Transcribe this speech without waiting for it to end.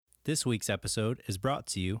This week's episode is brought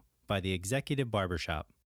to you by the Executive Barbershop.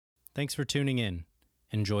 Thanks for tuning in.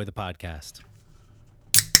 Enjoy the podcast.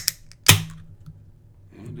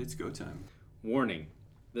 And it's go time. Warning.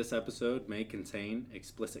 This episode may contain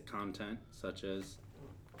explicit content such as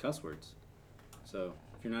cuss words. So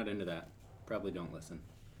if you're not into that, probably don't listen.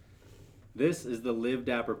 This is the Live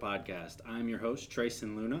Dapper podcast. I'm your host,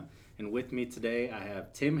 Trayson Luna, and with me today I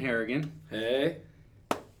have Tim Harrigan. Hey.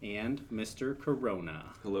 And Mr. Corona.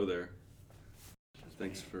 Hello there.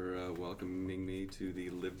 Thanks for welcoming me to the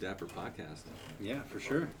Live Dapper podcast. Yeah, for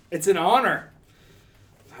sure. It's an honor.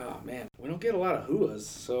 Oh, man. We don't get a lot of hooahs,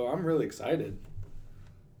 so I'm really excited.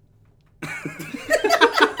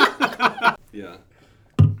 Yeah.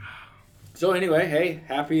 So anyway, hey,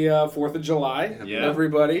 happy 4th of July,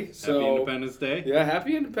 everybody. So, happy Independence Day. Yeah,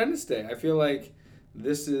 happy Independence Day. I feel like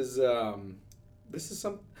this is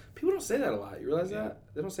some... People don't say that a lot. You realize that?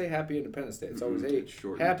 They don't say Happy Independence Day. It's always, hey,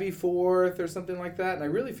 Happy 4th or something like that. And I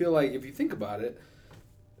really feel like, if you think about it,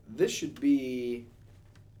 this should be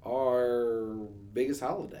our biggest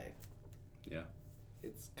holiday. Yeah.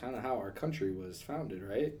 It's kind of how our country was founded,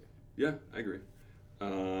 right? Yeah, I agree.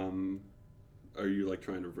 Are you like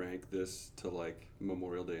trying to rank this to like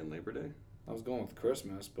Memorial Day and Labor Day? I was going with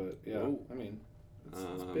Christmas, but yeah, Whoa. I mean,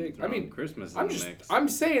 it's big. I mean, Christmas. I'm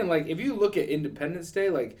saying, like, if you look at Independence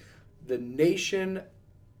Day, like the nation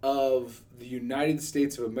of the United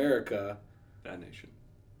States of America, That nation.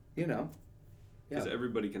 you know, Because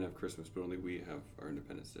everybody can have Christmas, but only we have our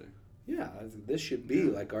Independence Day. yeah, this should be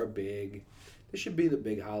like our big. This should be the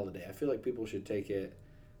big holiday. I feel like people should take it.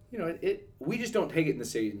 You know, we just don't take it in the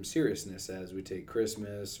same seriousness as we take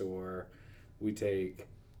Christmas or we take.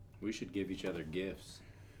 We should give each other gifts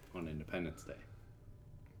on Independence Day.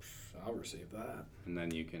 I'll receive that. And then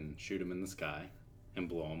you can shoot them in the sky and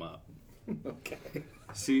blow them up. Okay.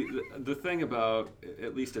 See, the thing about,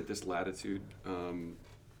 at least at this latitude,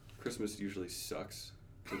 Christmas usually sucks.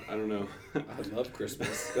 I don't know. I love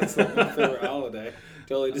Christmas. That's my favorite holiday.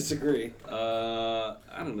 Totally disagree. I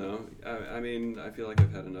don't know. I mean, I feel like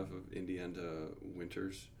I've had enough of Indiana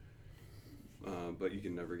winters, but you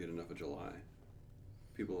can never get enough of July.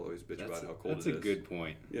 People always bitch about how cold it is. That's a good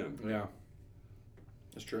point. Yeah. Yeah.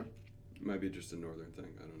 That's true. It might be just a northern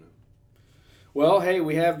thing. I don't know. Well, hey,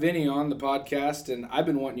 we have Vinny on the podcast, and I've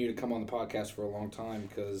been wanting you to come on the podcast for a long time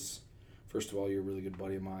because, first of all, you're a really good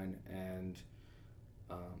buddy of mine, and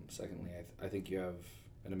secondly, I think you have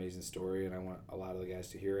an amazing story, and I want a lot of the guys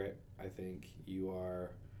to hear it. I think you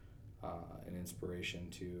are an inspiration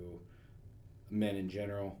to men in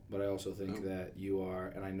general, but I also think that you are,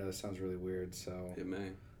 and I know this sounds really weird, so... It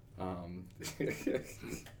may. I'm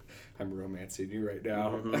romancing you right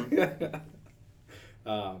now.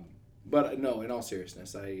 Mm-hmm. But no, in all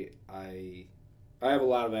seriousness, I have a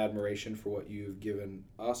lot of admiration for what you've given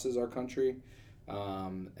us as our country,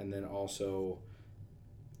 and then also,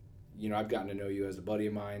 you know, I've gotten to know you as a buddy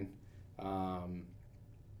of mine, and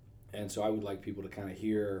so I would like people to kind of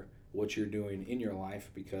hear what you're doing in your life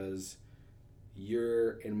because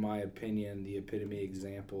you're, in my opinion, the epitome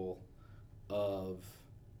example of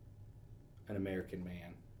an American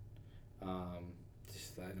man.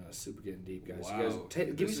 I know it's super getting deep, guys. Wow. You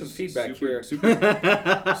guys give me some feedback here. Super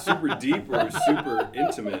deep or super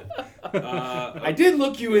intimate? I did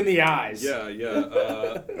look you in the eyes. Yeah.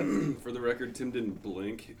 For the record, Tim didn't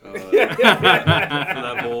blink for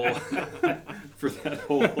that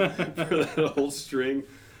whole string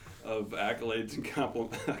of accolades and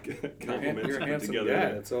compliments You're a handsome together.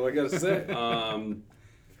 guy. That's all I gotta say.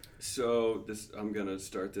 So I'm gonna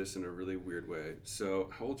start this in a really weird way.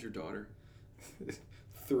 So, how old's your daughter?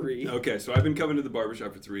 3. Okay, so I've been coming to the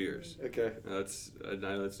barbershop for 3 years. Okay. That's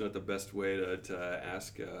not the best way to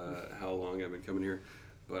ask how long I've been coming here,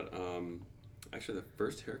 but actually the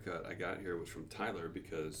first haircut I got here was from Tyler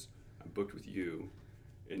because I booked with you,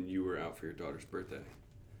 and you were out for your daughter's birthday.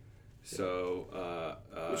 So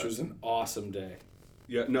which was an awesome day.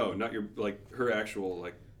 Yeah, no, not your her actual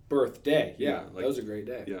birthday. Yeah, like, that was a great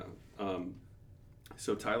day. Yeah.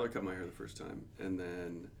 So Tyler cut my hair the first time, and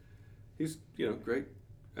then he's great.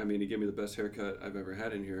 I mean, he gave me the best haircut I've ever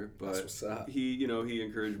had in here, but That's what's up. he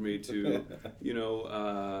encouraged me to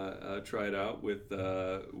try it out with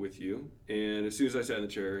you. And as soon as I sat in the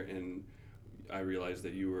chair and I realized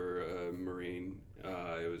that you were a Marine,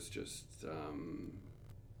 it was just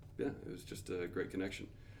a great connection.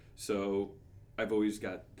 So I've always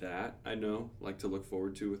got that, I know, to look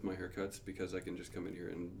forward to with my haircuts because I can just come in here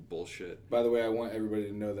and bullshit. By the way, I want everybody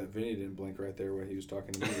to know that Vinny didn't blink right there when he was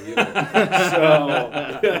talking to me either.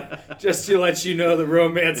 So, just to let you know the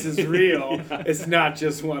romance is real. Yeah. It's not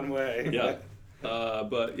just one way. Yeah.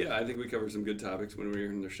 But yeah, I think we covered some good topics when we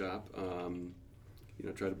were in their shop.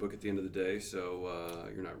 Try to book at the end of the day so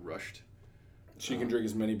you're not rushed. So you can drink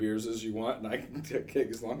as many beers as you want, and I can take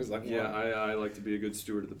as long as I want. Yeah, I like to be a good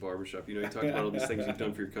steward at the barbershop. You talked about all these things you've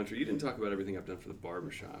done for your country. You didn't talk about everything I've done for the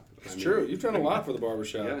barbershop. It's true. You've done a lot for the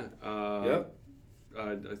barbershop. Yeah. Yep.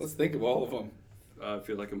 Let's think of all of them. I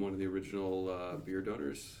feel like I'm one of the original beer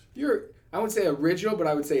donors. I would say original, but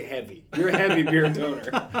I would say heavy. You're a heavy beer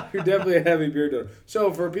donor. You're definitely a heavy beer donor.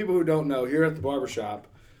 So for people who don't know, here at the barbershop,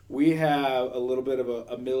 we have a little bit of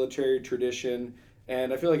a military tradition,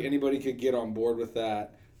 and I feel like anybody could get on board with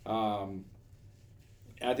that. I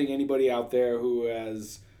think anybody out there who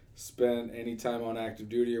has spent any time on active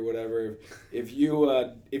duty or whatever, if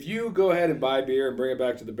you go ahead and buy beer and bring it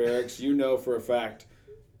back to the barracks, you know for a fact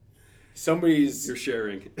You're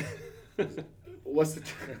sharing. What's the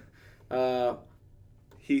term?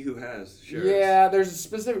 He who has shares. Yeah, there's a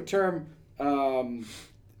specific term.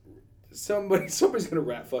 Somebody's gonna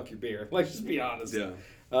rat fuck your beer. Let's just be honest. Yeah.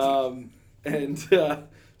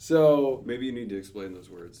 So maybe you need to explain those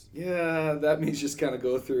words. Yeah, that means just kind of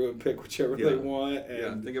go through and pick whichever they want.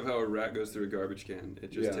 And think of how a rat goes through a garbage can.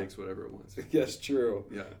 It just takes whatever it wants. Yes, true.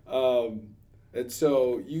 Yeah. And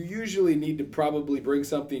so you usually need to probably bring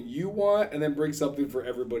something you want and then bring something for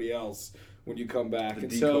everybody else when you come back. The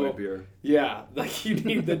decoy beer. Yeah, like you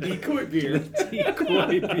need the decoy beer.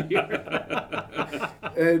 Decoy beer.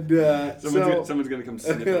 And someone's gonna come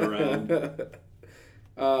sniffing around.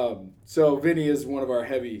 So Vinny is one of our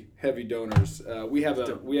heavy donors. We have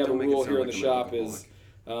a rule here in the shop is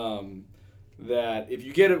that if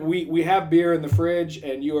you get it, we have beer in the fridge,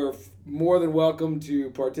 and you are more than welcome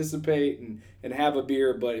to participate and have a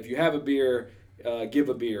beer. But if you have a beer, give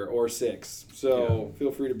a beer or 6. So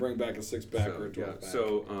feel free to bring back a 6-pack or a 12-pack.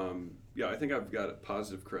 So I think I've got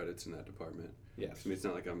positive credits in that department. Yes. I mean, it's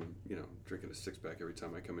not like I'm drinking a 6-pack every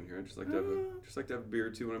time I come in here. I just like to have a beer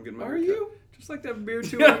or two when I'm getting my haircut. Are you? Just like to have a beer or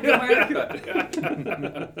two when I'm getting my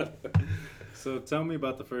haircut. So tell me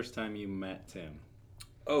about the first time you met Tim.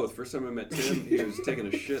 Oh, the first time I met Tim, he was taking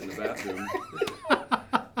a shit in the bathroom.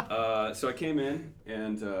 So I came in,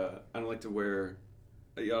 and I don't like to wear.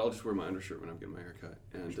 I'll just wear my undershirt when I'm getting my haircut.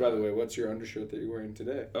 And by the way, what's your undershirt that you're wearing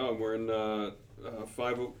today? Oh, I'm wearing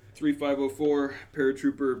 3504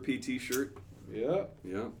 Paratrooper PT shirt. Yeah.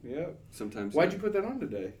 Yeah. Sometimes. Why'd you put that on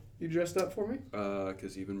today? You dressed up for me?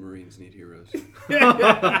 Because even Marines need heroes.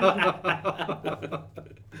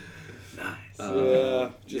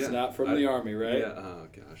 Nice. Just not from the Army, right? Yeah. Oh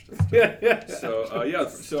gosh. That's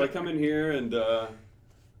tough. So I come in here and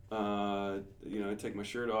I take my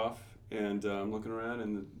shirt off and I'm looking around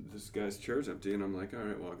and this guy's chair's empty and I'm like, all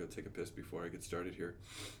right, well I'll go take a piss before I get started here.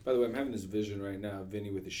 By the way, I'm having this vision right now of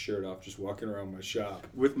Vinny with his shirt off, just walking around my shop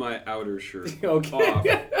with my outer shirt off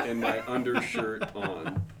and my undershirt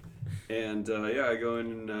on. And I go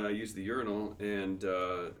in and use the urinal, and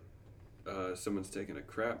someone's taking a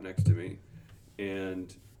crap next to me,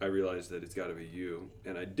 and I realize that it's got to be you.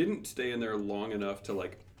 And I didn't stay in there long enough to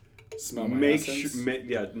smell my essence?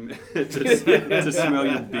 To smell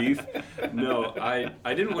your beef. No,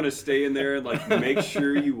 I didn't want to stay in there and make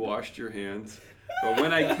sure you washed your hands. But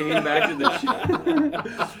when I came back to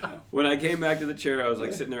the chair, I was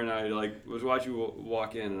sitting there and I was watching you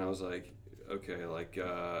walk in, and I was like, okay,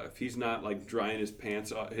 if he's not drying his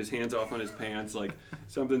hands off on his pants,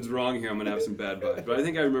 something's wrong here. I'm gonna have some bad vibes. But I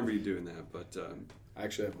think I remember you doing that. But I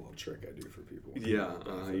actually have a little trick I do for people. Yeah,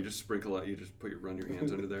 you just sprinkle it. You just run your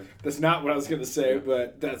hands under there. That's not what I was gonna say,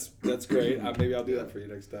 but that's great. Maybe I'll do that for you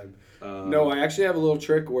next time. No, I actually have a little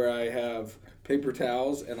trick where I have paper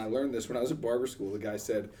towels, and I learned this when I was at barber school. The guy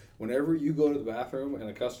said, whenever you go to the bathroom and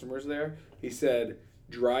a customer's there, he said,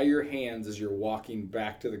 dry your hands as you're walking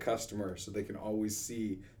back to the customer so they can always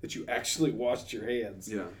see that you actually washed your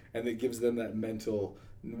hands. Yeah. And it gives them that mental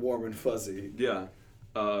warm and fuzzy. Yeah.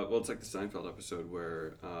 Well, it's like the Seinfeld episode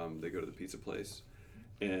where they go to the pizza place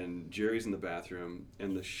and Jerry's in the bathroom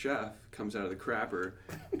and the chef comes out of the crapper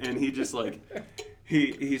and he just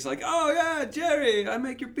he's like, oh yeah, Jerry, I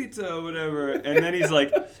make your pizza or whatever. And then he's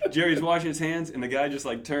Jerry's washing his hands and the guy just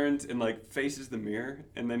turns and faces the mirror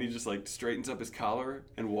and then he just straightens up his collar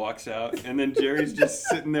and walks out. And then Jerry's just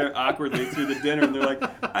sitting there awkwardly through the dinner and they're like,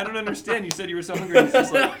 I don't understand. You said you were so hungry. And he's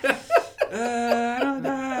just I don't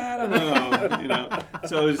know.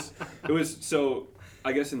 So it was so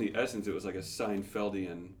I guess in the essence it was like a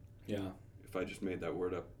Seinfeldian. Yeah. If I just made that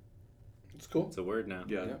word up. It's cool. It's a word now.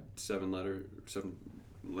 Yeah. 7-letter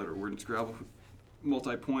word and Scrabble,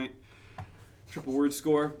 multi-point, triple word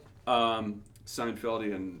score.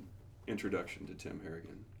 Seinfeldian introduction to Tim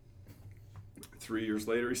Harrigan. 3 years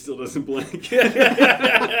later, he still doesn't blink. That's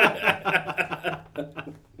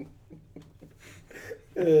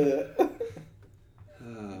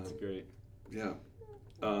great. Yeah.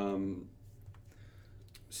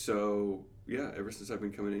 So yeah, ever since I've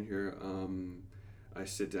been coming in here, I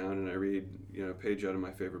sit down and I read, a page out of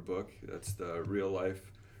my favorite book. That's the real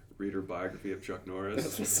life reader biography of Chuck Norris.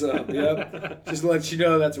 That's what's up. Yep. Just to let you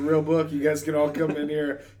know, that's a real book. You guys can all come in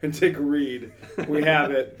here and take a read. We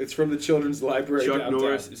have it. It's from the Children's Library. Chuck downtown.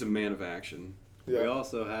 Norris is a man of action. Yeah. We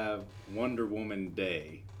also have Wonder Woman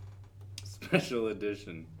Day, special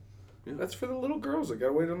edition. That's for the little girls that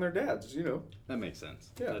gotta wait on their dads. That makes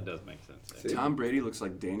sense. Yeah. That does make sense. See? Tom Brady looks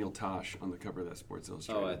like Daniel Tosh on the cover of that Sports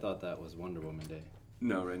Illustrated. Oh, I thought that was Wonder Woman Day.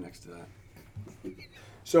 No, right next to that.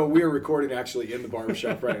 So we are recording actually in the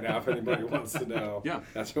barbershop right now. If anybody wants to know, Yeah.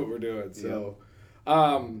 that's what we're doing. So,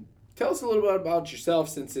 tell us a little bit about yourself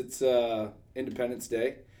since it's Independence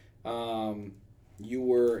Day. You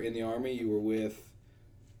were in the Army. You were with.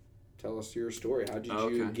 Tell us your story. How did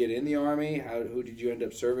you get in the Army? Who did you end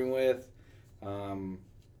up serving with?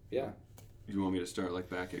 Yeah. You want me to start like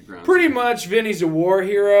back at ground? Pretty much, Vinny's a war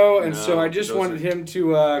hero, and No, so I just wanted him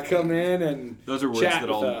to come in and Those are words chat that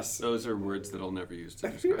with I'll. us. Those are words that I'll never use to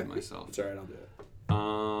describe myself. It's all right. I'll do it.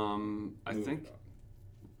 I Moving think on.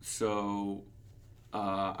 so.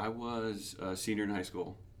 I was a senior in high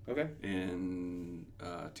school Okay. in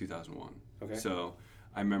 2001. Okay. So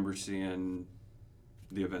I remember seeing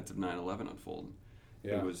the events of 9/11 unfold.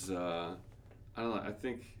 Yeah. It was I don't know. I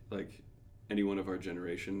think like anyone of our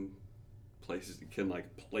generation can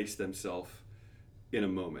like place themselves in a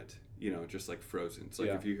moment. Just like frozen. It's like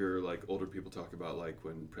Yeah. if you hear like older people talk about like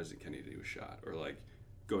when President Kennedy was shot, or like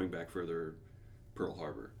going back further, Pearl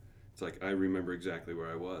Harbor. It's like I remember exactly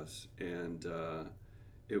where I was, and I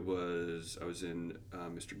was in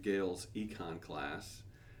Mr. Gale's econ class,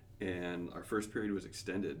 and our first period was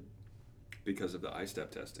extended because of the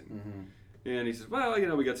I-STEP testing. Mm-hmm. And he says, well,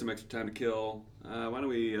 we got some extra time to kill. Why don't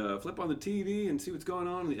we flip on the TV and see what's going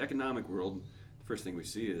on in the economic world? The first thing we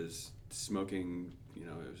see is smoking,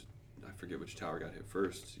 I forget which tower got hit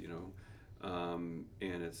first, and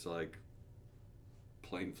it's like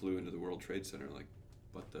plane flew into the World Trade Center. Like,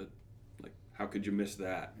 how could you miss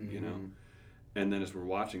that, Mm-hmm. And then as we're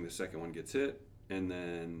watching, the second one gets hit, and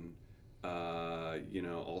then,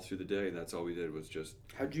 all through the day, that's all we did was just...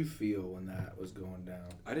 How'd you feel when that was going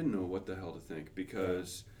down? I didn't know what the hell to think,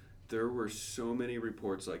 because there were so many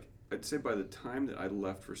reports. Like, I'd say by the time that I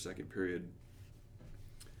left for second period,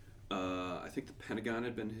 I think the Pentagon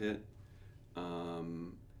had been hit.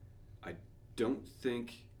 I don't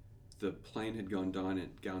think the plane had gone down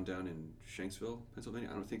in Shanksville, Pennsylvania.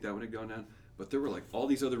 I don't think that one had gone down. But there were like all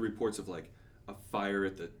these other reports of like a fire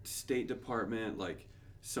at the State Department, like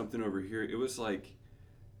something over here. It was like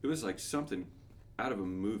something out of a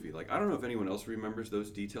movie. Like, I don't know if anyone else remembers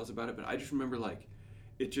those details about it, but I just remember like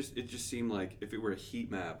it just seemed like if it were a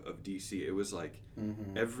heat map of DC, it was like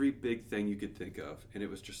every big thing you could think of, and it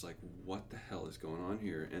was just like, what the hell is going on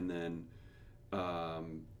here? And then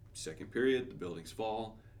second period, the buildings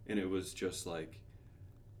fall, and it was just like,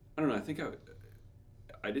 I don't know. I think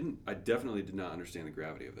I definitely did not understand the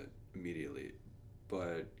gravity of it immediately,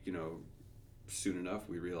 but soon enough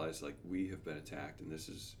we realized like we have been attacked, and this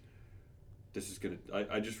is gonna.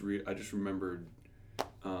 I just remembered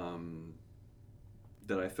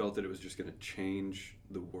that I felt that it was just gonna change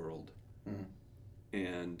the world,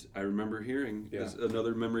 and I remember hearing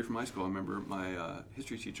another memory from high school. I remember my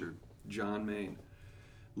history teacher, John Main,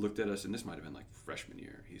 looked at us, and this might have been like freshman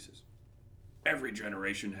year. He says, every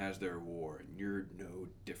generation has their war, and you're no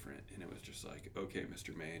different. And it was just like, okay,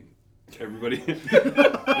 Mr. Maine, everybody.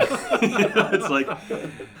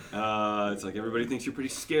 It's like everybody thinks you're pretty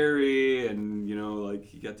scary, and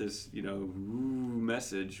like you got this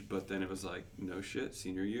message. But then it was like, no shit,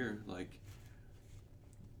 senior year, like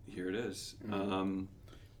here it is. What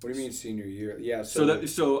do you mean senior year? Yeah.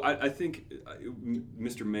 So I think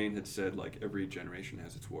Mr. Maine had said like every generation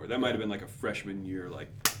has its war. That might have been like a freshman year, like.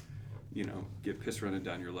 Get piss running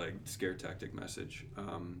down your leg, scare tactic message.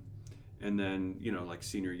 And then, like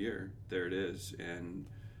senior year, there it is. And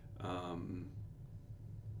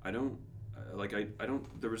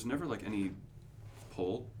there was never like any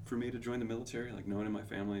pull for me to join the military. Like no one in my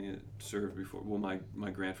family had served before. Well, my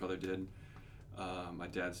grandfather did, my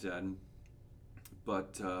dad's dad.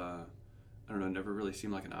 But I don't know, it never really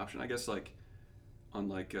seemed like an option. I guess like on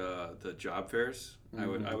like the job fairs, I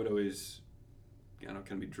would always... kind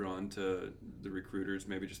of be drawn to the recruiters,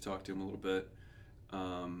 maybe just talk to them a little bit.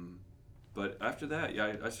 But after that,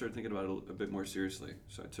 I started thinking about it a bit more seriously.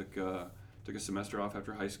 So I took a semester off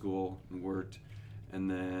after high school and worked, and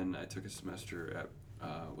then I took a semester at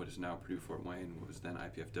what is now Purdue Fort Wayne, what was then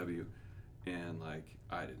IPFW, and like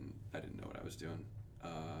I didn't know what I was doing.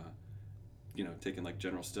 Taking like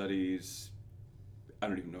general studies. I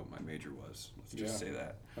don't even know what my major was. Let's just say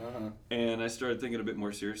that. And I started thinking a bit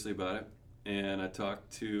more seriously about it. And I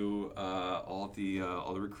talked to all the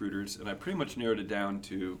recruiters, and I pretty much narrowed it down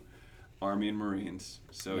to Army and Marines.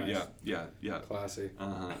 So nice. yeah. Classy.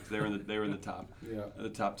 They were in the top. Yeah. The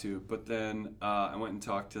top two. But then I went and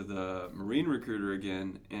talked to the Marine recruiter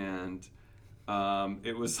again, and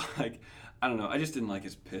it was like, I don't know. I just didn't like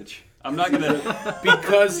his pitch. I'm not gonna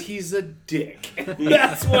because he's a dick.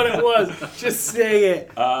 That's what it was. Just say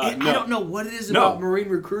it. No. I don't know what it is about Marine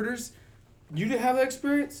recruiters. You didn't have that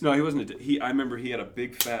experience? No, he wasn't. I remember he had a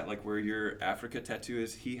big fat, like where your Africa tattoo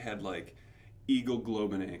is. He had like Eagle,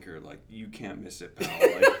 Globe, and Anchor. Like you can't miss it, pal.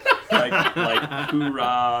 like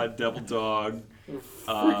hoorah, Devil Dog.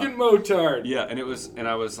 Freaking motard. Yeah, and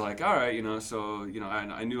I was like, all right, so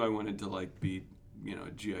I knew I wanted to like be.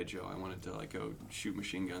 G.I. Joe. I wanted to like go shoot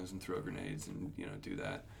machine guns and throw grenades and do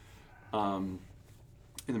that. And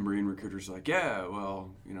the Marine recruiter's like, yeah,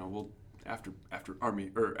 well, we'll after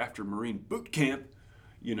Army or after Marine boot camp,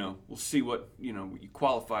 we'll see what what you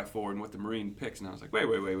qualify for and what the Marine picks. And I was like, wait.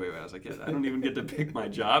 I was like, yeah, I don't even get to pick my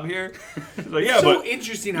job here. He's like, yeah, so but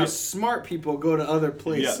interesting how smart people go to other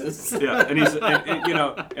places. Yeah. And he's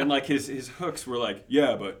and like his hooks were like,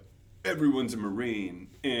 yeah, but everyone's a Marine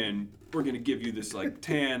and we're going to give you this like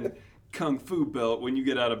tan kung fu belt when you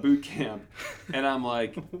get out of boot camp. And I'm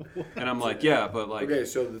like, yeah, but like. Okay,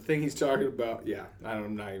 so the thing he's talking about,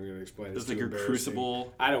 I'm not even going to explain it. It's like your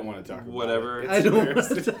crucible. I don't want to talk about whatever. it. I don't want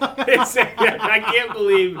to talk I can't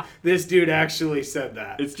believe this dude actually said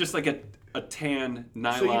that. It's just like a tan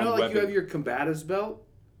nylon so like weapon. you have your combatives belt?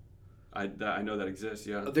 I know that exists,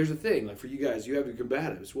 yeah. There's a thing, like for you guys, you have your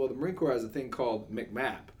combatives. Well, the Marine Corps has a thing called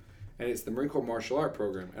MCMAP. And it's the Marine Corps Martial Art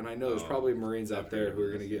Program. And I know there's probably Marines out there who are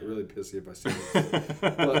going to get really pissy if I say this.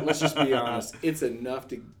 But let's just be honest. It's enough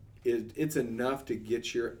to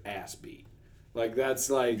get your ass beat. Like, that's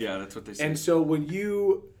like... Yeah, that's what they say. And so when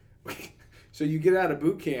you... So you get out of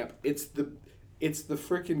boot camp, it's the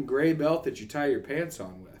freaking gray belt that you tie your pants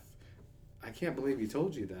on with. I can't believe he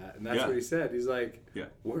told you that. And that's what he said. He's like,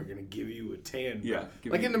 we're going to give you a tan. Yeah.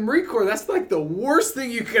 Like in the Marine Corps, that's like the worst thing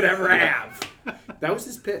you could ever have. That was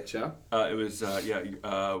his pitch, huh? It was,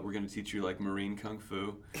 we're going to teach you like Marine Kung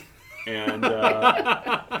Fu. And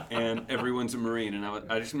everyone's a Marine. And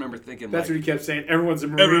I just remember thinking that's like, what he kept saying. Everyone's a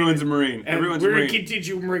Marine. Everyone's a Marine. And everyone's we're a Marine. going to teach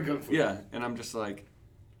you Marine Kung Fu. Yeah. And I'm just like,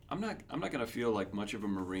 I'm not going to feel like much of a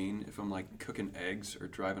Marine if I'm like cooking eggs or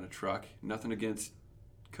driving a truck. Nothing against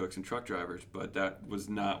cooks and truck drivers, but that was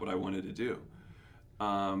not what I wanted to do.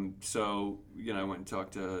 So I went and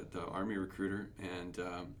talked to the Army recruiter, and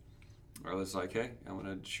I was like, hey, I want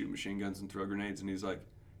to shoot machine guns and throw grenades. And he's like,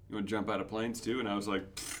 you want to jump out of planes too? And I was like,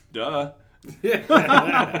 duh.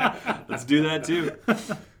 Let's do that too.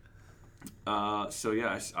 So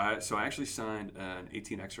I actually signed an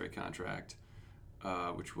 18 X-ray contract,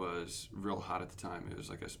 which was real hot at the time. It was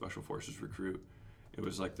like a Special Forces recruit. It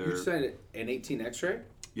was like their... You signed an 18 X-ray?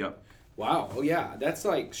 Yep. Wow. Oh, yeah. That's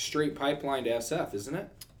like straight pipeline to SF, isn't it?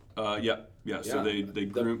 Yeah. So they the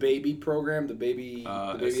baby program, the baby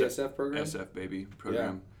SF program? SF baby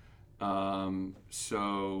program. Yeah.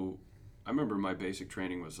 So I remember my basic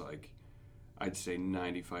training was like, I'd say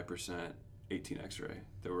 95% 18 X-ray.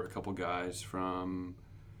 There were a couple guys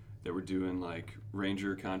that were doing like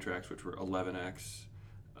Ranger contracts, which were 11X.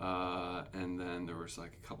 And then there was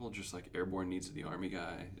like a couple just like airborne needs of the Army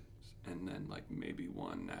guy, and then like maybe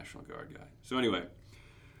one National Guard guy. So anyway,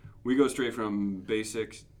 we go straight from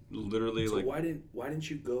basics, literally. So like. Why didn't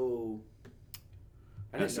you go?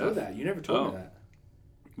 I didn't know that. You never told me that.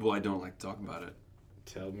 Well, I don't like to talk about it.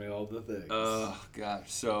 Tell me all the things. Oh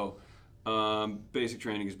gosh. So, basic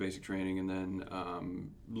training is basic training, and then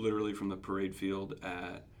literally from the parade field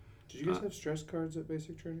at. Did you guys have stress cards at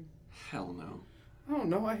basic training? Hell no. I don't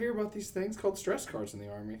know. I hear about these things called stress cards in the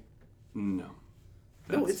Army. No.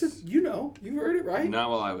 No, you heard it right. Not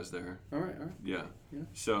while I was there. All right. Yeah.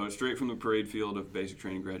 So straight from the parade field of basic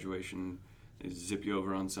training graduation, they zip you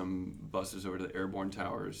over on some buses over to the airborne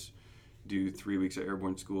towers, do 3 weeks of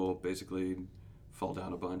airborne school, basically fall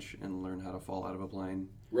down a bunch and learn how to fall out of a plane.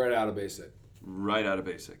 Right out of basic. Right out of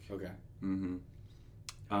basic. Okay. Mm-hmm.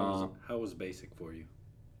 How was basic for you?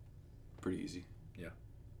 Pretty easy.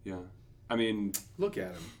 Yeah. I mean, look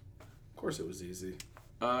at him. Of course, it was easy.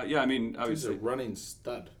 I mean, he's a running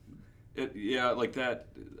stud. Like that.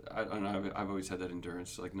 I don't know. I've always had that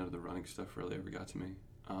endurance. Like none of the running stuff really ever got to me.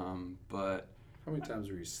 But how many times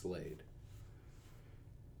were you slayed?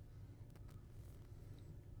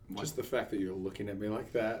 Just the fact that you're looking at me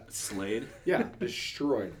like that. Slayed? Yeah,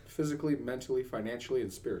 destroyed. Physically, mentally, financially,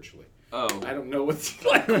 and spiritually. Oh. I don't know what,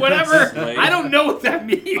 like, whatever. Slayed? I don't know what that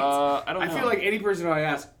means. I don't know. I feel like any person I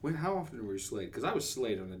ask, how often were you slayed? Because I was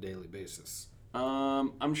slayed on a daily basis.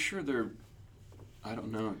 I'm sure they're... I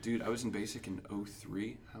don't know. Dude, I was in basic in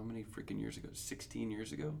 2003. How many freaking years ago? 16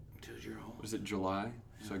 years ago? Dude, you're old. Was it July?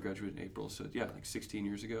 Yeah. So I graduated in April. So, yeah, like 16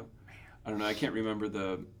 years ago. Man. I don't know. I can't remember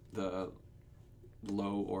the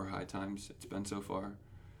low or high times it's been so far.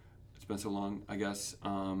 It's been so long, I guess.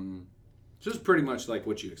 So it's pretty much like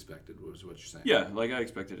what you expected, was what you're saying. Yeah, like I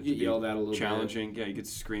expected it to be yelled at a little challenging. Bit. Yeah, you get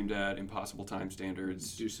screamed at, impossible time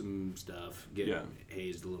standards. Do some stuff, get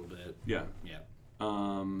hazed a little bit. Yeah. Yeah.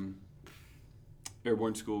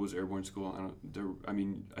 Airborne school was airborne school.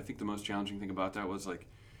 I think the most challenging thing about that was like,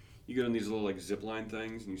 you get on these little like zip line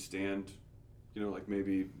things and you stand, like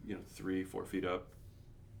maybe 3-4 feet up,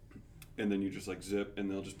 and then you just like zip,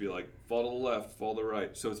 and they'll just be like, fall to the left, fall to the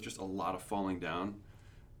right. So it's just a lot of falling down.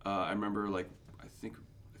 I remember I think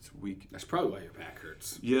it's weak. That's probably why your back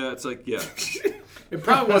hurts. Yeah, it's like It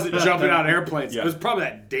probably wasn't jumping out of airplanes. Yeah. It was probably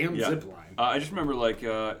that damn zip line. I just remember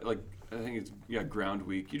I think it's ground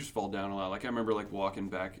week. You just fall down a lot. Like I remember walking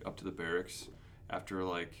back up to the barracks after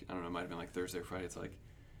I don't know, it might have been Thursday or Friday. It's like,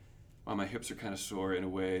 wow, my hips are kind of sore in a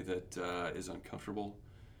way that is uncomfortable.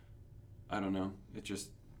 I don't know. It just,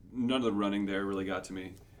 none of the running there really got to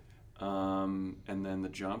me. And then the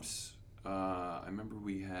jumps, I remember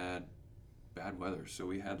we had bad weather. So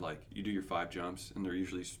we had you do your 5 jumps, and they're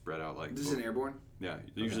usually spread out This is an airborne? Yeah,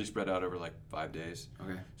 they're usually spread out over 5 days.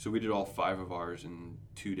 Okay. So we did all 5 of ours in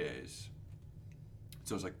 2 days.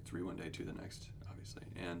 So it was 3 one day, 2 the next, obviously.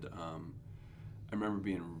 And I remember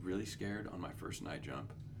being really scared on my first night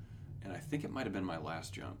jump, and I think it might have been my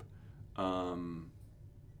last jump.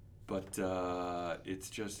 But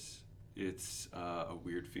it's a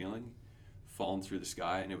weird feeling, falling through the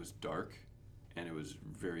sky, and it was dark, and it was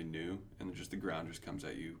very new, and just the ground just comes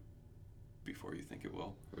at you before you think it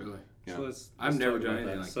will. Really? Yeah. So I've never done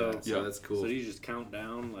anything like that, so that's cool. So do you just count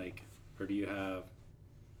down, or do you have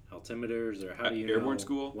altimeters, or how do you airborne know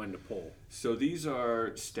school? When to pull? So these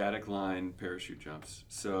are static line parachute jumps.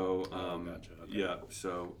 So gotcha. Okay. Yeah.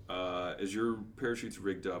 So as your parachute's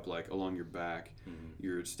rigged up along your back,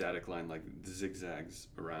 your static line zigzags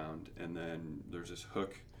around, and then there's this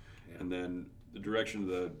hook, and then the direction of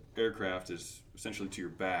the aircraft is essentially to your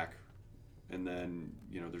back, and then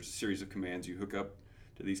there's a series of commands. You hook up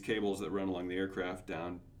to these cables that run along the aircraft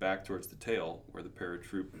down back towards the tail where the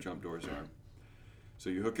paratroop jump doors are. So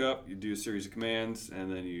you hook up, you do a series of commands, and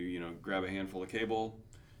then you grab a handful of cable,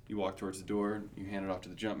 you walk towards the door, you hand it off to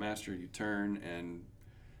the jump master, you turn and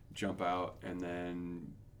jump out, and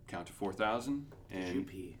then count to 4,000. And did you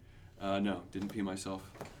pee? No, didn't pee myself.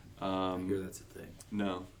 I hear that's a thing.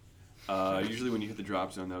 No. Usually when you hit the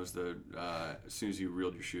drop zone, that was as soon as you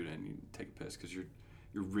reeled your chute in, you take a piss because you're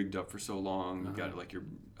rigged up for so long. You've got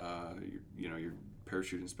your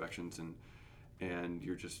parachute inspections, and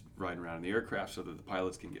you're just riding around in the aircraft so that the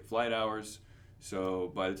pilots can get flight hours.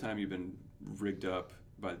 So by the time you've been rigged up,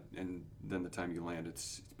 and then the time you land,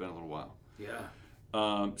 it's been a little while.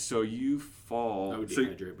 Yeah. So you fall. I would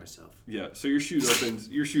dehydrate myself. Yeah. So your chute opens.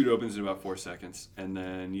 Your chute opens in about 4 seconds, and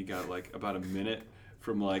then you got about a minute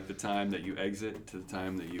from the time that you exit to the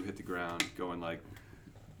time that you hit the ground, going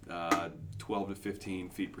 12 to 15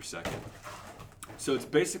 feet per second. So it's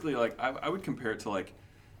basically I would compare it to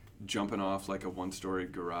jumping off a 1-story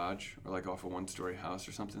garage or off a 1-story house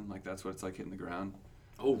or something. That's what it's like hitting the ground.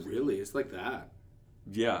 Oh, really? It's like that?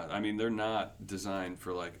 Yeah. I mean, they're not designed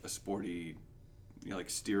for a sporty,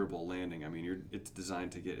 steerable landing. I mean, it's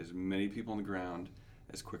designed to get as many people on the ground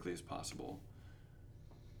as quickly as possible.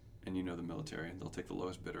 And the military, they'll take the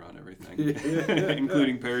lowest bidder on everything,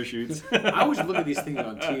 including parachutes. I always look at these things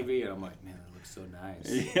on TV, and I'm like, man, that looks so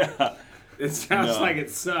nice. Yeah. It sounds like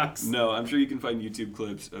it sucks. No, I'm sure you can find YouTube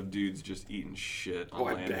clips of dudes just eating shit on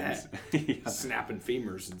landings. I bet. Snapping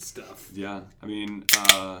femurs and stuff. Yeah. I mean...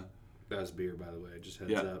 that was beer, by the way. Just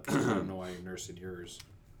heads up. I don't know why you're nursing yours.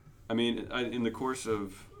 I mean, in the course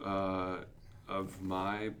of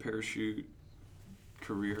my parachute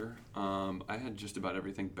career, I had just about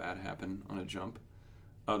everything bad happen on a jump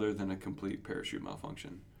other than a complete parachute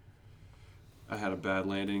malfunction. I had a bad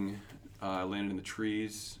landing. I landed in the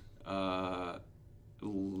trees, got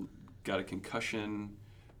a concussion,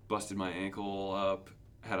 busted my ankle up,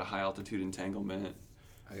 had a high altitude entanglement.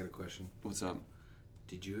 I got a question. What's up?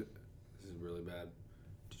 This is really bad.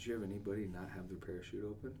 Did you have anybody not have their parachute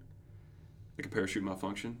open? A parachute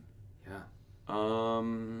malfunction? Yeah.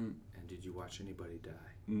 And did you watch anybody die?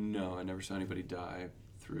 No, I never saw anybody die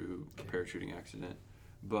through a parachuting accident.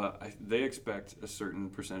 but they expect a certain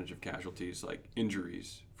percentage of casualties, like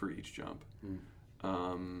injuries, for each jump.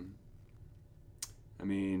 I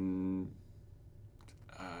mean,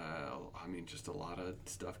 just a lot of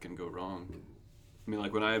stuff can go wrong. I mean,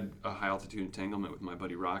 like when I had a high altitude entanglement with my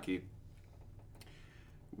buddy Rocky,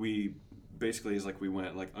 we basically we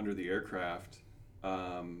went like under the aircraft,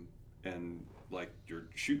 and like your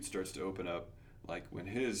chute starts to open up. Like when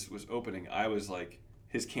his was opening, I was like,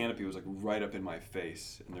 his canopy was like right up in my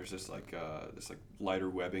face, and there's this lighter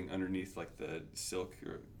webbing underneath like the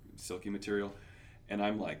silky material, and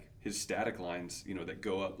I'm like, his static lines, that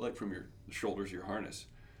go up like from your shoulders, your harness,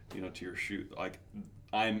 to your chute, like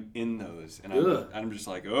I'm in those, and I'm just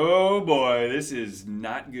like, oh boy, this is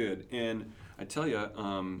not good. And I tell you,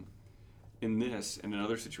 in this and in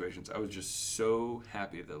other situations, I was just so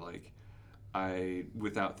happy that like I,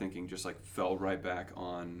 without thinking, just like fell right back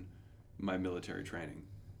on my military training.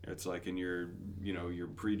 It's like in your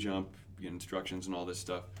pre-jump instructions and all this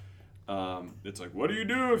stuff. It's like, what do you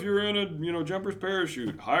do if you're in a jumper's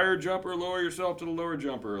parachute? Higher jumper, lower yourself to the lower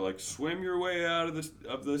jumper. Like swim your way out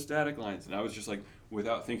of the static lines. And I was just like,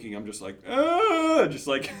 without thinking, I'm just like, just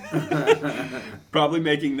like probably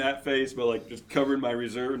making that face, but like just covering my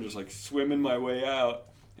reserve and just like swimming my way out,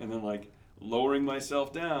 and then like lowering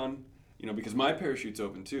myself down, because my parachute's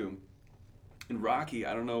open too. And Rocky,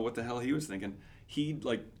 I don't know what the hell he was thinking. He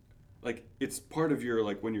like it's part of your,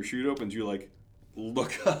 like when your chute opens, you like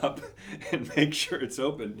look up and make sure it's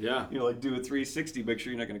open. Yeah. Like do a 360, make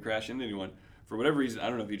sure you're not going to crash into anyone. For whatever reason, I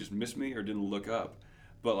don't know if he just missed me or didn't look up,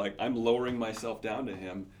 but like I'm lowering myself down to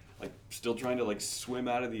him, like still trying to like swim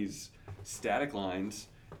out of these static lines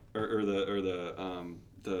or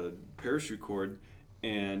the parachute cord,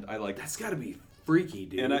 and I like, that's got to be freaky,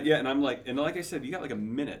 dude. And I'm like, and like I said, you got like a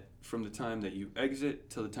minute from the time that you exit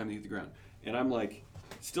till the time you hit the ground, and I'm like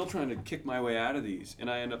still trying to kick my way out of these, and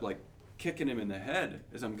I end up like kicking him in the head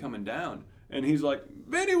as I'm coming down, and he's like,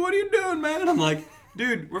 Vinny, what are you doing, man? And I'm like,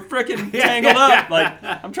 dude, we're freaking tangled up. Like,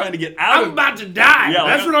 I'm trying to get out. I'm about to die. Yeah,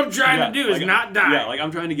 that's what I'm trying to do, is not die. Yeah, like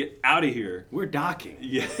I'm trying to get out of here. We're docking.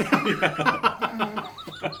 Yeah.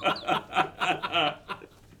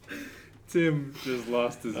 Tim just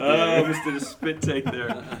lost his game. I almost did a spit take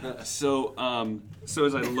there. So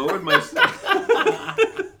as I lowered myself...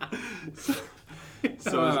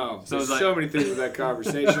 There's so many things with that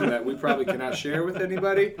conversation that we probably cannot share with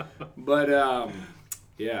anybody. But,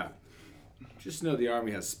 yeah. Just know the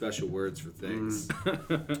Army has special words for things.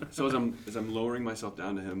 So as I'm lowering myself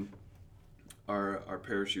down to him, our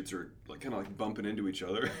parachutes are like kind of like bumping into each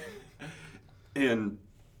other, and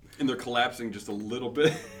they're collapsing just a little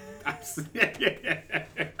bit.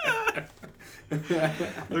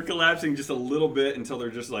 They're collapsing just a little bit until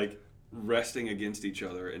they're just like resting against each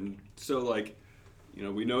other, and so like,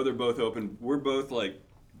 we know they're both open. We're both like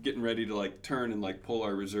getting ready to like turn and like pull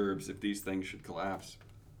our reserves if these things should collapse.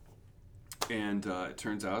 And it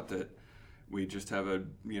turns out that we just have a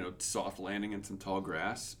soft landing in some tall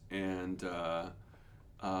grass, and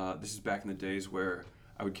this is back in the days where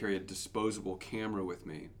I would carry a disposable camera with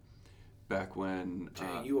me. Back when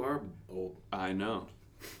you are old. I know,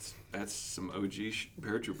 that's some OG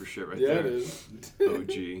paratrooper shit right there. Yeah, it is.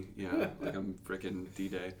 OG, yeah, like I'm freaking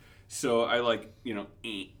D-Day. So I like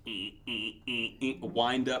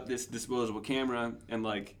wind up this disposable camera, and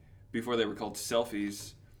like before they were called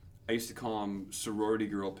selfies, I used to call them sorority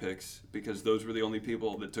girl pics, because those were the only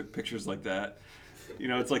people that took pictures like that.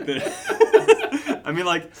 It's like the... I mean,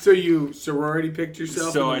 like... So you sorority picked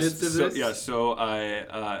yourself in the midst of this? Yeah, so I...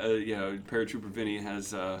 Paratrooper Vinny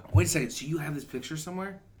has... Wait a second, so you have this picture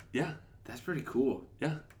somewhere? Yeah. That's pretty cool.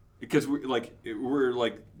 Yeah. Because we're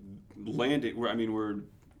landing... We're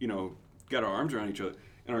got our arms around each other,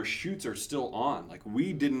 and our chutes are still on. Like,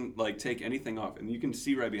 we didn't, take anything off. And you can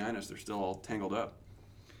see right behind us, they're still all tangled up.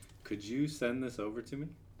 Could you send this over to me?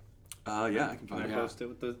 Yeah, I can find it. Post it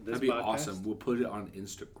with this That'd be podcast? awesome. We'll put it on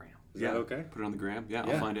Instagram. Is that okay? Put it on the gram. Yeah,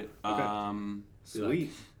 Yeah. I'll find it. Okay.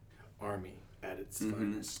 Sweet. Army at its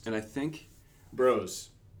finest. And I think... Bros.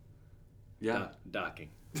 Yeah. Docking.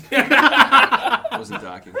 I wasn't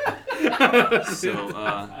docking.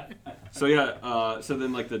 So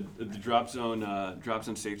then like the drop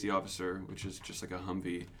zone safety officer, which is just like a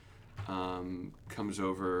Humvee, comes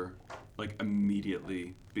over like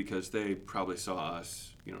immediately, because they probably saw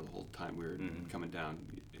us, the whole time we were coming down.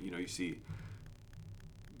 You see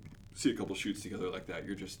a couple shoots together like that,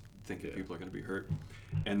 you're just thinking people are going to be hurt.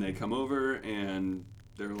 And they come over and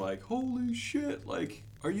they're like, holy shit, like,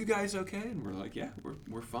 are you guys okay? And we're like, yeah,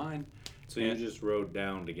 we're fine. So you just rode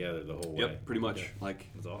down together the whole way? Yep, pretty much. Okay. Like,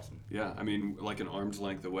 that's awesome. Yeah, like an arm's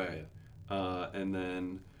length away. And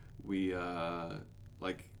then we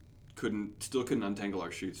like still couldn't untangle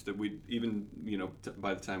our chutes. That we even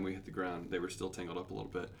by the time we hit the ground, they were still tangled up a little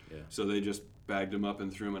bit. Yeah. So they just bagged them up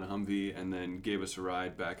and threw them in a Humvee, and then gave us a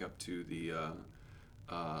ride back up to the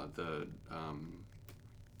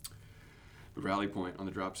rally point on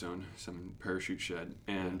the drop zone, some parachute shed.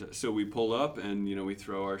 And so we pull up, and we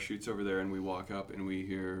throw our chutes over there, and we walk up, and we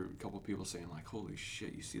hear a couple people saying like, "Holy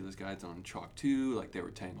shit, you see those guys on chalk 2? Like, they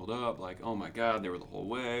were tangled up. Like, oh my god, they were the whole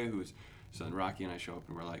way." So then Rocky and I show up,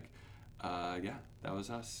 and we're like, yeah, that was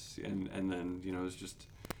us. And then it was just,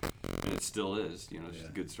 and it still is, just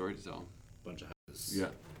a good story to tell. Bunch of houses.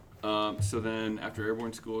 Yeah. So then after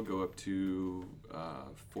airborne school, go up to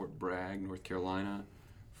Fort Bragg, North Carolina,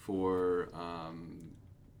 for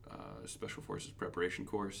Special Forces preparation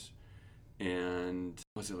course. And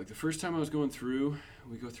was it like the first time I was going through,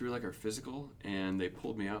 we go through like our physical, and they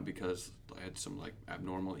pulled me out because I had some like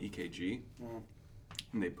abnormal EKG. Mm.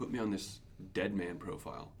 And they put me on this dead man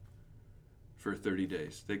profile for 30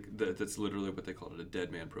 days. That's literally what they called it, a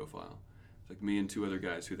dead man profile. It's like me and 2 other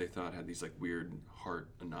guys who they thought had these like weird heart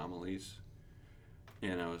anomalies.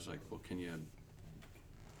 And I was like, well,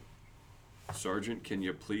 Sergeant, can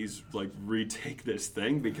you please like retake this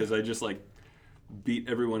thing? Because I just like beat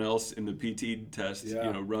everyone else in the PT test,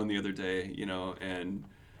 run the other day, and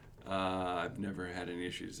I've never had any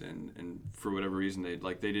issues. And for whatever reason, they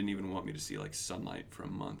didn't even want me to see like sunlight for a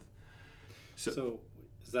month. So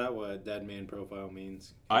is that what dead man profile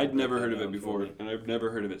means? I'd never heard of it before, and I've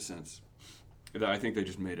never heard of it since. I think they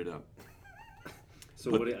just made it up. So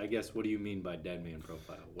what do you mean by dead man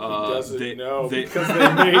profile? He doesn't know because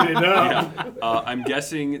they made it up. Yeah. I'm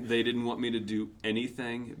guessing they didn't want me to do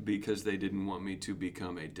anything because they didn't want me to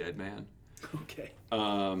become a dead man. Okay.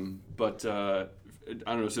 But I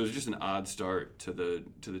don't know. So it was just an odd start to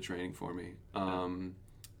the training for me. And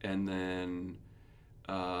then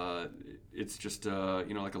it's just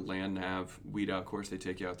like a land nav weed out course. They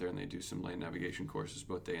take you out there and they do some land navigation courses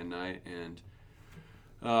both day and night. And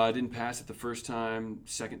I didn't pass it the first time.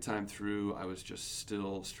 Second time through, I was just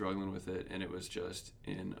still struggling with it, and it was just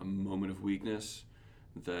in a moment of weakness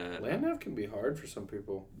that land nav can be hard for some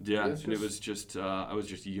people. Yeah, and it was just I was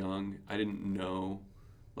just young. I didn't know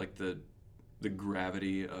like the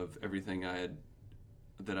gravity of everything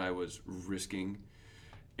that I was risking.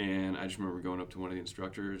 And I just remember going up to one of the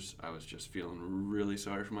instructors. I was just feeling really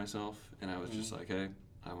sorry for myself, and I was just like, hey,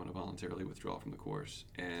 I want to voluntarily withdraw from the course.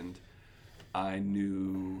 And I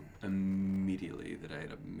knew immediately that I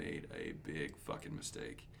had made a big fucking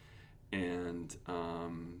mistake. And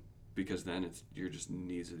because then you're just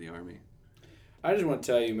needs of the Army. I just want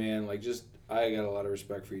to tell you, man, I got a lot of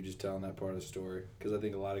respect for you just telling that part of the story, because I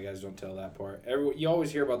think a lot of guys don't tell that part. You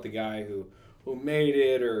always hear about the guy who made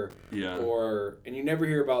it and you never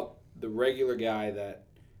hear about the regular guy that,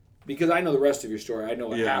 because I know the rest of your story. I know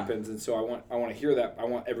what happens, and so I want to hear that. I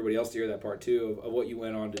want everybody else to hear that part too of what you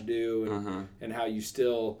went on to do and how you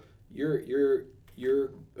still you're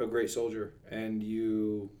a great soldier, and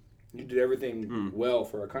you did everything well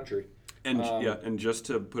for our country. And and just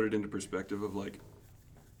to put it into perspective of like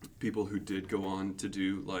people who did go on to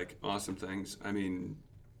do like awesome things. I mean,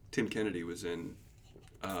 Tim Kennedy was in.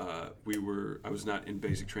 I was not in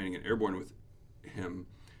basic training and airborne with him,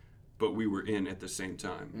 but we were in at the same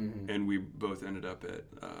time, and we both ended up at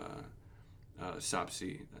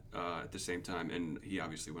SOPC at the same time, and he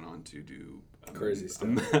obviously went on to do crazy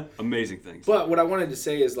stuff, amazing things. But what I wanted to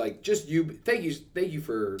say is like, just thank you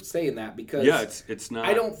for saying that, because it's not.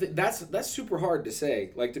 I don't think that's super hard to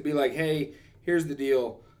say. Like, to be like, hey, here's the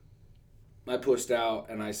deal. I pushed out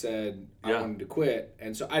and I said I wanted to quit,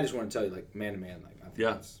 and so I just want to tell you, like, man to man, like, I think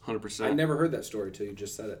 100%. I never heard that story till you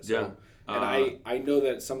just said it. So, and I know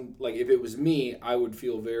that some, like, if it was me, I would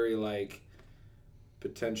feel very like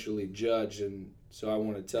potentially judged, and so I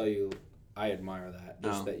want to tell you, I admire that,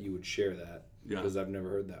 just that you would share that, because I've never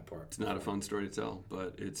heard that part. It's not a fun story to tell,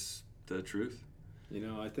 but it's the truth.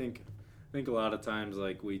 I think a lot of times,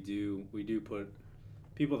 like, we do put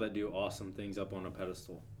people that do awesome things up on a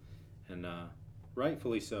pedestal, and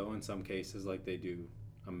rightfully so in some cases. Like, they do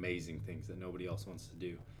amazing things that nobody else wants to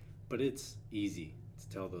do, but it's easy to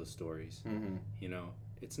tell those stories.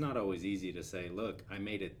 It's not always easy to say, look, I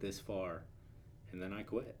made it this far and then I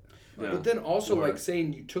quit. But then also, like,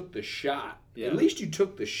 saying you took the shot. At least you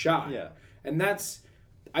took the shot. And that's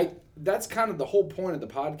kind of the whole point of the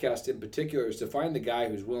podcast in particular, is to find the guy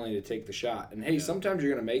who's willing to take the shot. And hey, sometimes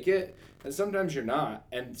you're going to make it, and sometimes you're not.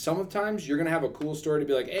 And sometimes you're going to have a cool story to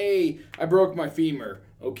be like, hey, I broke my femur.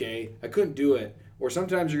 Okay, I couldn't do it. Or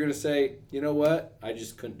sometimes you're going to say, you know what, I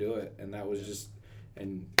just couldn't do it. And that was just,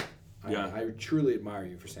 and I truly admire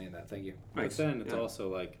you for saying that. Thank you. But then it's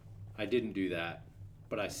also like, I didn't do that,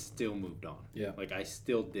 but I still moved on. Yeah. Like I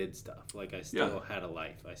still did stuff. Like I still had a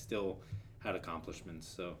life. I still had accomplishments.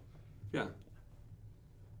 So Yeah.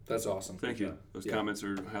 That's awesome. Thank you. Those comments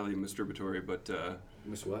are highly masturbatory, but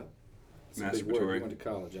Miss what? It's a big word. masturbatory. You went to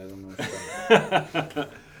college. I don't know what's going on.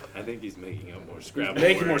 I think he's making up more Scrabble.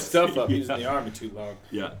 Making more words. stuff up. He was in the Army too long.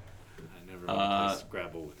 Yeah. I never play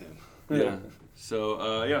Scrabble with him. Yeah.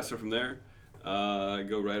 So so from there, I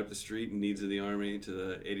go right up the street in Needs of the Army to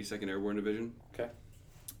the 82nd Airborne Division. Okay.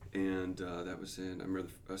 And that was in. I remember.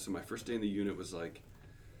 So my first day in the unit was like.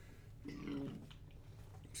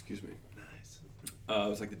 Excuse me. Nice. It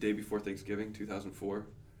was like the day before Thanksgiving, 2004,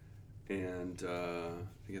 and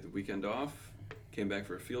I had the weekend off. Came back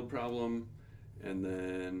for a field problem, and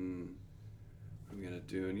then what are we gonna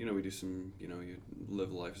do? And we do some. You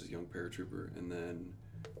live life as a young paratrooper, and then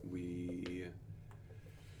we.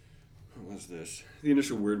 What was this? The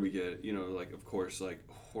initial word we get, like of course, like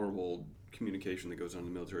horrible communication that goes on in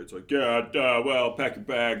the military. It's like, well, pack your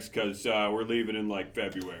bags because we're leaving in like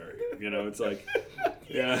February. It's like,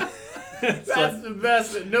 yeah. That's the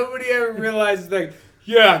best. Nobody ever realizes, like,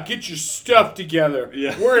 yeah, get your stuff together.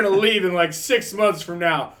 Yeah. We're going to leave in like 6 months from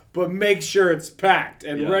now, but make sure it's packed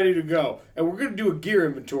and ready to go. And we're going to do a gear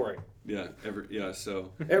inventory. Yeah.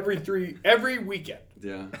 So. Every weekend.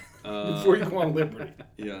 Yeah. Before you go on Liberty.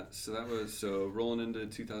 Yeah. So that was rolling into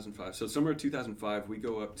 2005. So summer of 2005, we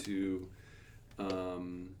go up to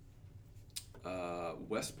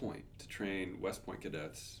West Point to train West Point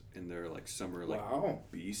cadets in their like summer like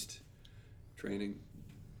beast training.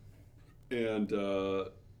 And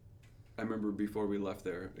I remember before we left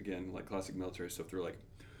there, again like classic military stuff, they're like,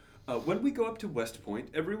 when we go up to West Point,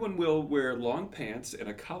 everyone will wear long pants and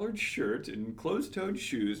a collared shirt and closed-toed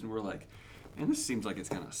shoes. And we're like, man, this seems like it's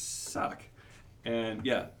gonna suck. And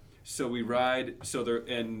yeah, so we ride. So they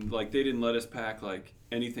didn't let us pack like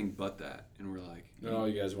anything but that. And we're like, all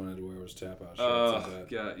you guys wanted to wear was tap-out shirts. oh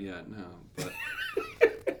god, yeah, no. But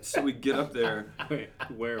so we get up there. Wait,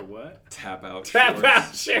 wear what? Tap-out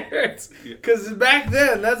shirts. Because back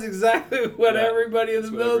then, that's exactly what everybody in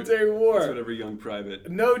the military wore. That's what every young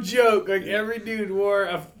private. No joke. Like, every dude wore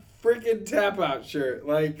a freaking tap-out shirt.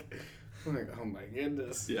 Like, I'm like, oh my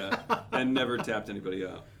goodness. Yeah, and never tapped anybody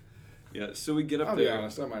out. Yeah, so we get up I'll there. be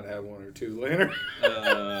honest, I might have had one or two later.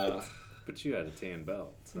 But you had a tan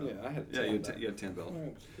belt. So. Yeah, I had a tan belt. You had tan belt.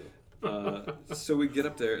 So we get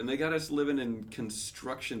up there, and they got us living in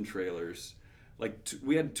construction trailers. Like,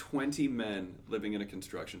 we had 20 men living in a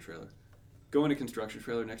construction trailer. Go in a construction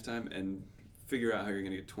trailer next time and figure out how you're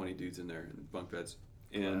going to get 20 dudes in there in bunk beds.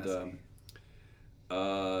 And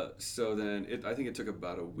so then I think it took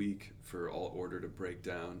about a week for all order to break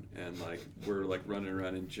down, and like we're like running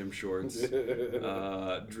around in gym shorts,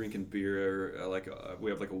 drinking beer.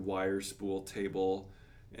 We have like a wire spool table,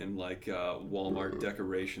 and like Walmart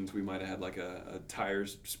decorations. We might have had like a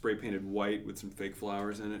tires spray painted white with some fake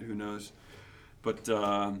flowers in it. Who knows? But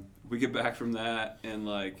we get back from that in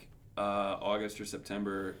like August or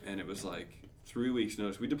September, and it was like 3 weeks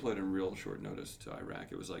notice. We deployed in real short notice to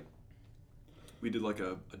Iraq. It was like we did like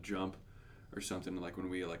a jump or something, like when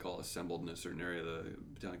we like all assembled in a certain area. The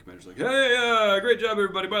battalion commander's like, hey, great job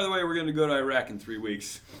everybody, by the way, we're going to go to Iraq in 3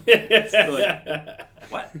 weeks. Like,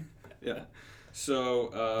 what? Yeah. So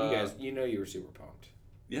you guys, you were super pumped.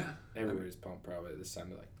 Yeah. Everybody's pumped probably at this time.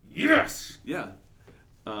 They're like, yes. Yeah.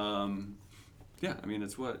 Yeah, I mean,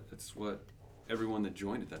 it's what everyone that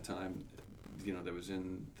joined at that time, that was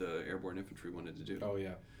in the airborne infantry wanted to do. Oh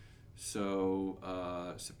yeah. So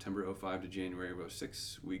September 2005 to January of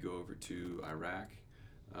 2006, we go over to Iraq.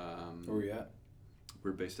 Where were you at?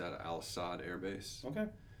 We're based out of Al Assad Air Base. Okay.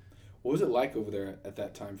 What was it like over there at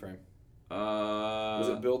that time frame? Was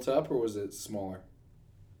it built up or was it smaller?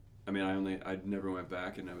 I mean, I never went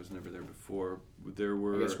back, and I was never there before. There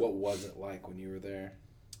were. I guess what was it like when you were there?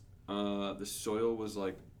 The soil was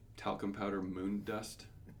like talcum powder moon dust,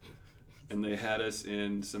 and they had us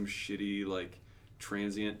in some shitty like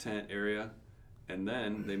transient tent area, and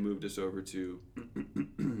then they moved us over to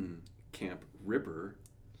Camp Ripper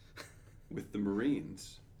with the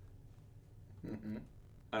Marines. Mm-hmm.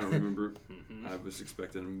 I don't remember. I was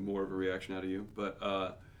expecting more of a reaction out of you, but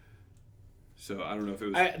so I don't know if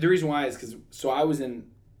it was. The reason why is because I was in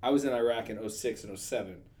Iraq in 2006 and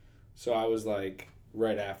 2007, so I was like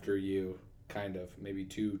right after you, kind of maybe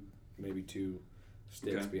two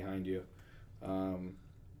sticks behind you,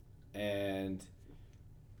 and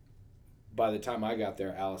by the time I got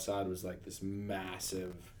there, Al Assad was like this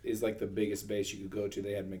massive, is like the biggest base you could go to.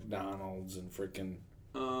 They had McDonald's and freaking.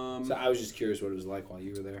 So I was just curious what it was like while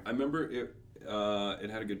you were there. I remember it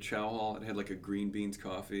had a good chow hall. It had like a green beans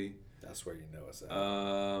coffee. That's where you know us at.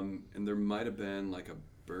 And there might have been like a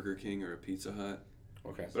Burger King or a Pizza Hut.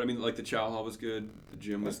 Okay. But I mean, like the chow hall was good. The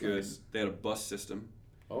gym was That's good. nice. They had a bus system.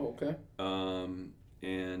 Oh, okay.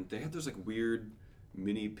 And they had those like weird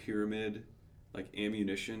mini pyramid, like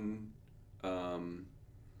ammunition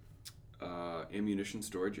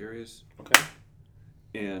storage areas. Okay.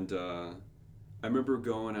 And I remember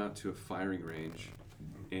going out to a firing range,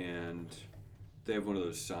 and they have one of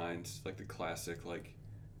those signs, like the classic, like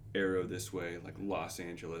arrow this way, like Los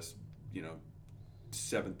Angeles,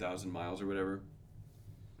 7,000 miles or whatever.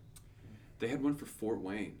 They had one for Fort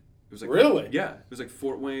Wayne. It was like Really? Yeah, it was like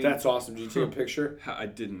Fort Wayne. That's awesome. Did you take a picture? I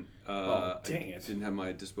didn't. Dang it! I didn't have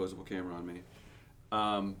my disposable camera on me.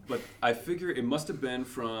 But I figure it must have been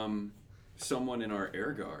from someone in our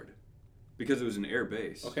air guard, because it was an air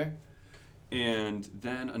base. Okay. And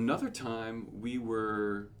then another time we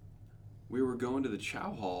were going to the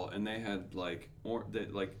chow hall, and they had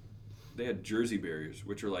they had Jersey barriers,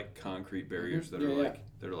 which are like concrete barriers that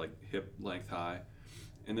are like hip length high.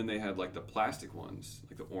 And then they had like the plastic ones,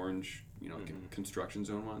 like the orange, construction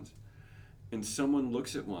zone ones. And someone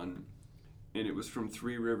looks at one, and it was from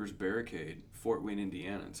Three Rivers Barricade, Fort Wayne,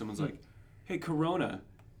 Indiana. And someone's like, "Hey, Corona,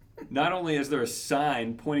 not only is there a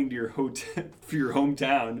sign pointing to your hotel for your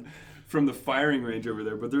hometown from the firing range over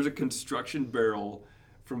there, but there's a construction barrel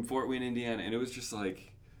from Fort Wayne, Indiana." And it was just like,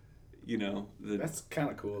 that's kind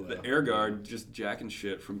of cool, though. The air guard just jacking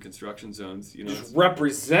shit from construction zones, Just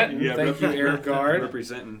representing. Yeah, Thank you, air guard.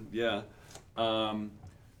 Representing, yeah.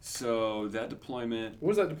 So that deployment. What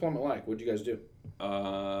was that deployment like? What did you guys do?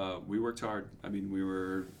 We worked hard. I mean, we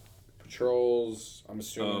were patrols. I'm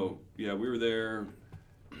assuming. Oh yeah, we were there.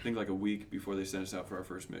 I think like a week before they sent us out for our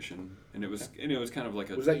first mission, and it was kind of like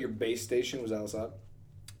a. Was that your base station? Was that outside?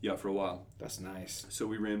 Yeah, for a while. That's nice. So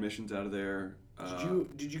we ran missions out of there.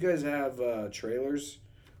 Did you guys have trailers,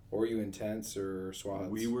 or were you in tents or SWATs?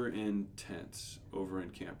 We were in tents over in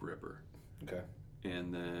Camp Ripper. Okay.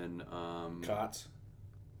 And then cots.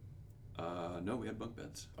 No, we had bunk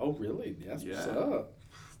beds. Oh, really? That's what's up.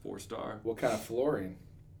 4-star. What kind of flooring?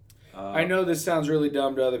 I know this sounds really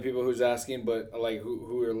dumb to other people who's asking, but like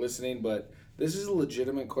who are listening, but this is a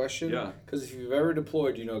legitimate question. Yeah. Because if you've ever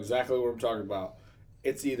deployed, you know exactly what I'm talking about.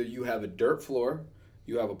 It's either you have a dirt floor,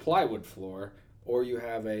 you have a plywood floor, or you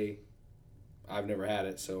have a. I've never had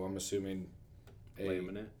it, so I'm assuming.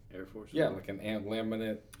 Laminate Air Force. Yeah, like an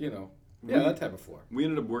laminate. That type of floor. We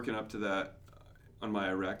ended up working up to that on my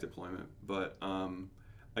Iraq deployment, but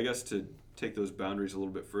I guess to take those boundaries a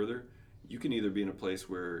little bit further, you can either be in a place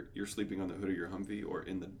where you're sleeping on the hood of your Humvee or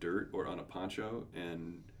in the dirt or on a poncho,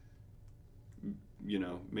 and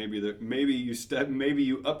maybe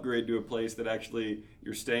you upgrade to a place that actually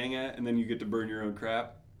you're staying at, and then you get to burn your own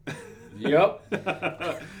crap. Yep.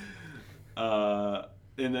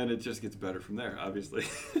 And then it just gets better from there, obviously.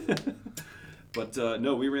 But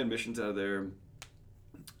no, we ran missions out of there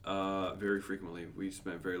very frequently. We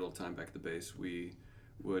spent very little time back at the base. We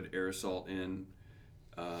would air assault in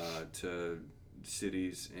to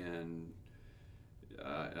cities, and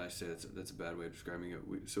I say that's a bad way of describing it.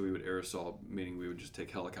 So we would air assault, meaning we would just take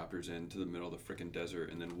helicopters into the middle of the frickin'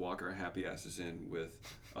 desert and then walk our happy asses in with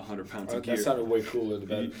 100 pounds of gear. That sounded way cooler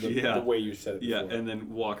the way you said it before. Yeah, and then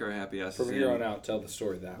walk our happy asses in. From here on out, tell the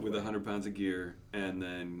story that with way. 100 pounds of gear, and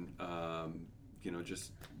then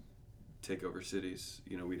just take over cities.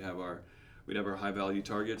 We'd have our high value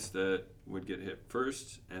targets that would get hit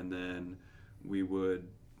first, and then we would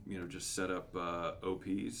just set up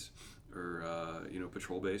OPs or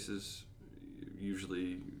patrol bases.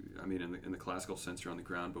 Usually, in the classical sense, you're on the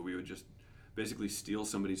ground, but we would just basically steal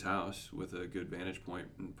somebody's house with a good vantage point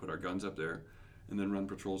and put our guns up there, and then run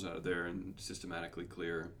patrols out of there and systematically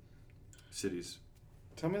clear cities.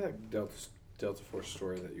 Tell me that Delta Force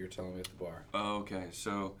story that you were telling me at the bar. Oh, okay.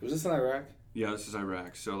 So was this in Iraq? Yeah, this is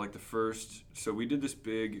Iraq. So like we did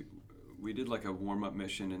like a warm-up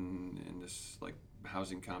mission in this like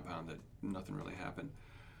housing compound that nothing really happened.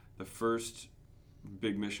 The first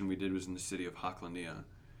big mission we did was in the city of Haklania,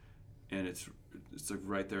 and it's like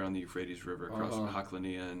right there on the Euphrates River across from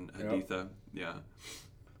Haklania and Haditha. Yep. Yeah,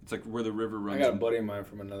 it's like where the river runs. I got a buddy of mine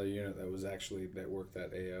from another unit that worked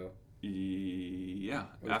at AO. Yeah,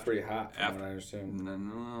 it was pretty hot from what I understand.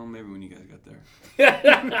 No, maybe when you guys got there.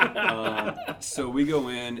 So we go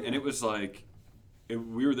in, and it was like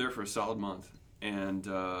we were there for a solid month, and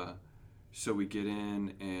so we get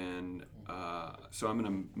in, and so I'm in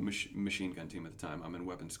a machine gun team at the time. I'm in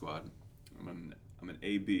weapons squad. I'm an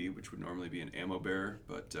AB, which would normally be an ammo bearer,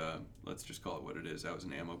 but let's just call it what it is. I was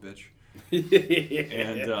an ammo bitch,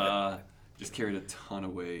 and just carried a ton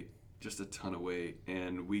of weight. Just a ton of weight.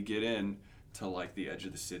 And we get in. to like the edge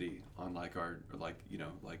of the city on like our like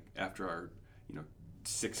after our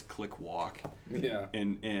 6-click walk. Yeah.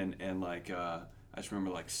 And like I just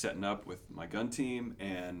remember like setting up with my gun team,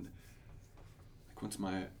 and like once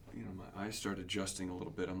my eyes started adjusting a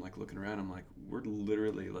little bit, I'm like looking around, I'm like, we're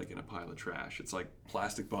literally like in a pile of trash. It's like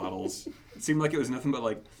plastic bottles. It seemed like it was nothing but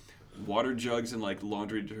like water jugs and like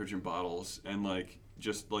laundry detergent bottles and like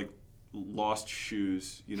just like lost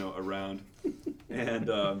shoes, around. And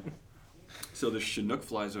so the Chinook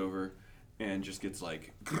flies over and just gets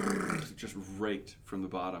like just raked from the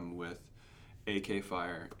bottom with AK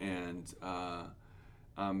fire, and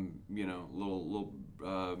little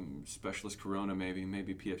specialist Corona, maybe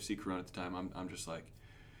PFC Corona at the time. I'm just like,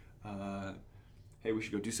 hey, we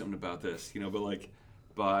should go do something about this, but like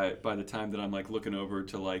by the time that I'm like looking over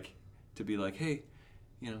to be like, hey,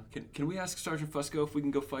 can we ask Sergeant Fusco if we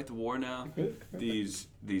can go fight the war now? These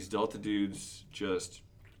Delta dudes just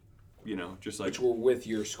like, which were with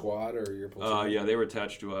your squad or your platoon? Yeah, they were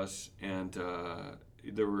attached to us, and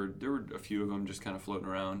there were a few of them just kind of floating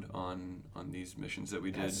around on these missions that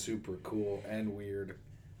we did. That's super cool and weird.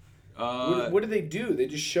 What did they do? They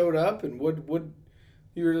just showed up, and what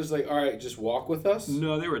you were just like, all right, just walk with us?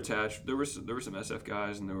 No, they were attached. There were some SF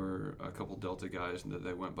guys, and there were a couple Delta guys, and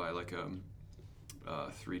they went by like a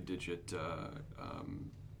 3-digit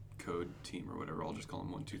code team or whatever. I'll just call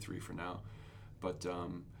them 1, 2, 3 for now. But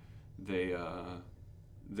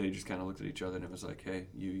they just kind of looked at each other, and it was like, hey,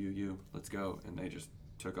 you, let's go. And they just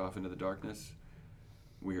took off into the darkness.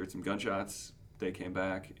 We heard some gunshots. They came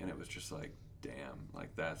back, and it was just like, damn,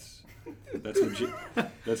 like that's what that's super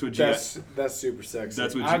sexy.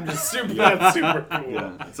 That's what that's super cool.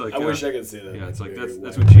 Yeah, it's like I wish I could say that. Yeah, it's like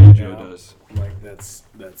that's what G.I. Joe does. Like that's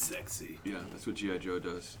sexy. Yeah, that's what G.I. Joe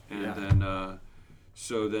does. And yeah. Then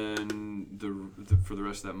so then for the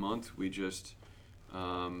rest of that month, we just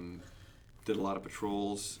did a lot of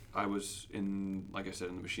patrols. I was like I said,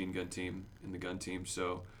 in the machine gun team, in the gun team,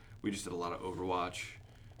 so we just did a lot of Overwatch,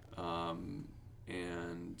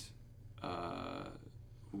 and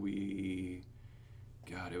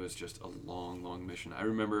it was just a long mission. I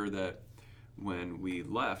remember that when we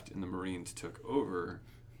left and the Marines took over,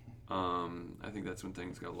 I think that's when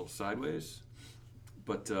things got a little sideways.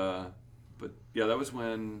 But yeah, that was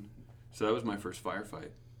my first firefight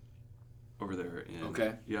over there.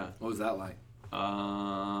 Okay. Yeah. What was that like?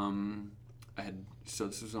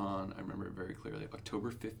 This was on, I remember it very clearly,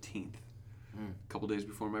 October 15th, a couple days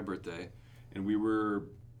before my birthday, and we were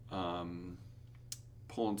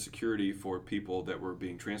pulling security for people that were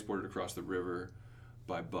being transported across the river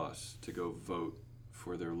by bus to go vote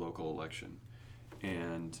for their local election.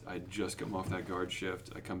 And I'd just come off that guard shift.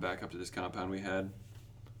 I come back up to this compound we had,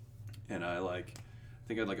 and I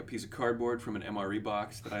think I had like a piece of cardboard from an MRE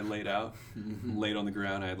box that I laid out, laid on the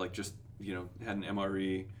ground. I had like just, had an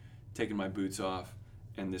MRE, taken my boots off,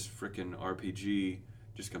 and this frickin' RPG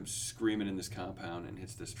just comes screaming in this compound and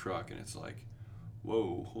hits this truck, and it's like,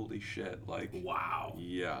 whoa, holy shit, like, wow.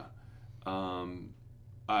 Yeah. I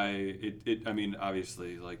mean,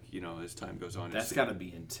 obviously, like, as time goes on, that's got to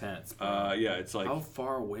be intense. Yeah, it's like, how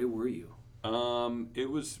far away were you?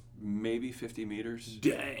 It was maybe 50 meters.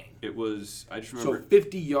 Dang. It was, I just remember. So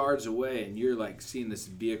 50 yards away, and you're like seeing this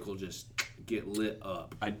vehicle just get lit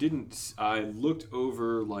up. I looked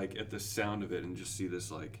over like at the sound of it and just see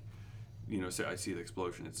this like, so I see the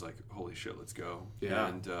explosion. It's like, holy shit, let's go. Yeah.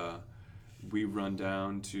 And we run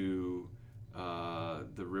down to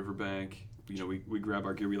the riverbank. We grab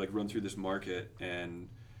our gear. We like run through this market, and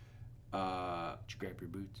did you grab your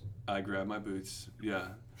boots? I grab my boots. Yeah.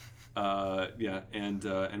 Yeah,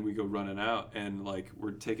 and we go running out, and like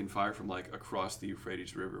we're taking fire from like across the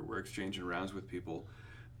Euphrates River. We're exchanging rounds with people,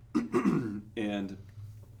 and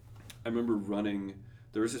I remember running.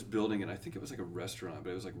 There was this building, and I think it was like a restaurant, but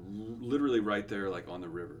it was like literally right there, like on the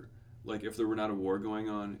river. Like if there were not a war going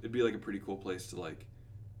on, it'd be like a pretty cool place to like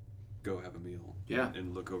go have a meal. Yeah.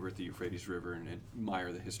 And look over at the Euphrates River and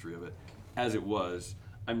admire the history of it. As it was,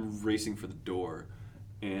 I'm racing for the door,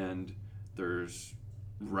 and there's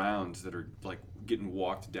rounds that are like getting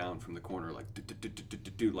walked down from the corner, like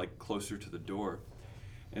like closer to the door.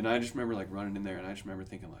 And I just remember like running in there, and I just remember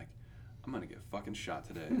thinking like, I'm gonna get fucking shot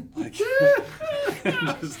today. Like,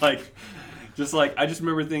 just like I just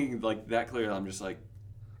remember thinking like that clearly. I'm just like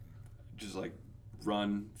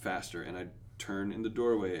run faster, and I turn in the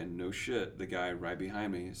doorway, and no shit, the guy right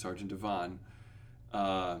behind me, Sergeant Devon,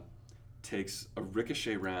 takes a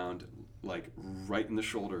ricochet round like right in the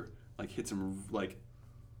shoulder, like hits him like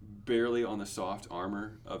barely on the soft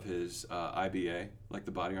armor of his IBA, like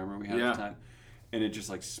the body armor we had at the time. and it just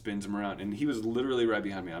like spins him around. And he was literally right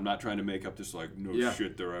behind me. I'm not trying to make up this like no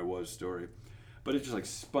shit there I was story, but it just like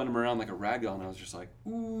spun him around like a ragdoll, and I was just like,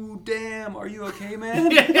 ooh, damn, are you okay,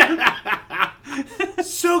 man?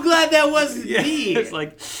 So glad that wasn't me. It's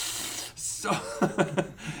like, so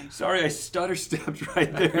sorry I stutter stepped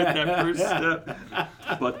right there at that first step.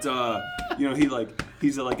 But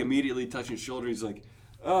he's like immediately touching his shoulder. He's like,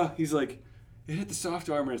 it hit the soft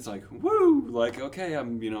armor. And it's like, woo, like, okay,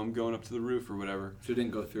 I'm going up to the roof or whatever. So it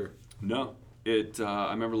didn't go through. No.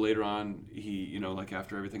 I remember later on, he, like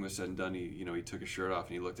after everything was said and done, he took his shirt off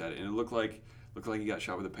and he looked at it, and it looked like he got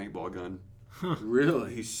shot with a paintball gun.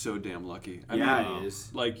 Really? He's so damn lucky. He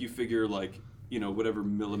is. Like, you figure, like, whatever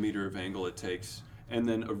millimeter of angle it takes, and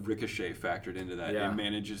then a ricochet factored into that. Yeah. And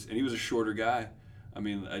manages, and he was a shorter guy. I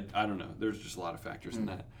mean, I don't know. There's just a lot of factors in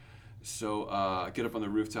that. So I get up on the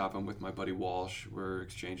rooftop. I'm with my buddy Walsh. We're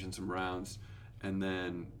exchanging some rounds, and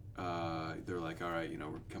then they're like, all right,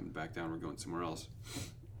 we're coming back down. We're going somewhere else.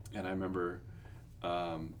 And I remember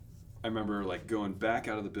like going back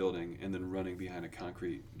out of the building and then running behind a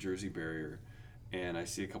concrete Jersey barrier, and I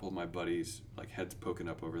see a couple of my buddies like heads poking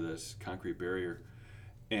up over this concrete barrier,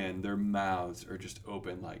 and their mouths are just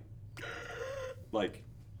open like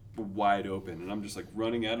wide open, and I'm just like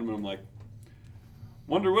running at them, and I'm like,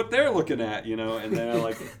 wonder what they're looking at, and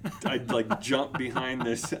then I jump behind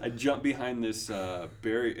this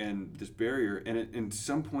barrier, and at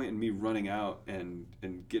some point in me running out and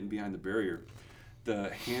getting behind the barrier,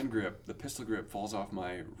 the pistol grip falls off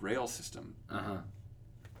my rail system.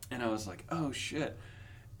 And I was like, oh shit.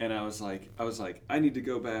 And I was like, I need to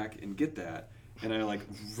go back and get that. And I like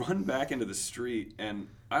run back into the street, and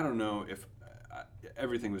I don't know if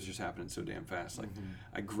everything was just happening so damn fast. Like,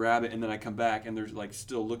 I grab it, and then I come back, and they're like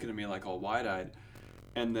still looking at me like all wide-eyed.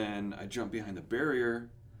 And then I jump behind the barrier,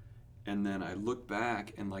 and then I look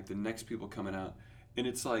back, and like the next people coming out, and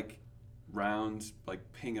it's like rounds like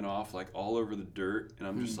pinging off like all over the dirt, and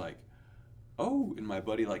I'm just like, oh, and my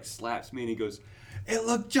buddy like slaps me, and he goes, it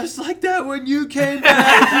looked just like that when you came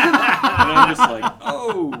back. And I'm just like,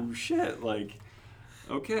 oh shit, like,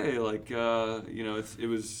 okay, like it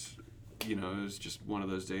was just one of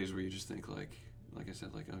those days where you just think like I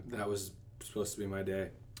said, like, that was supposed to be my day.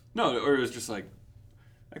 No, or it was just like,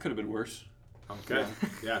 that could have been worse. Okay.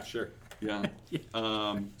 Yeah, sure. Yeah.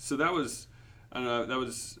 So that was, I don't know, that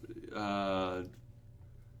was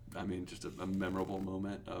just a memorable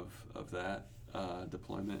moment of that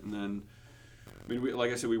deployment. And then,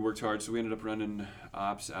 like I said, we worked hard, so we ended up running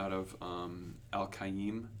ops out of Al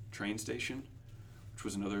Qaim train station, which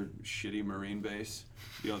was another shitty Marine base.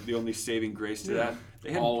 The only saving grace to that,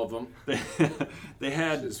 they had all of them. They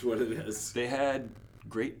had is what it is. They had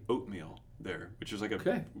great oatmeal there, which was like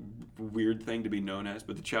a weird thing to be known as.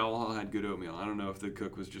 But the chow hall had good oatmeal. I don't know if the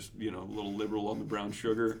cook was just a little liberal on the brown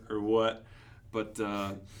sugar or what. But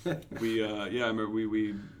I remember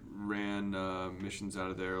we ran missions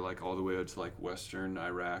out of there, like all the way up to like western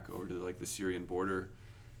Iraq over to like the Syrian border.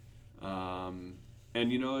 And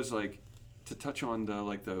it's like, to touch on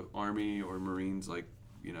the Army or Marines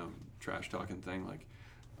trash talking thing, like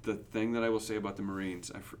the thing that I will say about the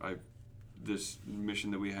Marines, this mission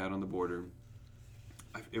that we had on the border,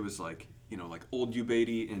 it was like like old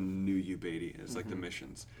Ubaidi and new Ubaidi. It's like the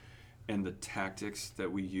missions, and the tactics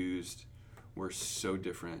that we used were so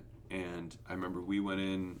different. And I remember we went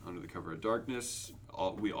in under the cover of darkness.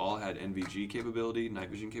 We all had NVG capability, night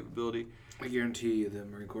vision capability. I guarantee you the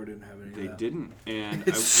Marine Corps didn't have any of that. They didn't, and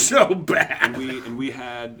it's so bad. And we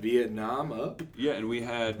had Vietnam up. Yeah, and we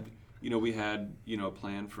had a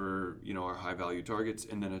plan for our high value targets,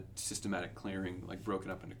 and then a systematic clearing, like broken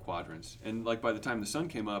up into quadrants. And like by the time the sun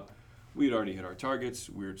came up, we had already hit our targets.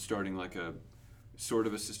 We were starting like a sort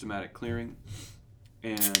of a systematic clearing.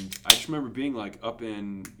 And I just remember being like up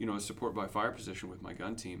in a support by fire position with my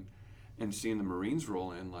gun team, and seeing the Marines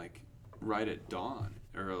roll in like right at dawn,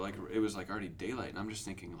 or like it was like already daylight, and I'm just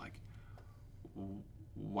thinking like,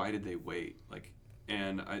 why did they wait? Like,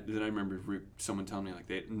 and then I remember someone telling me like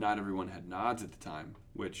not everyone had nods at the time,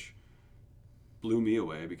 which blew me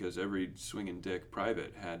away because every swinging dick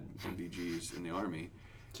private had NVGs in the Army.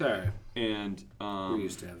 Sorry. And we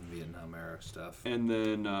used to have Vietnam era stuff. And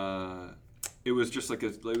then it was just like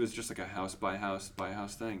a house by house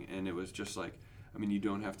thing, and it was just like, you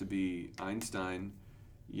don't have to be Einstein,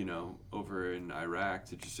 over in Iraq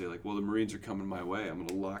to just say like, well, the Marines are coming my way. I'm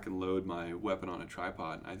gonna lock and load my weapon on a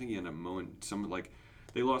tripod. And I think he ended up mowing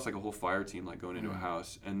they lost like a whole fire team like going into a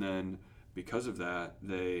house, and then because of that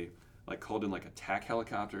they like called in like attack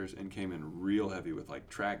helicopters and came in real heavy with like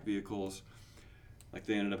track vehicles. Like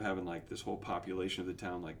they ended up having like this whole population of the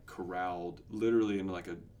town like corralled literally into like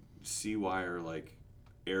a sea wire like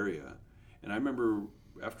area, and I remember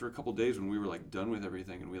after a couple days when we were like done with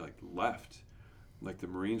everything and we like left, like the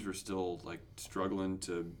Marines were still like struggling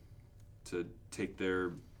to take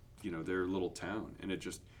their their little town, and it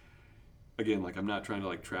just, again, like I'm not trying to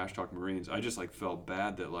like trash talk Marines, I just like felt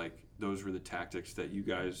bad that like those were the tactics that you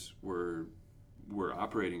guys were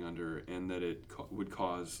operating under, and that it would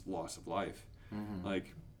cause loss of life.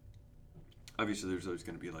 Like obviously there's always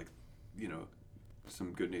going to be like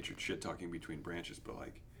some good-natured shit talking between branches, but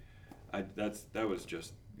like that was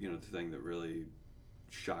just the thing that really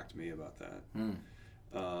shocked me about that.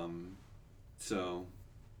 So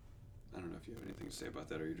I don't know if you have anything to say about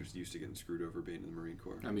that, or you're just used to getting screwed over being in the Marine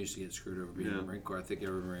Corps. I'm used to getting screwed over being in the Marine Corps. I think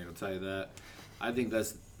every Marine will tell you that. I think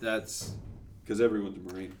that's because everyone's a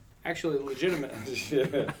Marine. Actually legitimate.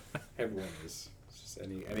 Everyone is. It's just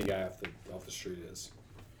any guy off the street is.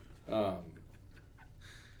 I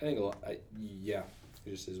think a lot. It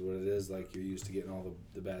just is what it is. Like, you're used to getting all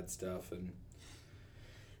the bad stuff, and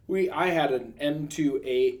I had an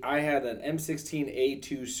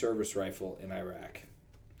M16A2 service rifle in Iraq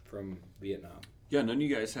from Vietnam. Yeah, none of you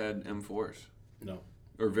guys had M4s. No.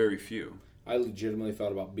 Or very few. I legitimately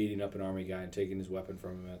thought about beating up an Army guy and taking his weapon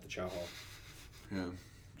from him at the chow hall. Yeah.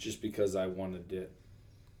 Just because I wanted it.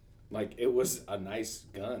 Like, it was a nice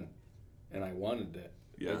gun, and I wanted it.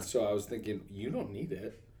 Yeah. And so I was thinking, you don't need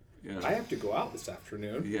it. Yeah. I have to go out this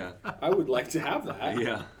afternoon. Yeah. I would like to have that.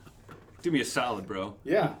 Yeah. Do me a solid, bro.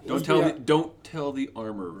 Yeah. Don't tell the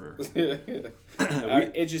armorer.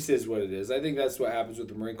 It just is what it is. I think that's what happens with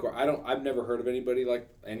the Marine Corps. I've never heard of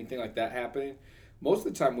anything like that happening. Most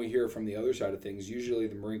of the time we hear from the other side of things. Usually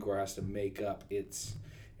the Marine Corps has to make up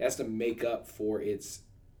for its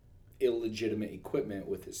illegitimate equipment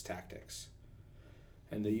with its tactics.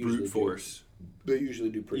 And they usually brute force. They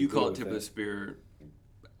usually do pretty You good call it with tip of the spear.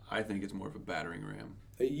 I think it's more of a battering ram.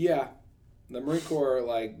 Yeah. The Marine Corps,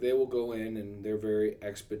 like, they will go in and they're very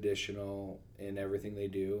expeditional in everything they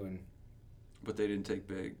do. But they didn't take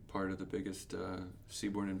part of the biggest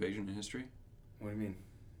seaborne invasion in history? What do you mean?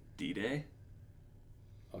 D-Day?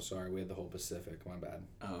 Oh, sorry. We had the whole Pacific. My bad.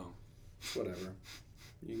 Oh. Whatever.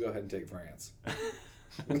 You go ahead and take France.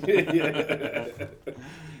 That's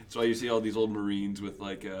why you see all these old Marines with,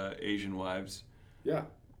 like, Asian wives. Yeah,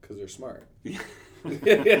 because they're smart.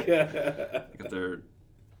 If they're...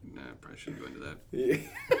 Nah, I probably shouldn't go into that.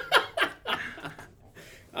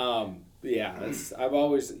 Yeah, I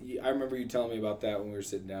remember you telling me about that when we were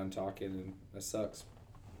sitting down talking, and that sucks.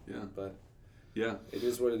 Yeah. But yeah, it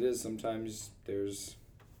is what it is. Sometimes there's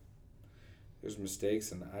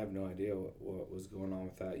mistakes, and I have no idea what was going on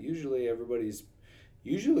with that. Usually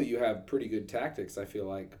you have pretty good tactics, I feel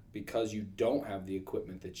like, because you don't have the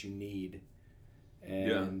equipment that you need.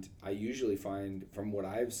 And yeah. I usually find, from what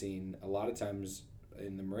I've seen, a lot of times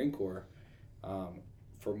in the Marine Corps,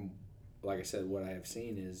 from, like I said, what I have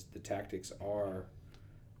seen is the tactics are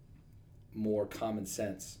more common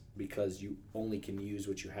sense, because you only can use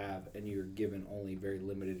what you have, and you're given only very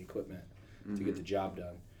limited equipment to get the job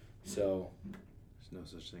done. So there's no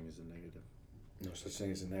such thing as a negative. No such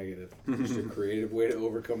thing as a negative. Just a creative way to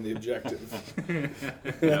overcome the objective.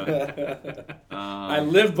 I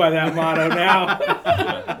live by that motto now.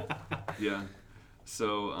 Yeah.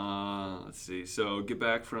 So, let's see. So, get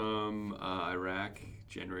back from Iraq,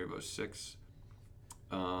 January of 2006.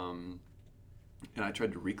 And I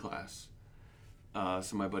tried to reclass.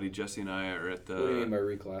 So, my buddy Jesse and I are at the... What do you mean by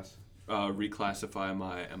reclass? Reclassify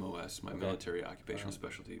my MOS, my military occupational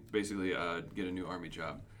specialty. Basically, get a new Army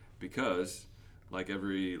job. Because, like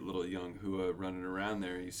every little young hua running around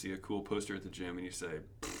there, you see a cool poster at the gym and you say,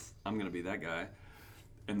 I'm going to be that guy.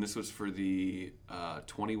 And this was for the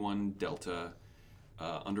 21 Delta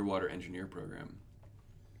underwater engineer program.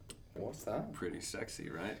 What's that? Pretty sexy,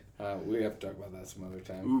 right? We have to talk about that some other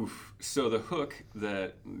time. Oof. So the hook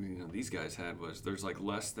that these guys had was there's like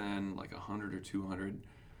less than like 100 or 200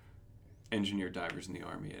 engineer divers in the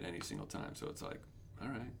Army at any single time. So it's like, all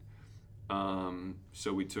right.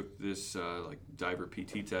 So we took this like diver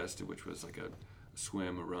PT test, which was like a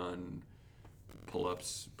swim, a run,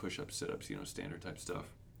 pull-ups, push-ups, sit-ups, standard type stuff.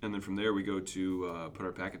 And then from there we go to put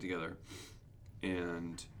our packet together.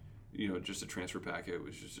 And, just a transfer packet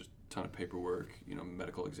was just a ton of paperwork,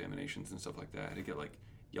 medical examinations and stuff like that. I had to get like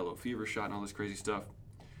yellow fever shot and all this crazy stuff.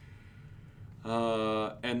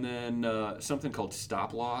 And then something called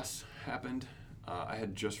stop loss happened. I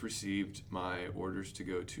had just received my orders to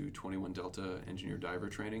go to 21 Delta engineer diver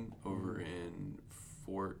training over in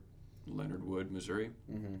Fort Leonard Wood, Missouri.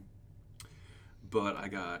 Mm-hmm. But I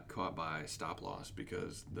got caught by stop loss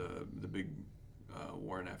because the big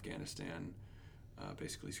war in Afghanistan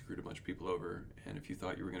basically screwed a bunch of people over. And if you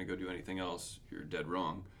thought you were going to go do anything else, you're dead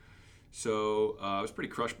wrong. So I was pretty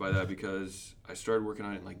crushed by that because I started working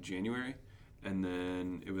on it in like January, and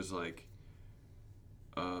then it was like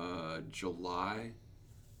July.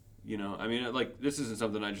 You know, I mean, like this isn't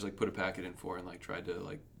something I just like put a packet in for and like tried to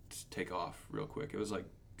like take off real quick. It was like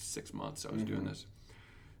 6 months I was doing this.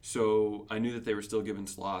 So I knew that they were still giving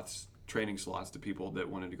training slots to people that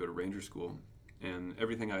wanted to go to Ranger School, and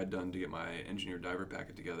everything I had done to get my engineer diver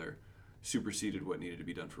packet together superseded what needed to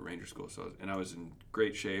be done for Ranger School. So, and I was in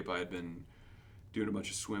great shape. I had been doing a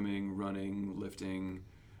bunch of swimming, running, lifting,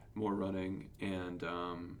 more running, and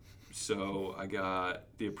so I got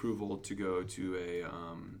the approval to go to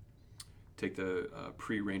take the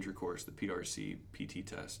pre-Ranger course, the PRC PT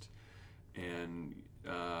test, and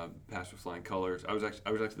passed with flying colors. I was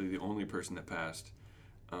actually the only person that passed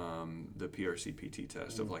the PRC PT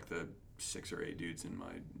test of like the 6 or 8 dudes in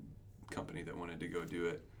my company that wanted to go do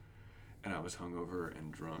it. And I was hungover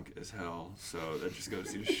and drunk as hell. So that just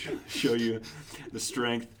goes to show you the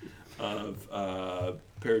strength of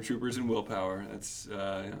paratroopers and willpower. That's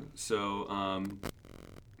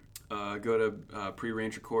go to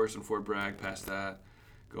pre-Ranger course in Fort Bragg, pass that,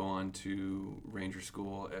 go on to Ranger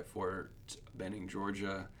School at Fort Benning,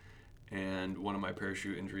 Georgia, and one of my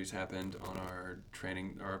parachute injuries happened on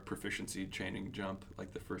our proficiency training jump.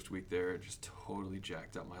 Like the first week there, it just totally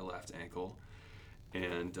jacked up my left ankle.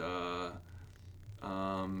 And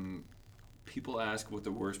people ask what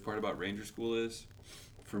the worst part about Ranger School is.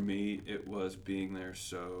 For me, it was being there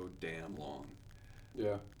so damn long.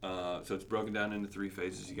 Yeah. So it's broken down into 3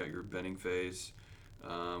 phases. You got your Benning phase,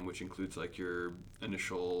 which includes like your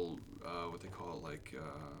initial, what they call it, like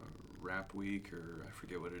RAP week, or I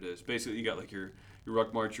forget what it is. Basically, you got like your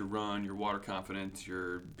ruck march, your run, your water confidence,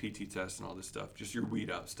 your PT test, and all this stuff. Just your weed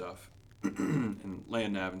out stuff, and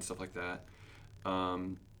land nav and stuff like that.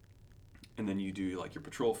 And then you do like your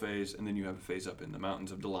patrol phase, and then you have a phase up in the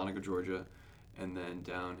mountains of Dahlonega, Georgia, and then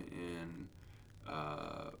down in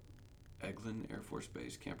Eglin Air Force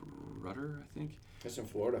Base, Camp Rudder, I think. That's in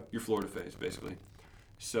Florida. Your Florida phase, basically.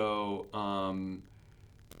 So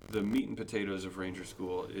the meat and potatoes of Ranger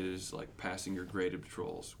School is like passing your graded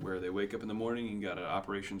patrols, where they wake up in the morning, you got an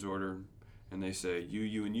operations order, and they say,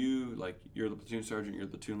 you, and you, like you're the platoon sergeant, you're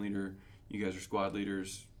the platoon leader, you guys are squad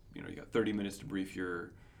leaders, you know, you got 30 minutes to brief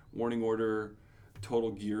your warning order,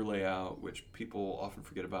 total gear layout, which people often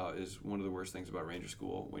forget about is one of the worst things about Ranger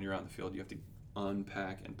School. When you're out in the field, you have to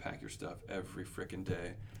unpack and pack your stuff every frickin'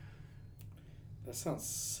 day. That sounds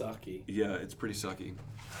sucky. Yeah, it's pretty sucky.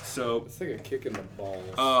 So it's like a kick in the balls.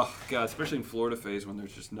 Oh god, especially in Florida phase when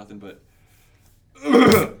there's just nothing but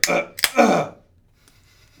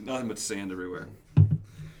sand everywhere.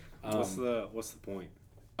 What's the point?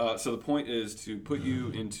 So the point is to put you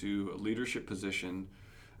into a leadership position,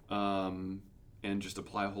 and just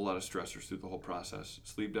apply a whole lot of stressors through the whole process.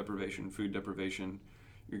 Sleep deprivation, food deprivation.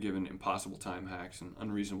 You're given impossible time hacks and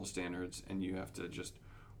unreasonable standards, and you have to just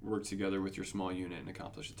work together with your small unit and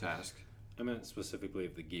accomplish a task. I meant specifically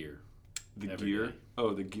of the gear. The gear? Day.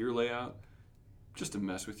 Oh, the gear layout? Just to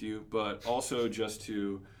mess with you, but also just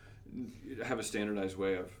to have a standardized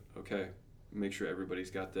way of, okay, make sure everybody's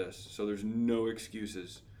got this. So there's no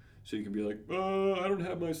excuses. So you can be like, oh, I don't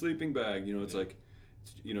have my sleeping bag. You know, it's like,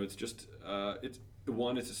 you know, it's just, it's a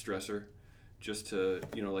stressor. Just to,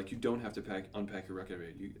 you know, like you don't have to unpack your ruck every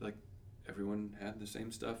day. You, like, everyone had the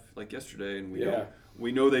same stuff like yesterday, and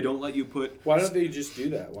we know they don't let you put. Why don't they just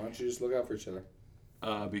do that? Why don't you just look out for each other?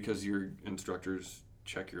 Because your instructors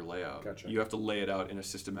check your layout. Gotcha. You have to lay it out in a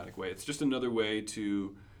systematic way. It's just another way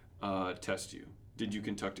to test you. Did you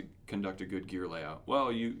conduct a good gear layout?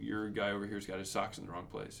 Well, your guy over here's got his socks in the wrong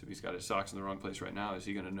place. If he's got his socks in the wrong place right now, is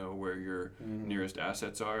he going to know where your nearest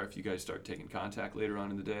assets are if you guys start taking contact later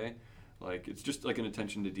on in the day? Like, it's just like an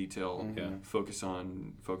attention to detail, focus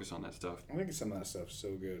on that stuff. I think some of that stuff's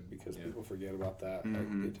so good because people forget about that.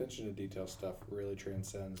 Like, the attention to detail stuff really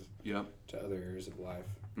transcends to other areas of life.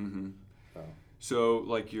 So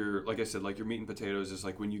like I said, like your meat and potatoes is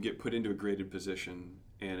like when you get put into a graded position,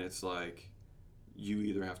 and it's like you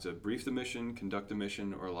either have to brief the mission, conduct the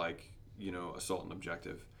mission, or like, you know, assault an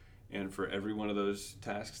objective. And for every one of those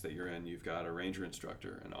tasks that you're in, you've got a ranger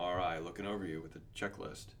instructor, an RI looking over you with a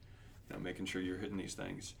checklist. You know, making sure you're hitting these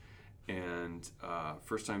things. And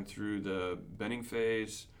first time through the Benning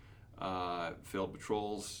phase, failed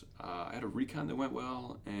patrols. I had a recon that went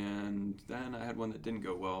well, and then I had one that didn't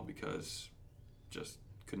go well because just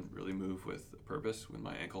couldn't really move with a purpose with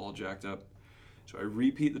my ankle all jacked up. So I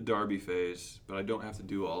repeat the Derby phase, but I don't have to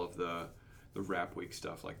do all of the RAP week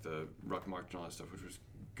stuff like the ruck march and all that stuff, which was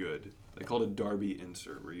good. They called it Darby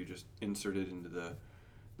insert, where you just insert it into the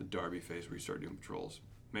Darby phase where you start doing patrols.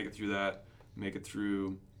 Make it through that. Make it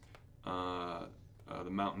through the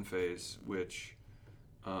mountain phase, which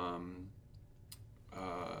I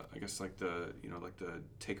guess like the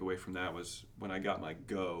takeaway from that was when I got my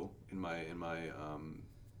go in my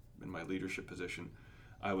leadership position,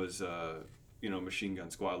 I was machine gun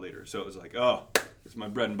squad leader. So it was like, oh, it's my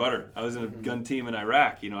bread and butter. I was in a gun team in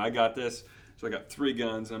Iraq. I got this. So I got 3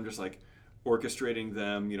 guns, and I'm just like orchestrating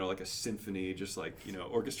them, like a symphony, just like,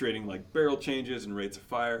 orchestrating like barrel changes and rates of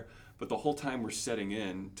fire. But the whole time we're setting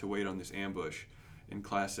in to wait on this ambush in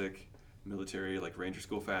classic military, like Ranger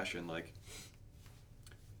School fashion, like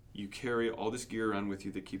you carry all this gear around with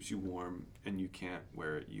you that keeps you warm and you can't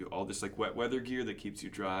wear it. All this like wet weather gear that keeps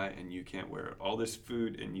you dry and you can't wear it. All this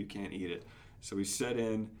food and you can't eat it. So we set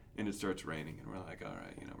in and it starts raining and we're like, all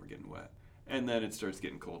right, we're getting wet. And then it starts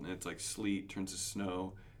getting cold and it's like sleet turns to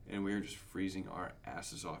snow and we're just freezing our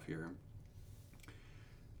asses off here.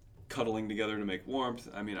 Cuddling together to make warmth.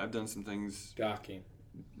 I mean, I've done some things. Docking.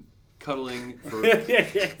 Cuddling for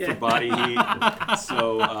body heat.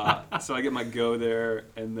 So I get my go there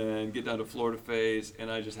and then get down to Florida phase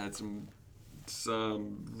and I just had some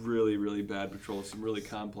really, really bad patrols, some really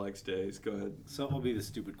complex days. Go ahead. So it'll be the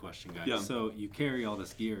stupid question, guys. Yeah. So you carry all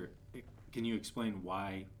this gear. Can you explain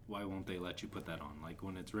why won't they let you put that on? Like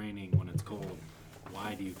when it's raining, when it's cold,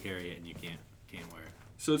 why do you carry it and you can't wear it?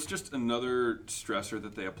 So it's just another stressor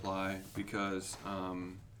that they apply because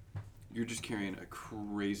you're just carrying a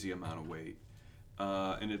crazy amount of weight,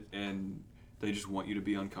 and they just want you to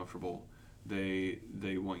be uncomfortable. They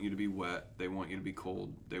want you to be wet. They want you to be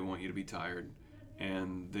cold. They want you to be tired,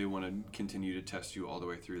 and they want to continue to test you all the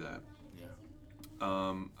way through that. Yeah.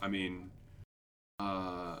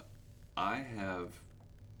 I have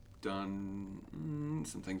done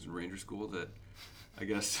some things in Ranger School that I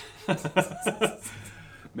guess.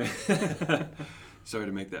 Sorry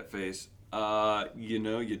to make that face.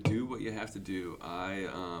 You do what you have to do. I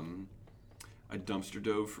dumpster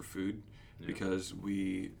dove for food because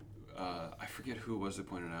I forget who it was that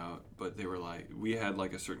pointed out, but they were like, we had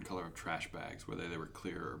like a certain color of trash bags, whether they were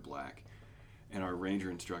clear or black, and our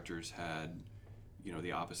ranger instructors had,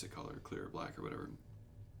 the opposite color, clear or black or whatever.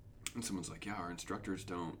 And someone's like, yeah, our instructors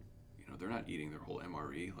don't, they're not eating their whole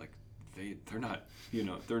MRE, like they're not,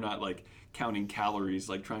 they're not like counting calories,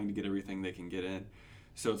 like trying to get everything they can get in.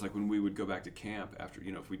 So it's like when we would go back to camp after,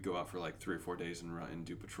 if we'd go out for like 3 or 4 days and run and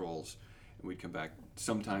do patrols, and we'd come back,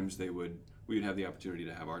 sometimes we would have the opportunity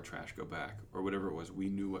to have our trash go back or whatever it was. We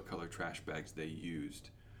knew what color trash bags they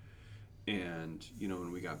used. And,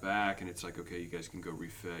 when we got back and it's like, okay, you guys can go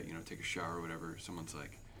refit, take a shower or whatever. Someone's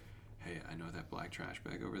like, hey, I know that black trash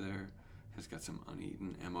bag over there has got some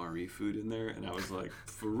uneaten MRE food in there. And I was like,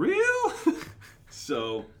 for real?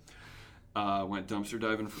 So went dumpster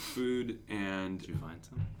diving for food, and Did you find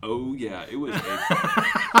some? Oh yeah, it was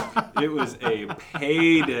a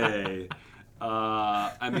payday.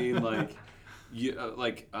 I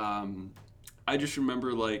just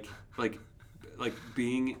remember like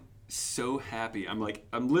being so happy.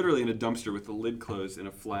 I'm literally in a dumpster with the lid closed and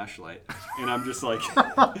a flashlight, and I'm just like,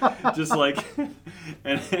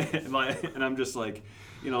 and I'm just like,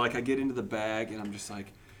 I get into the bag and I'm just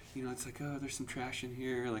like, it's like, oh, there's some trash in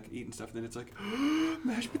here, like eating stuff, and then it's like,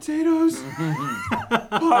 mashed potatoes,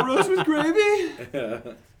 pot roast with gravy,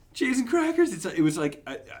 cheese and crackers. It was like,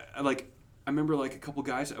 I remember like a couple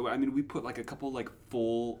guys, we put like a couple like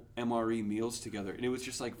full MRE meals together, and it was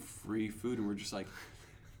just like free food, and we're just like,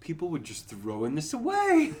 people would just throwing this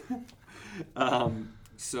away.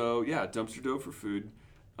 So yeah, dumpster dove for food.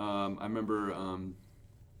 I remember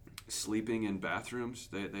sleeping in bathrooms.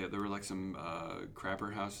 There were like some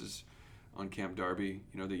crapper houses on Camp Darby,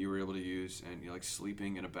 that you were able to use, and like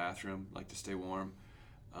sleeping in a bathroom, like to stay warm.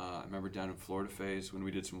 I remember down in Florida phase when we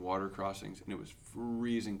did some water crossings, and it was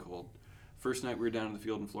freezing cold. First night we were down in the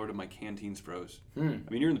field in Florida, my canteens froze.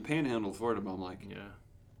 You're in the panhandle of Florida, but I'm like, yeah,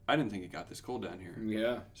 I didn't think it got this cold down here.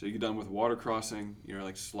 Yeah. So you get done with water crossing, you're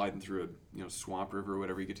like sliding through a swamp river or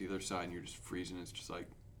whatever, you get to the other side and you're just freezing. It's just like,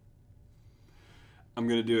 I'm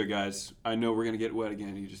going to do it, guys. I know we're going to get wet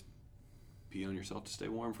again. You just pee on yourself to stay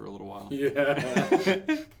warm for a little while. Yeah.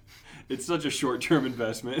 It's such a short-term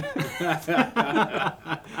investment.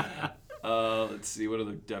 Let's see, what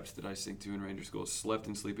other depths did I sink to in Ranger School? Slept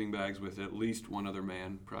in sleeping bags with at least one other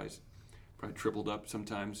man, probably tripled up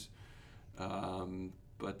sometimes. It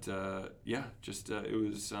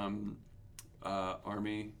was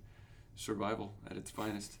Army survival at its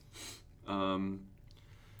finest.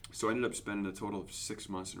 So I ended up spending a total of 6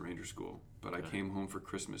 months in Ranger School, but I came home for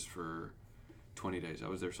Christmas for 20 days. I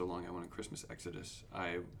was there so long, I went on Christmas exodus.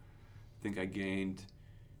 I think I gained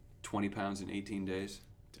 20 pounds in 18 days.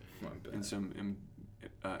 And some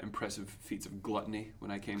impressive feats of gluttony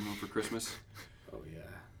when I came home for Christmas. Oh,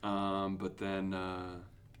 yeah. But then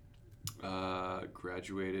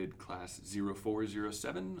graduated class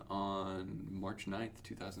 0407 on March 9th,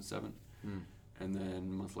 2007. And then a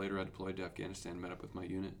month later, I deployed to Afghanistan, met up with my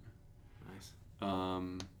unit. Nice.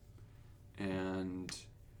 And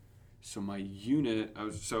so my unit,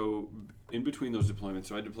 so in between those deployments,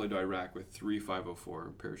 so I deployed to Iraq with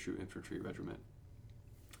 3504 Parachute Infantry Regiment.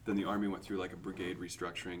 Then the Army went through like a brigade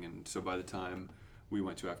restructuring, and so by the time we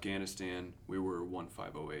went to Afghanistan, we were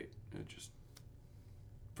 1508, just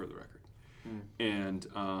for the record. And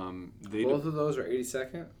both of those are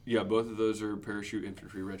 82nd? Yeah, both of those are Parachute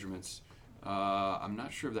Infantry Regiments. I'm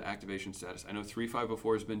not sure of the activation status. I know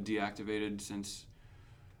 3504 has been deactivated since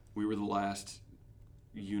we were the last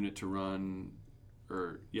unit to run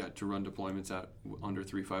deployments out under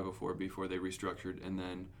 3504 before they restructured, and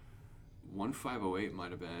then 1508 might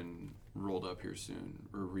have been rolled up here soon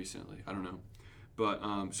or recently. I don't know. But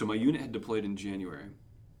so my unit had deployed in January.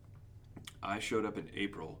 I showed up in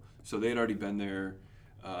April, so they had already been there,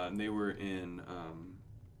 and they were in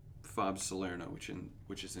Fob Salerno,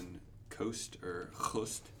 which is in Khost,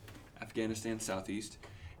 Afghanistan, southeast,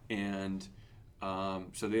 and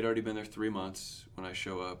so they'd already been there 3 months when I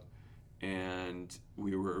show up, and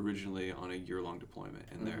we were originally on a year-long deployment.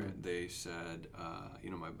 And there they said,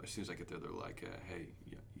 as soon as I get there, they're like, "Hey,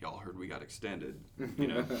 y'all heard we got extended,"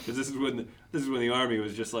 because this is when the Army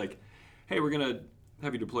was just like, "Hey, we're gonna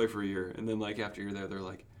have you deploy for a year," and then like after you're there, they're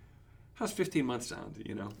like, "How's 15 months sound?"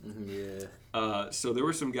 Yeah. So there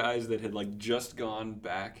were some guys that had like just gone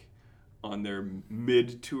back on their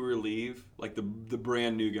mid-tour leave, like the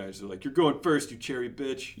brand new guys. They're like, "You're going first, you cherry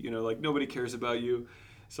bitch," like nobody cares about you.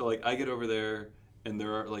 So like I get over there, and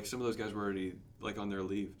there are like some of those guys were already like on their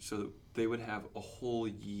leave, so they would have a whole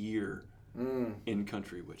year in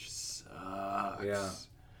country, which sucks. Yeah.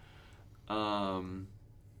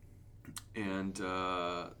 And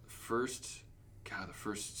the first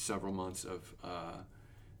several months of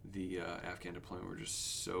the Afghan deployment were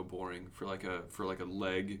just so boring for like a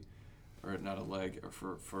leg, or not a leg, or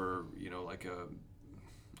for like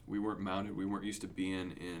we weren't mounted. We weren't used to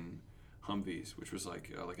being in Humvees, which was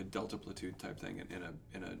like a Delta platoon type thing in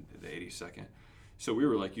the 82nd. So we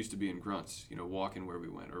were like used to being grunts, walking where we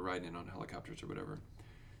went or riding in on helicopters or whatever.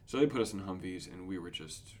 So they put us in Humvees, and we were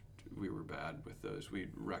bad with those. We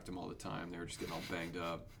wrecked them all the time. They were just getting all banged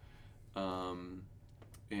up.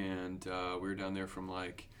 And we were down there from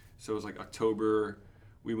so it was like October.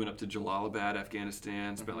 We went up to Jalalabad,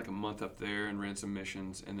 Afghanistan, spent like a month up there and ran some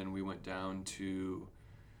missions, and then we went down to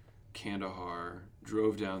Kandahar,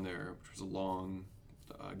 drove down there, which was a long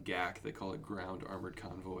GAC. They call it Ground Armored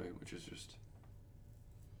Convoy, which is just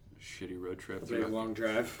a shitty road trip. Very long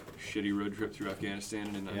drive. Shitty road trip through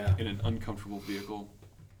Afghanistan in an uncomfortable vehicle.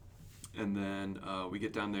 And then we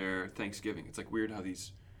get down there Thanksgiving. It's like weird how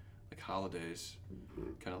these like holidays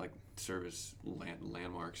kind of like serve as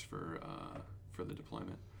landmarks for the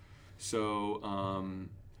deployment. So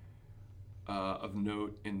of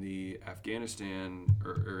note in the Afghanistan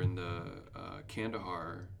or in the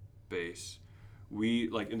Kandahar base, we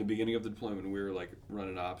in the beginning of the deployment, we were like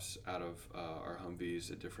running ops out of our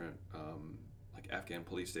Humvees at different Afghan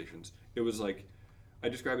police stations. It was like, I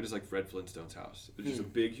describe it as like Fred Flintstone's house. It was just a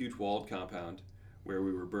big, huge walled compound where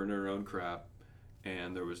we were burning our own crap,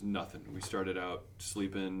 and there was nothing. We started out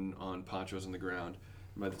sleeping on ponchos on the ground.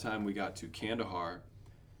 And by the time we got to Kandahar,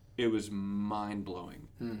 it was mind-blowing.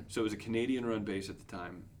 So it was a Canadian-run base at the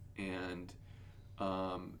time, and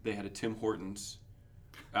they had a Tim Hortons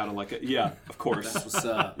out of of course. That's what's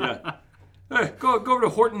up. Yeah. Hey, go over to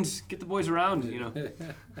Hortons, get the boys around,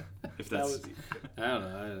 If that's... I don't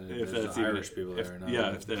know. If There's that's Irish people there or not.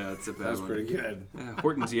 Yeah, if that's a bad That's one. pretty good.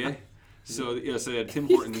 Hortons, yeah. So they had Tim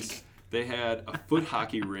Hortons. They had a foot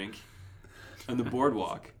hockey rink on the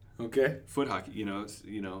boardwalk. Okay. Foot hockey,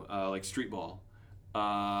 like street ball.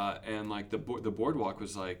 And like the boardwalk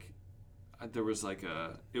was like, it was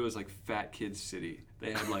like Fat Kids City.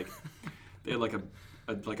 They had like a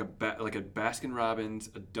Baskin Robbins,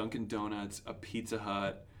 a Dunkin' Donuts, a Pizza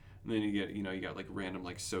Hut, and then you got like random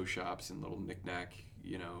like sew shops and little knick-knack,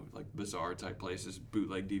 like bazaar type places,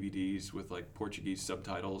 bootleg DVDs with like Portuguese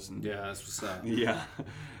subtitles and Yeah, that's what's up. yeah,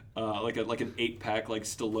 like an 8-pack like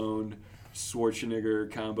Stallone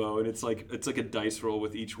Schwarzenegger combo, and it's like a dice roll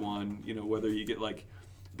with each one, whether you get like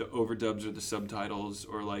the overdubs or the subtitles,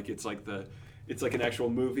 or like it's like the it's like an actual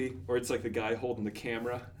movie, or it's like the guy holding the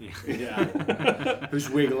camera. Yeah. Who's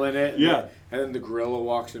wiggling it. Yeah. And then the gorilla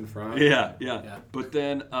walks in front. Yeah. But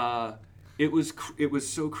then it was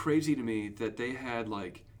so crazy to me that they had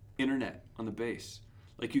like internet on the base.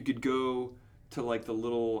 Like you could go to like the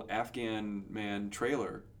little Afghan man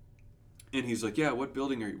trailer, and he's like, "Yeah, what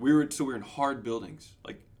building are you?" We were in hard buildings,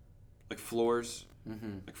 like floors,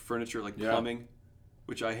 like furniture, like plumbing,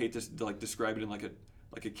 which I hate to like describe it in like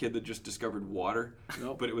a kid that just discovered water.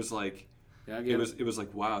 Nope. But it was like it was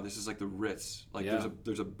like, wow, this is like the Ritz. Like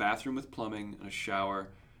there's a bathroom with plumbing and a shower,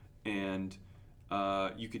 and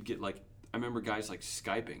you could get like, I remember guys like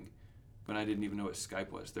Skyping when I didn't even know what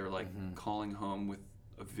Skype was. They were like calling home with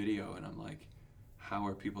a video, and I'm like, how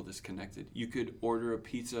are people this connected? You could order a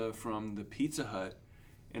pizza from the Pizza Hut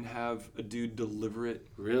and have a dude deliver it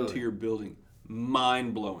to your building.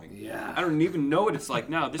 Mind blowing. Yeah. I don't even know what it's like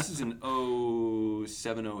now. This is in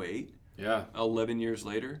 07, 08. Yeah. 11 years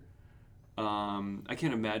later. I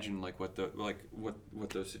can't imagine like what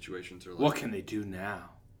those situations are like. What can they do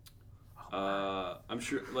now? I'm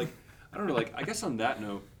sure, like, I don't know, like, I guess on that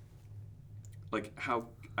note, like how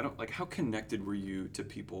connected were you to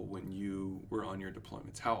people when you were on your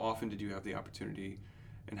deployments? How often did you have the opportunity,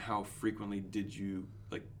 and how frequently did you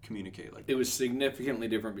like communicate? Like, it was significantly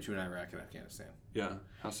different between Iraq and Afghanistan. Yeah,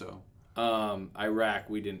 how so? Iraq,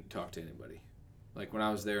 we didn't talk to anybody. Like when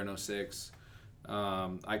I was there in 06,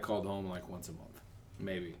 I called home like once a month,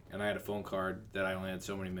 maybe, and I had a phone card that I only had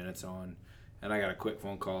so many minutes on, and I got a quick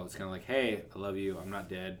phone call. It's kind of like, "Hey, I love you. I'm not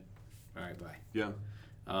dead. All right, bye." Yeah.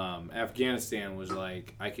 Afghanistan was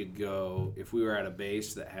like, I could go, if we were at a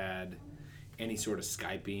base that had any sort of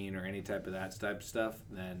Skyping or any type of stuff,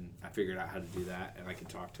 then I figured out how to do that, and I could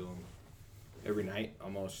talk to them every night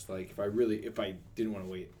almost. Like if I didn't want to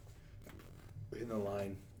wait in the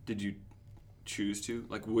line. Did you choose to?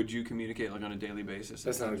 Like, would you communicate like on a daily basis?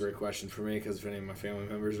 That's not a great question for me, because if any of my family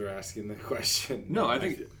members are asking the question. No, I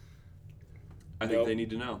think they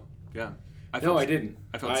need to know. Yeah. I didn't.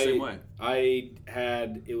 I felt the same way.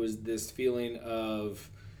 It was this feeling of,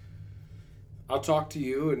 I'll talk to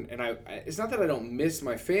you, and it's not that I don't miss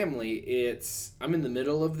my family, it's, I'm in the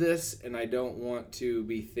middle of this, and I don't want to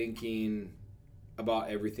be thinking about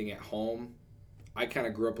everything at home. I kind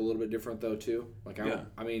of grew up a little bit different, though, too. Like,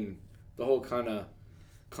 I mean, the whole kind of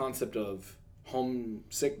concept of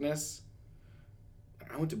homesickness,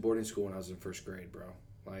 I went to boarding school when I was in first grade, bro.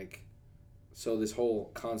 Like, so this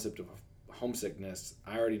whole concept of homesickness,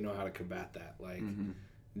 I already know how to combat that. Like,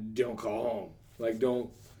 don't call home. Like, don't.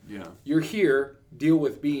 Yeah. You're here. Deal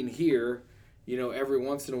with being here. You know, every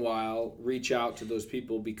once in a while, reach out to those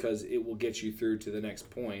people because it will get you through to the next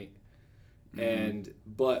point.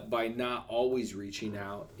 But by not always reaching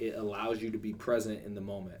out, it allows you to be present in the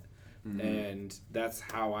moment. And that's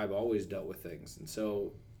how I've always dealt with things. And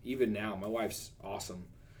so even now, my wife's awesome.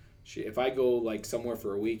 If I go like somewhere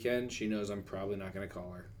for a weekend, she knows I'm probably not going to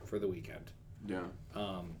call her for the weekend. Yeah.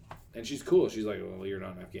 And she's cool. She's like, "Well, you're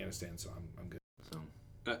not in Afghanistan, so I'm good." So.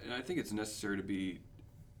 And I think it's necessary to be,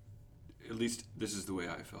 at least this is the way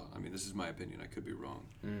I felt. I mean, this is my opinion. I could be wrong.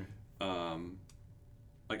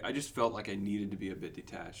 Like, I just felt like I needed to be a bit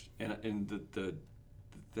detached. And the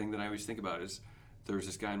thing that I always think about is there was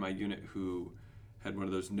this guy in my unit who had one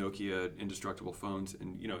of those Nokia indestructible phones,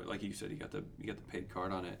 and, you know, like you said, he got the paid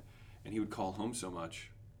card on it, and he would call home so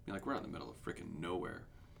much. You're like, we're out in the middle of freaking nowhere.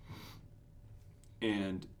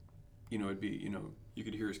 And, you know, it'd be, you know, you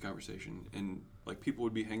could hear his conversation, and like people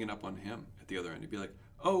would be hanging up on him at the other end. He'd be like,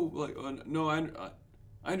 "Oh, like no, I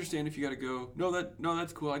understand if you got to go. No,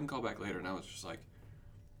 that's cool. I can call back later." And I was just like,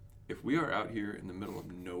 if we are out here in the middle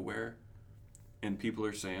of nowhere, and people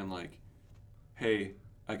are saying like, "Hey,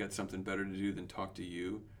 I got something better to do than talk to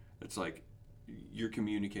you," it's like you're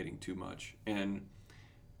communicating too much. And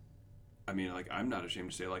I mean, like, I'm not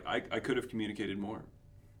ashamed to say, like, I could have communicated more.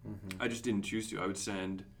 I just didn't choose to. I would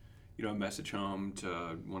send, you know, a message home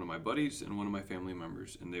to one of my buddies and one of my family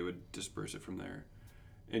members, and they would disperse it from there.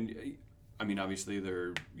 And I mean, obviously there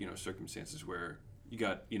are, you know, circumstances where you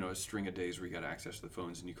got, you know, a string of days where you got access to the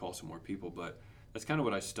phones and you call some more people, but that's kind of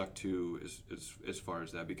what I stuck to as far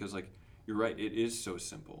as that, because, like, you're right, it is so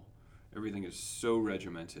simple. Everything is so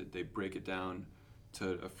regimented. They break it down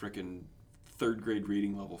to a frickin' third grade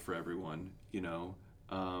reading level for everyone, you know,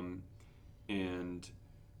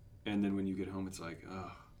 and then when you get home, it's like,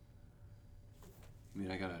 oh, I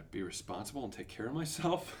mean, I gotta be responsible and take care of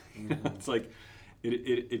myself. It's like,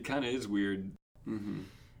 it kind of is weird.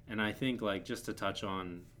 And I think, like, just to touch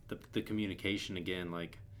on the communication again,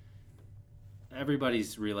 like,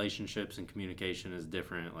 everybody's relationships and communication is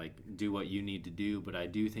different. Like, do what you need to do, but I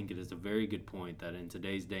do think it is a very good point that in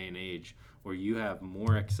today's day and age, where you have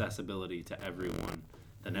more accessibility to everyone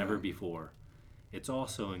than ever before, it's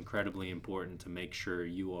also incredibly important to make sure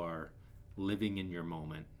you are living in your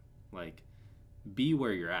moment. Like, be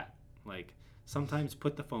where you're at. Like, sometimes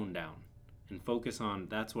put the phone down and focus on.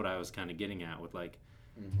 That's what I was kind of getting at with, like,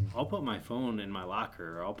 I'll put my phone in my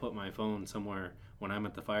locker, or I'll put my phone somewhere when I'm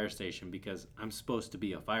at the fire station, because I'm supposed to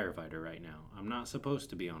be a firefighter right now. I'm not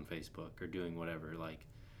supposed to be on Facebook or doing whatever. Like,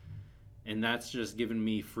 and that's just given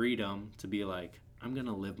me freedom to be like, I'm going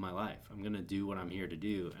to live my life. I'm going to do what I'm here to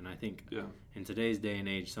do. And I think in today's day and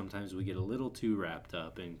age, sometimes we get a little too wrapped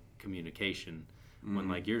up in communication when,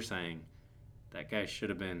 like you're saying, that guy should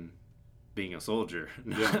have been being a soldier,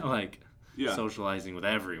 not like socializing with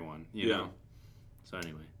everyone, you know? So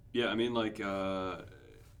anyway. Yeah, I mean, like,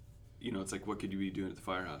 it's like, what could you be doing at the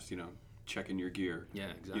firehouse? Checking your gear.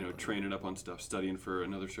 Yeah, exactly. Training up on stuff, studying for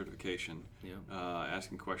another certification. Yeah.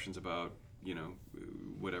 Asking questions about,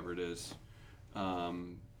 whatever it is.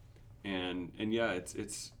 And yeah,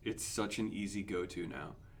 it's such an easy go-to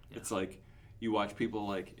now. Yeah. It's like, you watch people,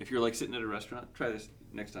 like, if you're like sitting at a restaurant, try this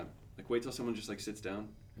next time. Like, wait till someone just like sits down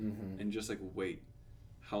and just like wait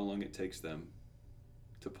how long it takes them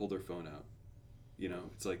to pull their phone out.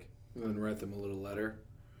 It's like, and then write them a little letter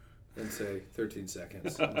and say 13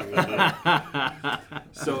 seconds. So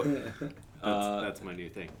that's my new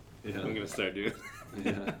thing. Yeah. I'm gonna start doing.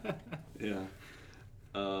 Yeah.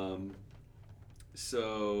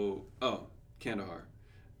 Kandahar.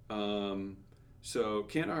 So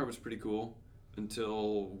Kandahar was pretty cool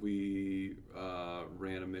until we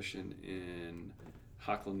ran a mission in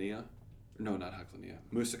Haklania. No, not Haklania.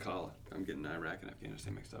 Musa Qala. I'm getting Iraq and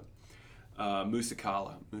Afghanistan mixed up. Musa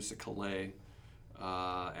Qala,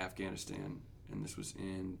 Afghanistan, and this was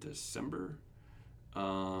in December.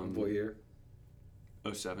 What year?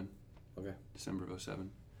 2007. Okay. December of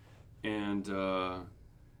 2007. And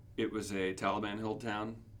it was a Taliban-held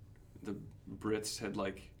town. The Brits had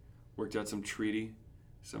worked out some treaty,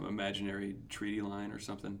 some imaginary treaty line or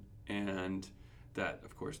something, and that,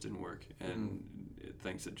 of course, didn't work, and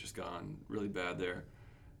things had just gone really bad there.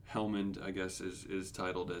 Helmand, I guess, is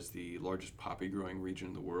titled as the largest poppy growing region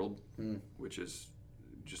in the world, which is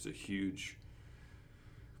just a huge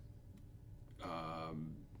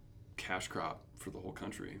cash crop for the whole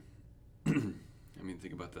country. I mean,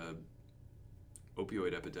 think about the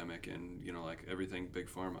opioid epidemic and, everything big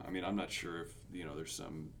pharma. I mean, I'm not sure if, there's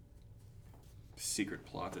some secret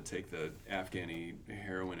plot to take the Afghani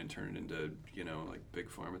heroin and turn it into, big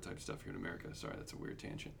pharma type stuff here in America. Sorry, that's a weird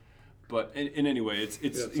tangent. But in any way, it's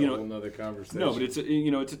that's a whole nother conversation. No, but it's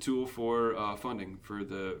a tool for funding for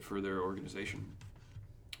their organization,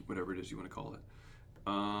 whatever it is you want to call it.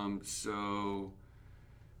 So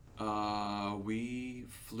we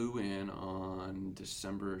flew in on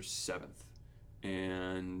December 7th,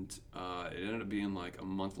 and it ended up being like a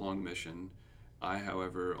month-long mission. I,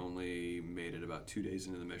 however, only made it about 2 days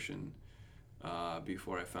into the mission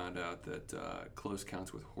before I found out that close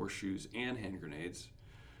counts with horseshoes and hand grenades.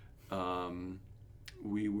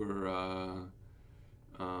 We were,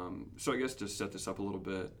 so I guess to set this up a little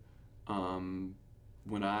bit,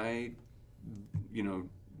 when I,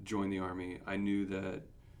 joined the Army, I knew that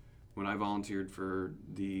when I volunteered for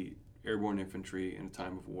the airborne infantry in a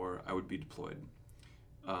time of war, I would be deployed.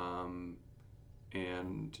 And,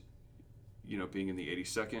 being in the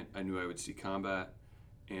 82nd, I knew I would see combat.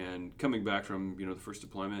 And coming back from, the first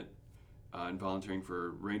deployment and volunteering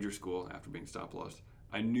for Ranger School after being stop lost,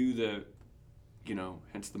 I knew that,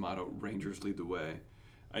 hence the motto, Rangers lead the way.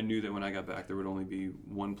 I knew that when I got back, there would only be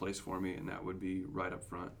one place for me, and that would be right up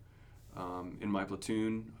front. In my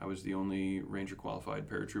platoon, I was the only Ranger qualified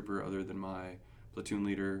paratrooper other than my platoon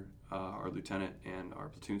leader, our lieutenant, and our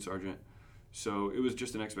platoon sergeant. So it was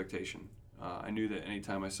just an expectation. I knew that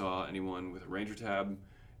anytime I saw anyone with a Ranger tab,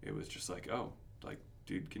 it was just like, oh,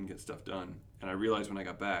 dude can get stuff done. And I realized when I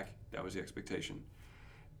got back, that was the expectation.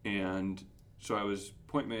 And so I was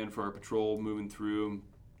point man for our patrol, moving through,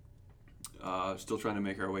 still trying to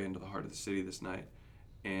make our way into the heart of the city this night.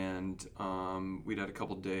 And we'd had a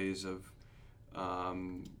couple days of,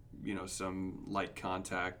 some light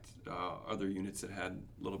contact, other units that had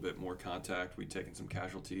a little bit more contact. We'd taken some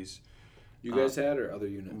casualties. You guys had, or other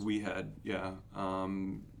units? We had, yeah.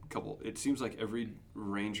 Couple. It seems like every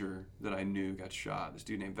Ranger that I knew got shot. This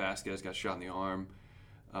dude named Vasquez got shot in the arm.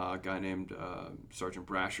 A guy named Sergeant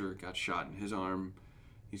Brasher got shot in his arm.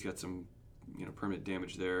 He's got some, permanent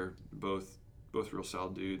damage there. Both real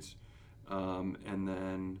solid dudes. And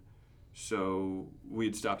then, so we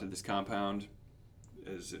had stopped at this compound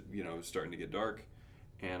as it, you know, was starting to get dark.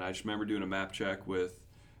 And I just remember doing a map check with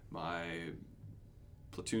my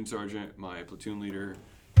platoon sergeant, my platoon leader,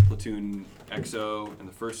 platoon XO, and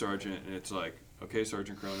the first sergeant, and it's like, okay,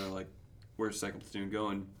 Sergeant Corona, like, where's second platoon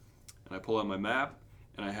going? And I pull out my map,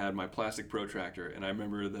 and I had my plastic protractor, and I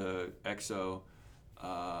remember the XO,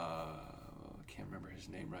 I can't remember his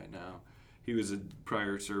name right now. He was a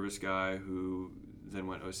prior service guy who then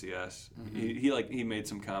went OCS. Mm-hmm. He made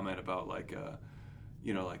some comment about like,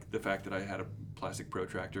 you know, like the fact that I had a plastic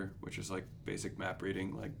protractor, which is like basic map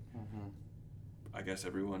reading. Like, I guess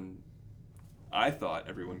I thought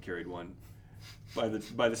everyone carried one. By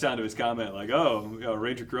the sound of his comment, like, oh, you know,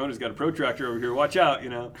 Ranger Corona's got a protractor over here. Watch out, you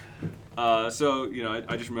know. So you know,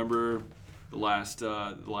 I just remember the last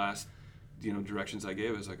you know directions I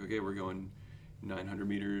gave. I was like, okay, we're going 900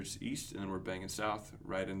 meters east, and then we're banging south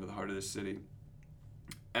right into the heart of this city.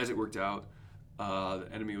 As it worked out, the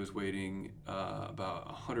enemy was waiting about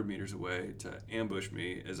 100 meters away to ambush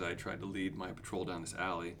me as I tried to lead my patrol down this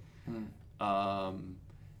alley.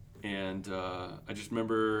 And I just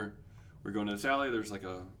remember we're going to this alley. There's like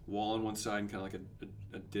a wall on one side and kind of like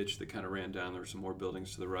a ditch that kind of ran down. There were some more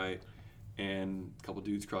buildings to the right, and a couple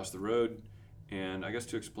dudes crossed the road. And I guess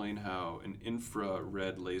to explain how an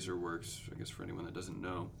infrared laser works, I guess for anyone that doesn't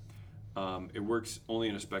know, it works only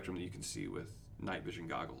in a spectrum that you can see with night vision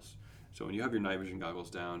goggles. So when you have your night vision goggles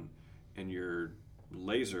down and your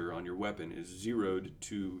laser on your weapon is zeroed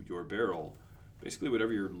to your barrel, basically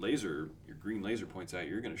whatever your green laser points at,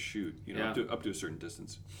 you're going to shoot, you know, up to a certain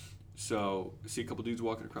distance. So I see a couple dudes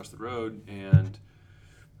walking across the road, and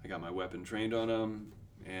I got my weapon trained on them,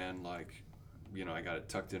 and like, you know, I got it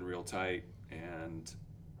tucked in real tight, and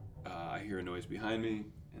I hear a noise behind me,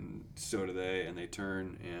 and so do they, and they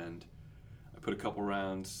turn, and I put a couple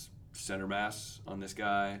rounds center mass on this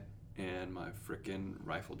guy, and my frickin'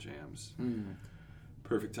 rifle jams.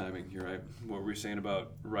 Perfect timing. You're right. What were we saying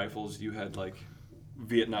about rifles? You had like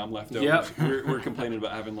Vietnam leftovers. Yep. we're complaining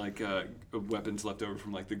about having like weapons left over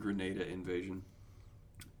from like the Grenada invasion,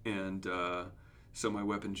 and so my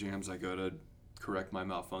weapon jams. I go to correct my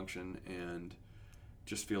malfunction and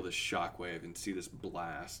just feel this shockwave and see this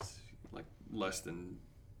blast like less than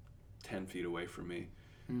 10 feet away from me.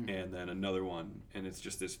 And then another one, and it's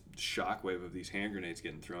just this shockwave of these hand grenades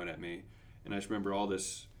getting thrown at me, and I just remember all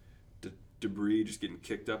this debris just getting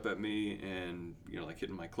kicked up at me, and you know, like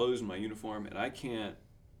hitting my clothes and my uniform, and I can't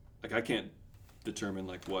determine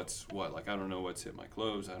like what's what. Like I don't know what's hit my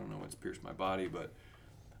clothes, I don't know what's pierced my body, but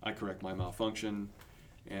I correct my malfunction,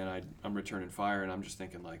 and I'm returning fire, and I'm just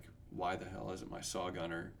thinking like, why the hell isn't my saw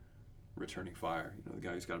gunner returning fire? You know, the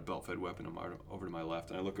guy who's got a belt-fed weapon over to my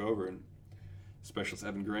left, and I look over, and Specialist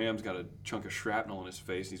Evan Graham's got a chunk of shrapnel in his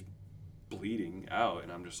face. He's bleeding out,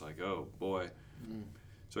 and I'm just like, oh boy.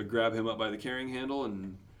 So I grab him up by the carrying handle,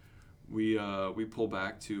 and we pull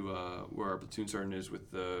back to where our platoon sergeant is with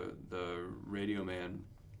the radio man,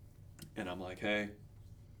 and I'm like, hey,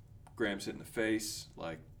 Graham's hit in the face.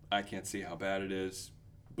 Like, I can't see how bad it is,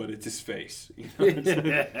 but it's his face. You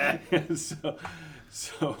know?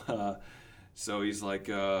 So he's like,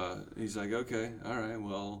 okay, all right,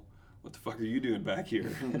 well, what the fuck are you doing back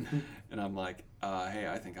here? And I'm like, hey,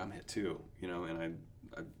 I think I'm hit too, you know. And I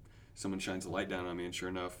someone shines a light down on me, and sure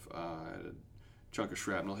enough, I had a chunk of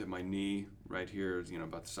shrapnel hit my knee right here, you know,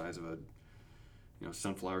 about the size of a, you know,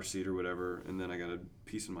 sunflower seed or whatever. And then I got a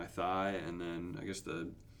piece in my thigh, and then I guess the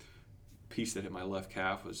piece that hit my left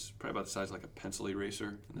calf was probably about the size of like a pencil eraser.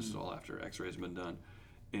 And this is all after X-rays have been done,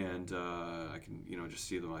 and I can, you know, just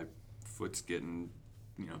see that my foot's getting,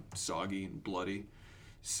 you know, soggy and bloody.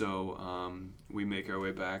 So we make our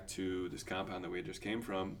way back to this compound that we just came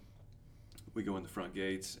from. We go in the front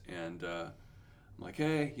gates, and I'm like,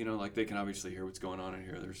 hey, you know, like they can obviously hear what's going on in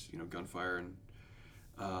here. There's, you know, gunfire, and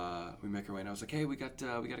we make our way. And I was like, hey, we got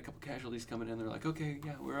a couple casualties coming in. They're like, okay,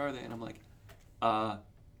 yeah, where are they? And I'm like,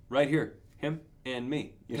 right here, him and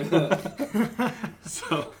me. You know?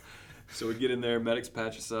 So we get in there. Medics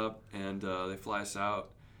patch us up, and they fly us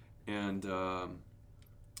out, and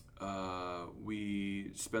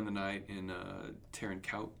we spend the night in Tarin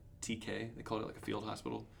Kowt, TK. They called it like a field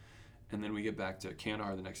hospital. And then we get back to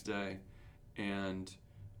Kandahar the next day. And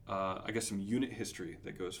I guess some unit history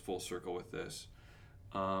that goes full circle with this.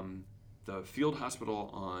 The field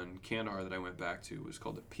hospital on Kandahar that I went back to was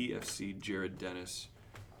called the PFC Jared Dennis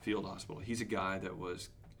Field Hospital. He's a guy that was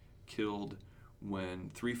killed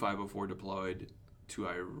when 3504 deployed to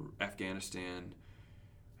Afghanistan,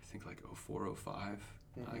 I think like 04, 05.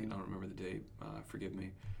 I don't remember the date, forgive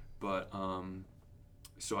me. But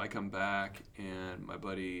so I come back, and my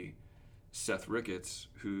buddy Seth Ricketts,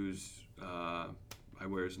 who's I I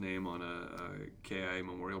wear his name on a KIA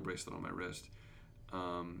memorial bracelet on my wrist.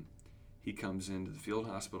 He comes into the field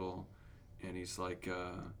hospital, and he's like,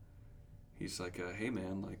 hey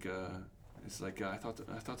man, like, it's like I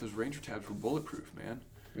thought those Ranger tabs were bulletproof, man.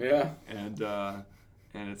 Yeah. And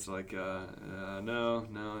it's like, no,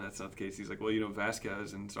 that's not the case. He's like, well,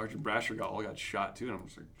 Vasquez and Sergeant Brasher all got shot too. And I'm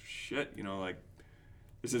just like, shit, like,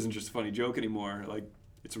 this isn't just a funny joke anymore. Like,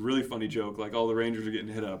 it's a really funny joke. Like, all the Rangers are getting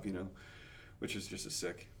hit up, which is just a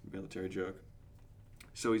sick military joke.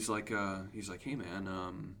 So he's like, hey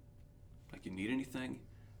man, like, you need anything?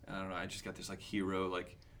 And I don't know. I just got this like hero,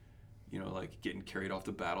 like, like getting carried off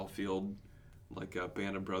the battlefield, like a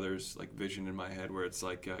Band of Brothers like vision in my head, where it's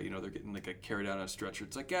like, they're getting like carried out on a stretcher.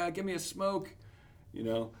 It's like, yeah, give me a smoke,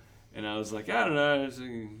 And I was like, I don't know,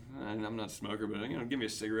 I'm not a smoker, but give me a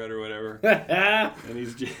cigarette or whatever. And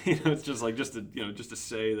he's, it's just like just to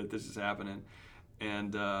say that this is happening.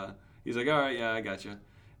 And he's like, all right, yeah, I got you.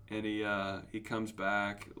 And he comes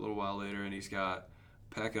back a little while later, and he's got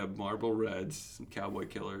a pack of Marlboro Reds, some Cowboy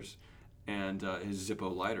Killers, and his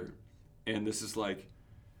Zippo lighter. And this is like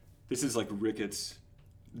Ricketts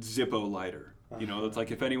Zippo lighter. It's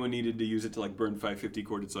like if anyone needed to use it to like burn 550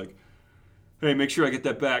 cord, it's like, hey, make sure I get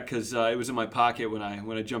that back because it was in my pocket when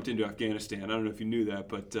I jumped into Afghanistan. I don't know if you knew that,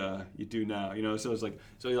 but you do now. So it's like,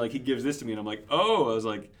 he gives this to me, and I'm like, oh, I was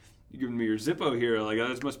like, you giving me your Zippo here? Like,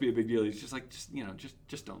 this must be a big deal. He's just like, just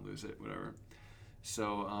don't lose it, whatever.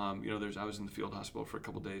 So I was in the field hospital for a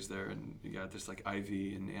couple days there, and you got this like IV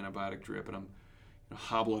and antibiotic drip, and I'm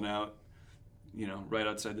hobbling out, right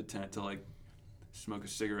outside the tent to like smoke a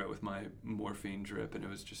cigarette with my morphine drip, and it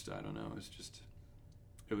was just, I don't know,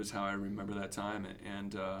 it was how I remember that time.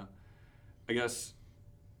 And I guess,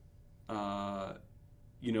 when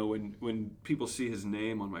people see his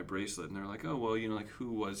name on my bracelet and they're like, oh, well, like,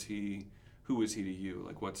 who was he to you?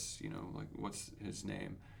 Like, what's his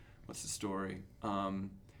name? What's the story?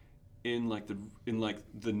 In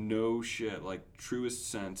the no shit, like, truest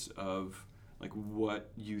sense of like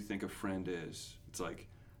what you think a friend is. It's like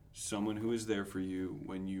someone who is there for you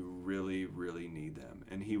when you really, really need them.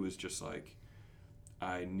 And he was just like,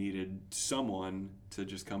 I needed someone to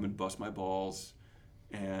just come and bust my balls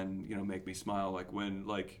and, make me smile. Like when,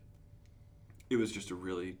 like, it was just a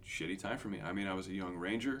really shitty time for me. I mean, I was a young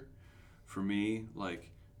Ranger. For me,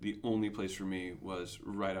 like, the only place for me was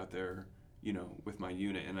right out there, with my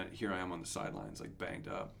unit. And here I am on the sidelines, like, banged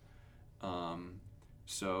up.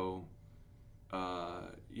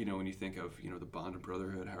 When you think of, the bond of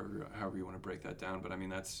brotherhood, however you want to break that down. But I mean,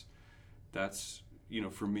 that's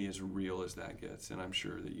for me, as real as that gets. And I'm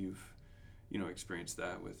sure that you've, experienced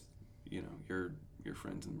that with, your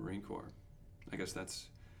friends in the Marine Corps. I guess that's,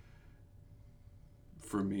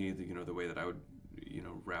 for me, the way that I would,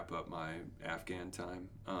 wrap up my Afghan time.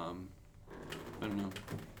 I don't know.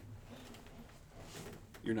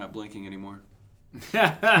 You're not blinking anymore.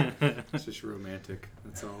 It's just romantic.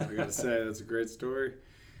 That's all I gotta say. That's a great story.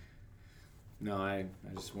 No, I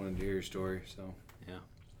just wanted to hear your story. So yeah,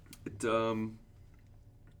 it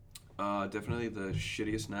definitely the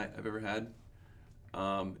shittiest night I've ever had,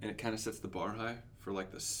 and it kind of sets the bar high for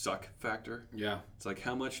like the suck factor. Yeah, it's like,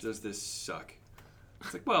 how much does this suck?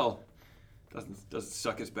 It's like, well, doesn't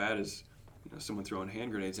suck as bad as someone throwing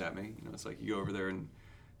hand grenades at me. It's like you go over there and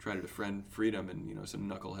try to defend freedom, and some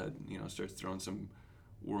knucklehead starts throwing some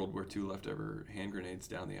World War II leftover hand grenades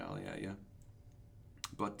down the alley at you.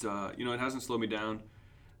 But it hasn't slowed me down.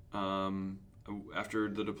 After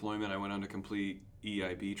the deployment, I went on to complete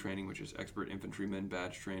EIB training, which is Expert Infantryman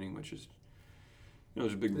Badge training, which is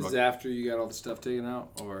there's a big. This is after you got all the stuff taken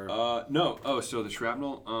out, or no? Oh, so the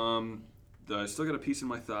shrapnel. I still got a piece in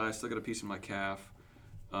my thigh. I still got a piece in my calf.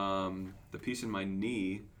 The piece in my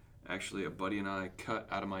knee. Actually, a buddy and I cut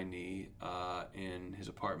out of my knee in his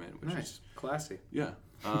apartment. Which is classy. Yeah.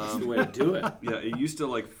 That's the way to do it. Yeah, it used to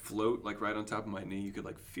like float like right on top of my knee. You could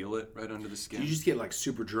like feel it right under the skin. Did you just get like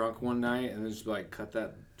super drunk one night and then just like cut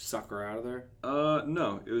that sucker out of there?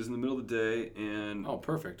 No. It was in the middle of the day, and oh,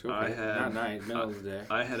 perfect. Okay. Not night, middle of the day.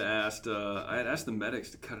 I had asked the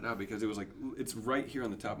medics to cut it out because it was like it's right here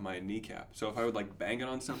on the top of my kneecap. So if I would like bang it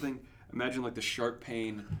on something, imagine like the sharp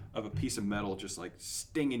pain of a piece of metal just like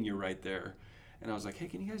stinging you right there. And I was like, hey,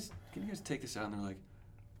 can you guys take this out? And they're like,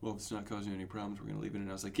 well, if it's not causing any problems, we're going to leave it. And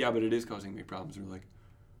I was like, yeah, but it is causing me problems. And they're like,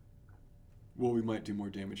 well, we might do more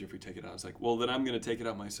damage if we take it out. I was like, well, then I'm going to take it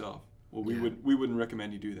out myself. Well, we wouldn't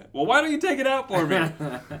recommend you do that. Well, why don't you take it out for me?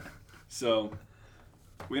 So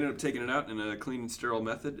we ended up taking it out in a clean and sterile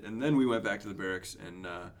method. And then we went back to the barracks and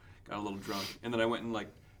got a little drunk. And then I went and like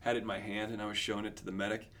had it in my hand and I was showing it to the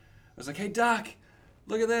medic. I was like, hey, Doc,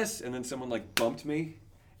 look at this. And then someone like bumped me.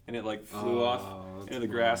 and it like flew off into the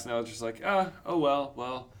grass, and I was just like, oh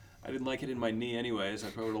well, I didn't like it in my knee anyways. I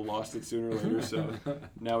probably would have lost it sooner or later, so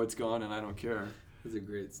now it's gone, and I don't care. That's a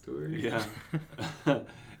great story. Yeah.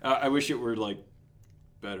 I wish it were like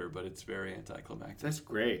better, but it's very anticlimactic. That's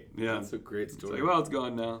great. Yeah. That's a great story. It's like, well, it's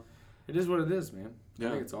gone now. It is what it is, man. Yeah.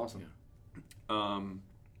 I think it's awesome.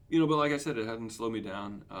 But like I said, it hasn't slowed me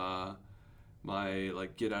down. My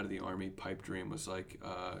like get out of the Army pipe dream was like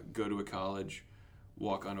go to a college,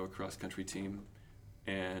 walk onto a cross country team,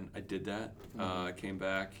 and I did that. I came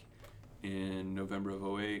back in November of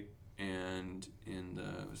 2008, and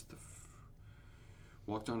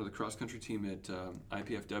walked onto the cross country team at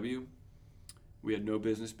IPFW. We had no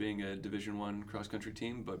business being a Division I cross country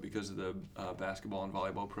team, but because of the basketball and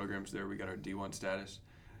volleyball programs there, we got our D1 status.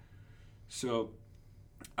 So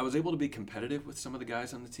I was able to be competitive with some of the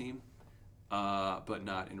guys on the team, but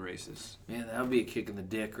not in races. Man, that would be a kick in the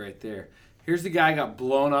dick right there. Here's the guy got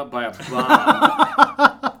blown up by a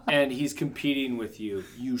bomb, and he's competing with you,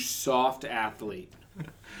 you soft athlete.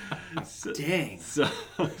 Dang.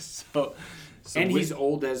 And he's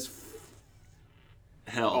old as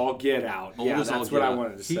hell. All get out. Old yeah, as all that's get what I out.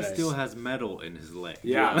 wanted to say. He still has metal in his leg.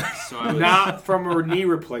 Yeah. So I was, Not from a knee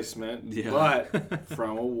replacement, Yeah. but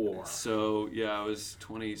from a war. So yeah, I was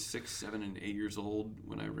 26, 7, and 8 years old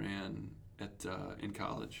when I ran at in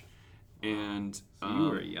college, and So you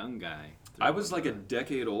were a young guy. I was like a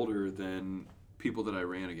decade older than people that I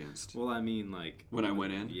ran against Well, I mean, like when I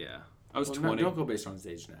went in. Yeah. I was Well, 20. don't go based on his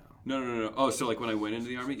age now. No. Oh, so like when I went into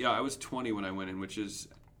the Army? Yeah, I was 20 when I went in, which is,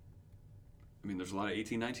 I mean, there's a lot of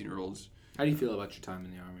 18, 19-year-olds. How do you feel about your time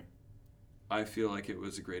in the Army? I feel like it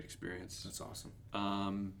was a great experience. That's awesome.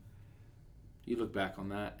 Um, You look back on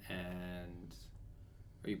that, and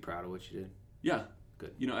are you proud of what you did? yeah.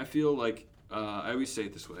 Good. You know, I feel like, I always say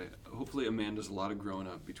it this way, hopefully a man does a lot of growing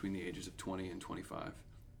up between the ages of 20 and 25.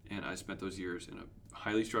 And I spent those years in a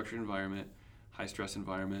highly structured environment, high-stress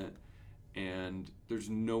environment, and there's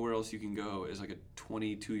nowhere else you can go as like a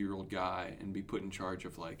 22-year-old guy and be put in charge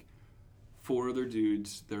of like 4 other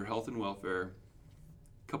dudes, their health and welfare,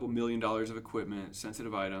 a couple $1 million of equipment,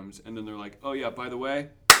 sensitive items, and then they're like, oh yeah, by the way,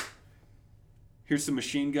 here's some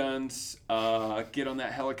machine guns, get on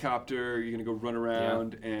that helicopter, you're gonna go run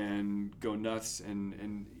around and go nuts,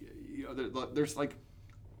 and you know, there's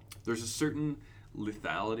a certain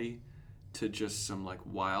lethality to just some like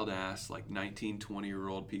wild ass like 19,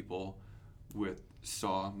 20-year-old people with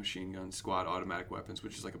SAW machine guns, squad automatic weapons,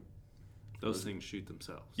 which is like Those things shoot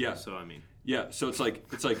themselves. Yeah. So I mean. yeah. So it's like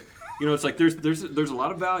you know, it's like there's a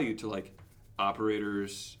lot of value to like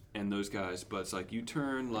operators and those guys, but it's like you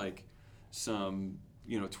turn like some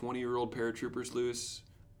 20-year-old paratroopers loose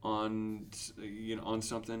on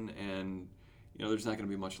something, and there's not going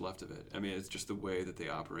to be much left of it. I mean, it's just the way that they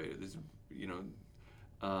operate. It's,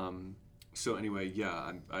 so anyway,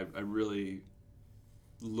 yeah, I really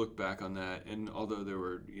look back on that, and although there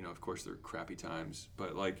were, of course there were crappy times,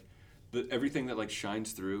 but like everything that like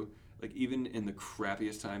shines through, like even in the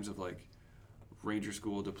crappiest times of like Ranger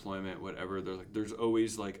School deployment, whatever, there's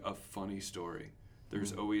always like a funny story.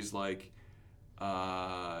 There's always like,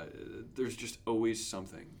 there's just always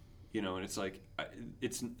something, and it's like,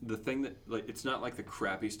 it's the thing that like, it's not like the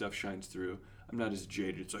crappy stuff shines through. I'm not as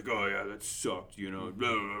jaded. It's like, oh yeah, that sucked, blah, blah,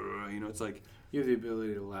 blah. It's like, You have the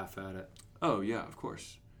ability to laugh at it. oh yeah, of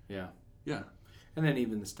course. Yeah. Yeah. And then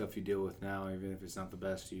even the stuff you deal with now, even if it's not the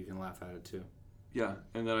best, you can laugh at it too. Yeah,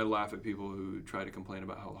 and then I laugh at people who try to complain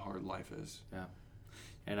about how hard life is. Yeah.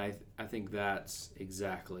 And I think that's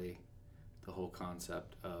exactly the whole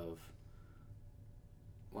concept of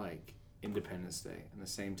like Independence Day and the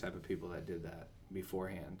same type of people that did that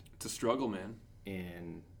beforehand. It's a struggle, man.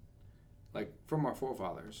 In like from our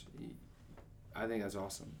forefathers. I think that's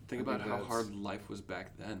awesome. Think about how hard life was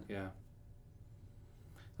back then. Yeah.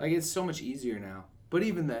 Like it's so much easier now. But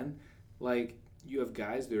even then, like you have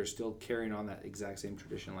guys that are still carrying on that exact same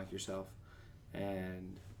tradition like yourself.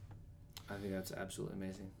 And I think that's absolutely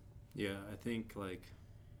amazing. Yeah, I think like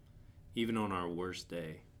even on our worst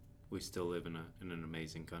day, we still live in an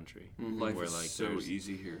amazing country. Mm-hmm. Life where, is like, so there's-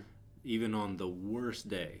 easy here. Even on the worst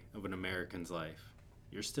day of an American's life,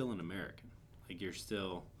 you're still an American. Like you're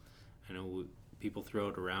still, I know people throw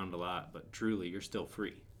it around a lot, but truly you're still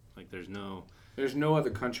free. Like there's no other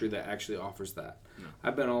country that actually offers that. No.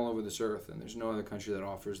 I've been all over this earth, and there's no other country that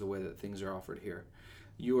offers the way that things are offered here.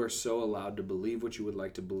 You are so allowed to believe what you would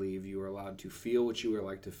like to believe. You are allowed to feel what you would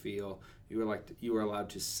like to feel. You are allowed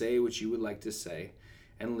to say what you would like to say,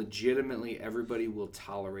 and legitimately everybody will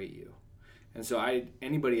tolerate you. And so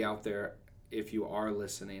anybody out there, if you are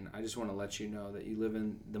listening, I just want to let you know that you live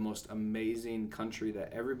in the most amazing country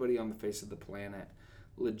that everybody on the face of the planet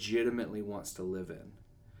legitimately wants to live in.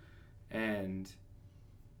 And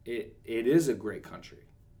it is a great country.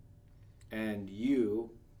 And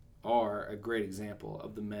you are a great example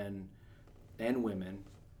of the men and women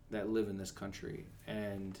that live in this country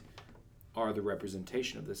and are the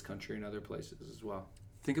representation of this country in other places as well.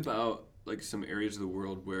 Think about like some areas of the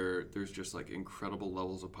world where there's just like incredible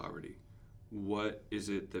levels of poverty. What is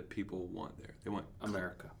it that people want there? They want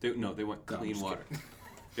America. They want clean water. Kidding.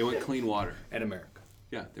 They want clean water. And America.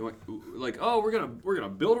 Yeah, they want like, oh, we're gonna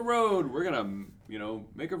build a road. We're gonna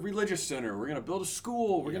make a religious center. We're gonna build a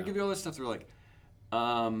school. We're gonna give you all this stuff. They're like,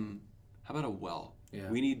 how about a well? Yeah.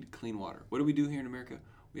 We need clean water. What do we do here in America?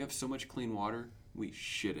 We have so much clean water, we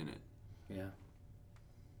shit in it. Yeah.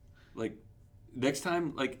 Like, next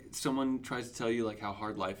time, like, someone tries to tell you, like, how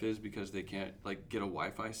hard life is because they can't, like, get a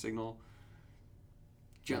Wi-Fi signal,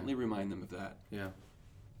 gently remind them of that. Yeah.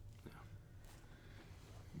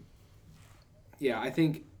 Yeah, I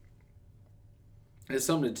think it's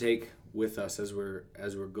something to take with us as we're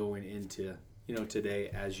going into, today,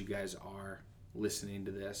 as you guys are listening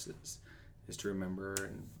to this, is to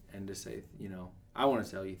remember and to say, I want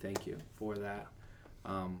to tell you thank you for that.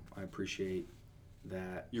 I appreciate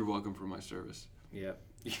that. You're welcome for my service. Yep.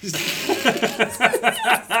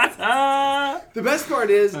 The best part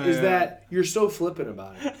is that you're so flippant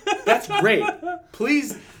about it. That's great.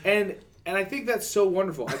 Please, and I think that's so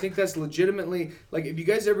wonderful. I think that's legitimately, like, if you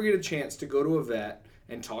guys ever get a chance to go to a vet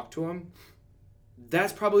and talk to him,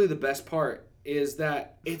 that's probably the best part, is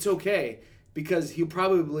that it's okay, because he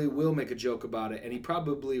probably will make a joke about it, and he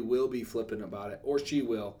probably will be flippant about it, or she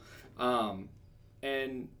will.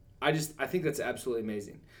 And I think that's absolutely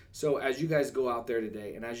amazing. So as you guys go out there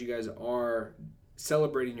today, and as you guys are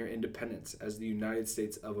celebrating your independence as the United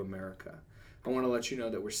States of America, I want to let you know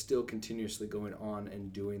that we're still continuously going on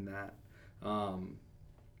and doing that.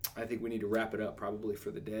 I think we need to wrap it up probably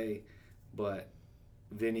for the day, but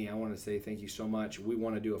Vinny, I want to say thank you so much. We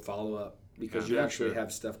want to do a follow-up because you actually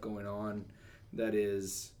have stuff going on that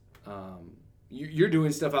is, you're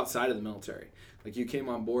doing stuff outside of the military. Like, you came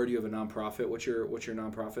on board, you have a nonprofit. What's your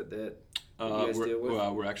nonprofit that you guys deal with?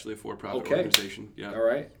 We're actually a for-profit organization. Yeah. All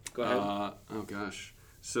right. Go ahead. Oh gosh.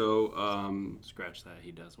 So Scratch that.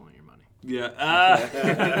 He does want your money. yeah.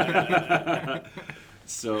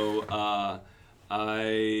 So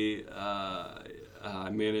I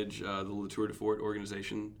manage the Le Tour de Fort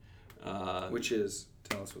organization. Which is,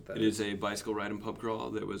 tell us what that is. It is a bicycle ride and pub crawl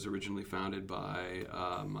that was originally founded by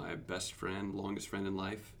my best friend, longest friend in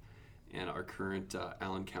life, and our current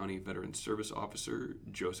Allen County Veteran Service Officer,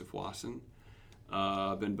 Joseph Wasson.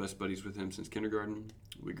 I've been best buddies with him since kindergarten.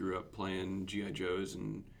 We grew up playing G.I. Joes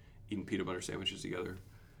and eating peanut butter sandwiches together.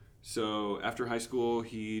 So after high school,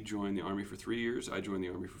 he joined the Army for 3 years. I joined the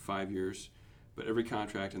Army for 5 years. But every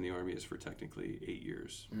contract in the Army is for technically 8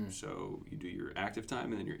 years. So you do your active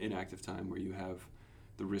time and then your inactive time, where you have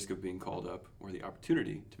the risk of being called up, or the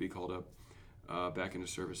opportunity to be called up back into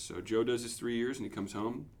service. So Joe does his 3 years and he comes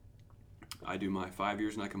home. I do my 5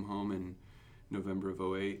 years and I come home in November of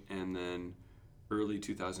 2008. And then early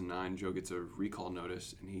 2009, Joe gets a recall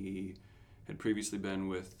notice, and he had previously been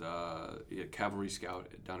with a cavalry scout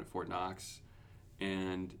down at Fort Knox.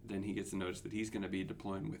 And then he gets the notice that he's going to be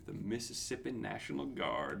deploying with the Mississippi National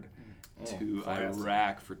Guard to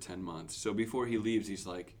Iraq for 10 months. So before he leaves, he's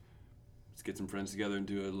like, let's get some friends together and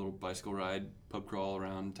do a little bicycle ride, pub crawl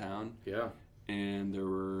around town. Yeah. And there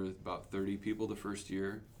were about 30 people the first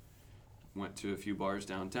year. Went to a few bars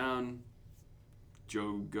downtown.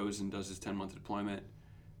 Joe goes and does his 10-month deployment.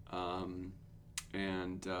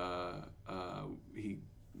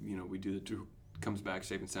 We do the tour. Comes back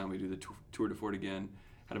safe and sound. We do the Tour de Fort again.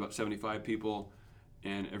 Had about 75 people,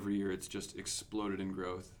 and every year it's just exploded in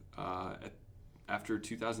growth. After the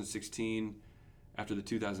 2016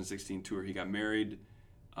 tour, he got married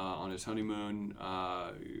on his honeymoon.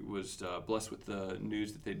 Was blessed with the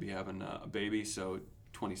news that they'd be having a baby. So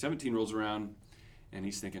 2017 rolls around, and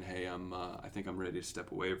he's thinking, "Hey, I think I'm ready to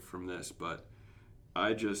step away from this." But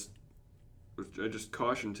I just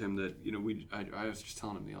cautioned him that, I was just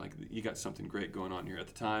telling him, like, you got something great going on here at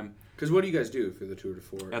the time. Because what do you guys do for the Tour de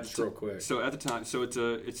Fort? Just real quick. So at the time,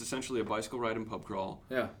 it's essentially a bicycle ride and pub crawl.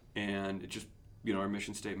 Yeah. And it just, our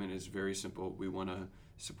mission statement is very simple. We want to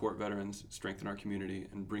support veterans, strengthen our community,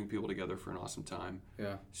 and bring people together for an awesome time.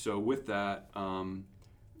 Yeah. So with that,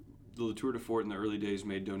 the Tour de Fort in the early days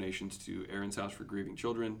made donations to Aaron's House for Grieving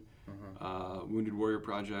Children, Wounded Warrior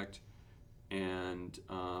Project, and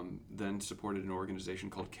then supported an organization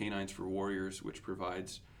called Canines for Warriors, which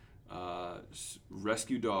provides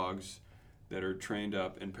rescue dogs that are trained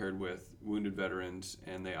up and paired with wounded veterans,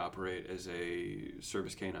 and they operate as a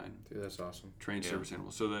service canine. Dude, that's awesome. Trained service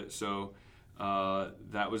animal.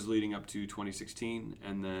 That was leading up to 2016,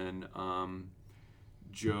 and then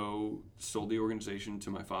Joe sold the organization to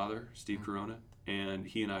my father, Steve Corona, and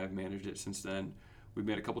he and I have managed it since then. We've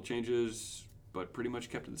made a couple changes, but pretty much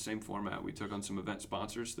kept it the same format. We took on some event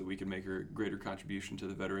sponsors so that we could make a greater contribution to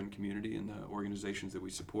the veteran community and the organizations that we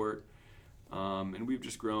support. And we've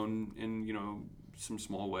just grown in, some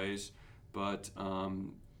small ways. But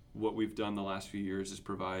what we've done the last few years is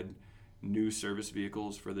provide new service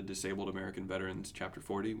vehicles for the Disabled American Veterans Chapter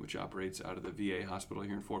 40, which operates out of the VA hospital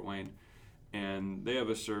here in Fort Wayne. And they have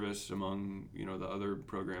a service among, the other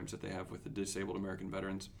programs that they have with the Disabled American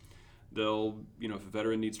Veterans. They'll, if a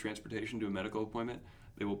veteran needs transportation to a medical appointment,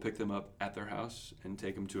 they will pick them up at their house and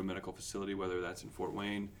take them to a medical facility, whether that's in Fort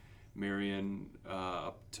Wayne, Marion,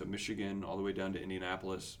 up to Michigan, all the way down to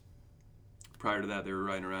Indianapolis. Prior to that, they were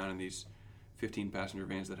riding around in these 15-passenger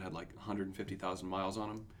vans that had like 150,000 miles on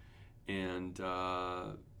them. And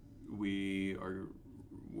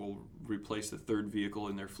we'll replace the third vehicle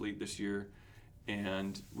in their fleet this year.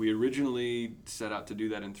 And we originally set out to do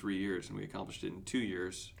that in 3 years, and we accomplished it in 2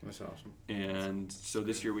 years. That's awesome. And so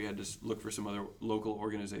this year we had to look for some other local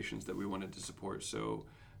organizations that we wanted to support. So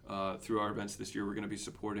through our events this year, we're going to be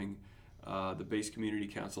supporting the Base Community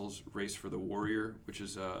Council's Race for the Warrior, which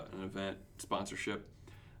is an event sponsorship.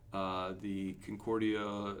 The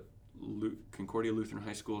Concordia Lutheran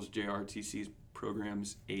High School's JRTC's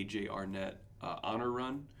programs AJRNet Honor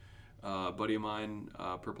Run. A buddy of mine,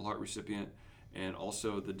 Purple Heart recipient, and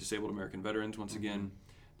also the Disabled American Veterans, once again,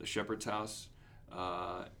 the Shepherd's House,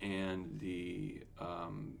 and the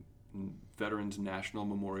Veterans National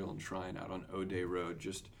Memorial and Shrine out on O'Day Road,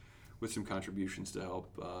 just with some contributions to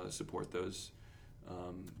help support those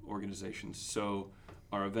organizations. So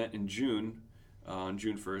our event in June, on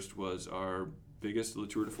June 1st, was our biggest Le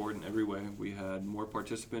Tour de Fort in every way. We had more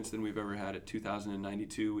participants than we've ever had at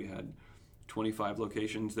 2,092. We had 25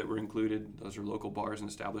 locations that were included. Those are local bars and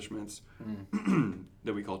establishments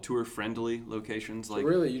that we call tour-friendly locations. So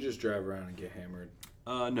really, you just drive around and get hammered?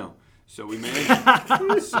 No. So we manage.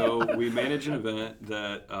 We manage an event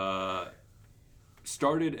that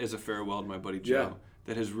started as a farewell to my buddy Joe.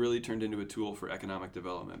 That has really turned into a tool for economic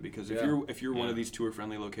development. Because if you're one of these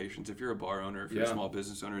tour-friendly locations, if you're a bar owner, if you're a small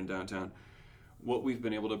business owner in downtown, what we've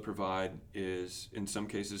been able to provide is, in some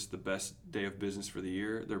cases, the best day of business for the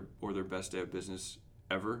year, or their best day of business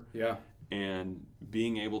ever. Yeah. And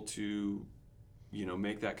being able to,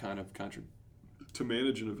 make that kind of to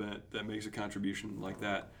manage an event that makes a contribution like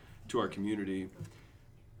that to our community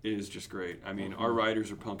is just great. I mean, our riders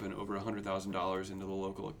are pumping over $100,000 into the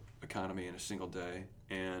local economy in a single day,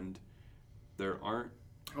 and there aren't.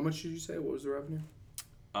 How much did you say? What was the revenue?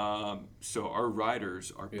 So our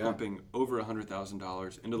riders are pumping over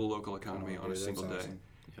 $100,000 into the local economy on a single day. Awesome.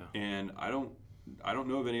 Yeah. And I don't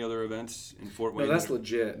know of any other events in Fort Wayne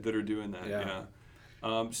legit that are doing that.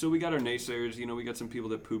 Yeah. So we got our naysayers, we got some people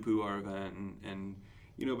that poo-poo our event and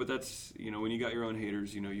but that's, when you got your own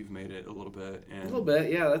haters, you've made it a little bit. And, a little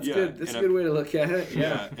bit, yeah, that's good. That's a good way to look at it.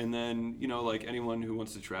 Yeah. And then, like anyone who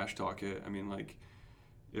wants to trash talk it, I mean, like,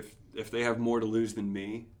 if they have more to lose than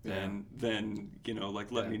me, then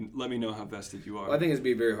let me know how vested you are. Well, I think it'd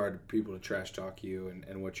be very hard for people to trash talk you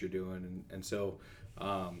and what you're doing, and so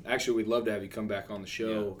actually we'd love to have you come back on the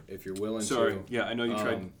show if you're willing. Sorry, I know you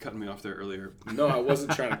tried cutting me off there earlier. No, I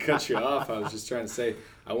wasn't trying to cut you off. I was just trying to say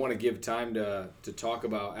I want to give time to talk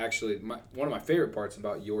about actually one of my favorite parts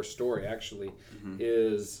about your story actually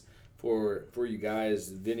is for you guys.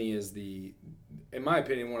 Vinny is in my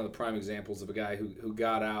opinion, one of the prime examples of a guy who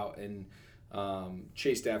got out and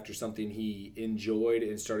chased after something he enjoyed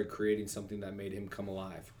and started creating something that made him come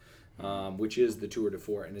alive, which is the Tour de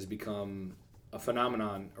Fort, and has become a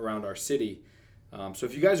phenomenon around our city. So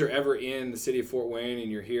if you guys are ever in the city of Fort Wayne and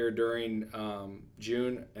you're here during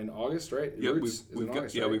June and August, right? Yeah,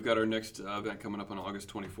 we've got our next event coming up on August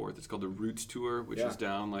 24th. It's called the Roots Tour, which is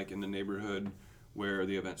down like in the neighborhood where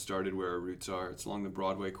the event started, where our roots are. It's along the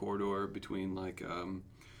Broadway corridor between like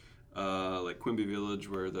Quimby Village,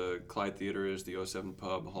 where the Clyde Theater is, the 07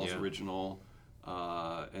 Pub, Hall's Original,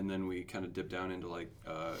 and then we kind of dip down into like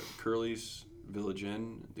Curly's, Village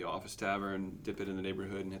Inn, the Office Tavern, dip it in the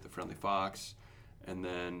neighborhood and hit the Friendly Fox, and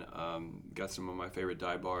then got some of my favorite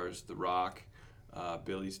dive bars, The Rock,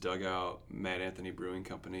 Billy's Dugout, Mad Anthony Brewing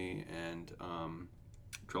Company, and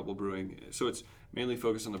Trouble Brewing. So it's mainly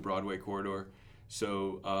focused on the Broadway corridor.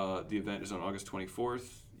 So the event is on August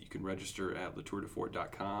 24th. You can register at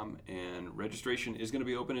letourdefort.com, and registration is going to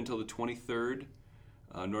be open until the 23rd.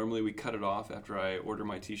 Normally we cut it off after I order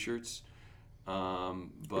my t-shirts.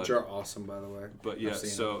 Which are awesome, by the way. But yeah,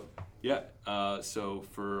 so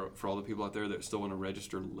for all the people out there that still want to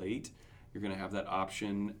register late, you're going to have that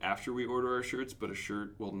option after we order our shirts, but a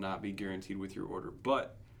shirt will not be guaranteed with your order.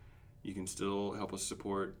 But you can still help us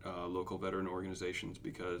support local veteran organizations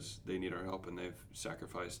because they need our help and they've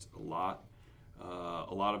sacrificed a lot.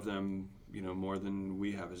 A lot of them, more than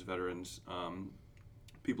we have as veterans.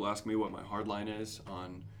 People ask me what my hard line is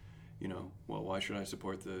on, well, why should I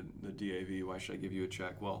support the DAV? Why should I give you a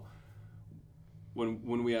check? Well,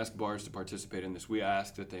 when we ask bars to participate in this, we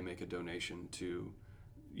ask that they make a donation to,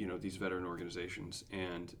 these veteran organizations.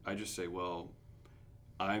 And I just say, well,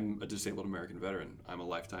 I'm a disabled American veteran. I'm a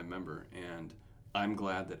lifetime member, and I'm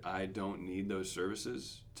glad that I don't need those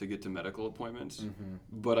services to get to medical appointments,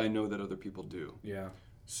 but I know that other people do. Yeah.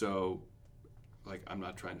 So, I'm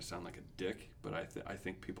not trying to sound like a dick, but I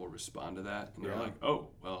think people respond to that, and they're like, oh,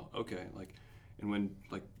 well, okay. And when,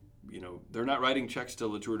 they're not writing checks to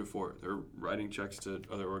Latour de Fort. They're writing checks to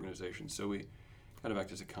other organizations. So we kind of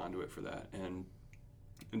act as a conduit for that. And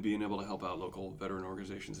being able to help out local veteran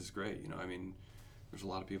organizations is great. There's a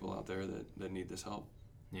lot of people out there that need this help.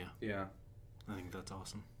 Yeah. Yeah. I think that's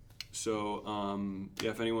awesome. So,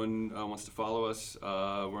 if anyone wants to follow us, we're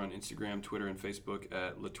on Instagram, Twitter, and Facebook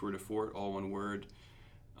at Latour de Fort, all one word.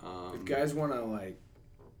 If guys want to,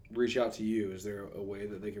 reach out to you, is there a way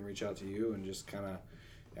that they can reach out to you and just kind of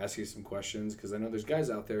ask you some questions? Because I know there's guys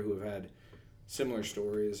out there who have had similar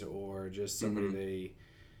stories or just somebody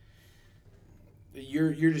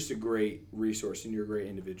You're just a great resource and you're a great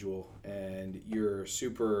individual and you're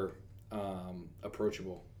super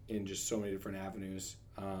approachable in just so many different avenues.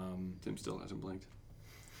 Tim still hasn't blinked.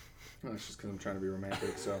 Well, that's just because I'm trying to be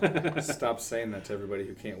romantic. So stop saying that to everybody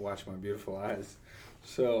who can't watch my beautiful eyes.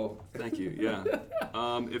 So thank you. Yeah.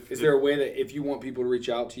 Is there a way that if you want people to reach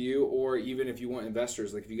out to you, or even if you want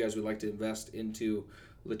investors, if you guys would like to invest into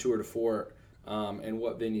Latour de Fort and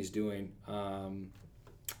what Vinny's doing,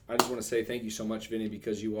 I just want to say thank you so much, Vinny,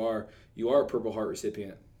 because you are a Purple Heart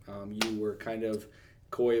recipient. You were kind of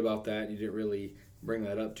coy about that. You didn't really bring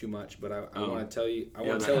that up too much, but I want to tell you,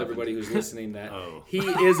 everybody who's listening that he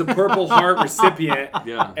is a Purple Heart recipient.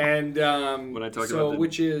 Yeah. And when I talk about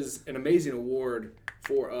which is an amazing award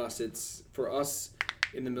for us. It's for us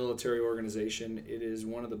in the military organization. It is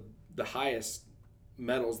one of the highest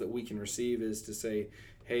medals that we can receive is to say,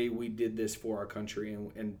 hey, we did this for our country,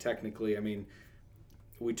 and technically,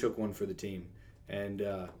 we took one for the team. And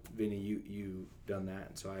Vinny, you done that,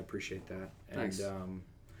 and so I appreciate that. Thanks. And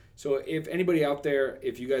so if anybody out there,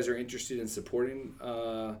 if you guys are interested in supporting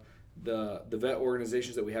the vet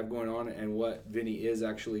organizations that we have going on and what Vinny is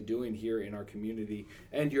actually doing here in our community,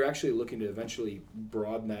 and you're actually looking to eventually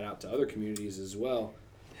broaden that out to other communities as well.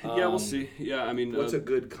 Yeah, we'll see. Yeah, what's a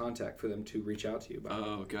good contact for them to reach out to you about?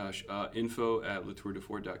 Oh, gosh.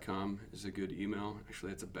 info@latourdefort.com is a good email.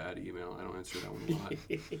 Actually, it's a bad email. I don't answer that one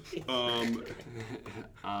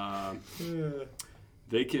a lot.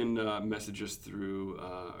 They can message us through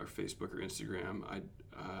our Facebook or Instagram. I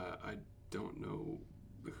don't know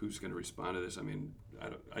who's going to respond to this. I'm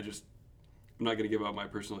not going to give out my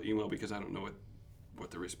personal email because I don't know what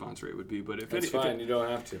the response rate would be. But That's fine. You don't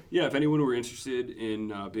have to. Yeah, if anyone were interested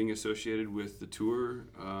in being associated with the tour,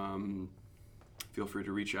 feel free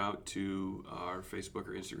to reach out to our Facebook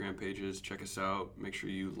or Instagram pages. Check us out. Make sure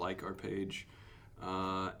you like our page.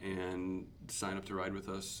 And sign up to ride with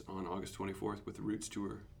us on August 24th with the Roots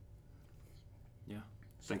Tour. Yeah.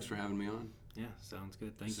 Thanks for having me on. Yeah, sounds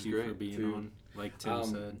good. Thank you for being on, like Tim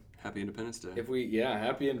said. Happy Independence Day.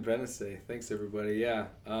 Happy Independence Day. Thanks, everybody. Yeah.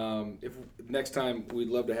 If next time, we'd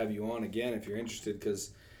love to have you on again if you're interested,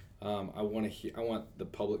 because I want the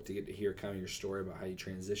public to get to hear kind of your story about how you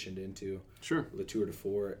transitioned into Latour de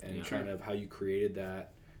Fort and kind of how you created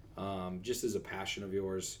that just as a passion of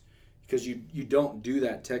yours. Because you don't do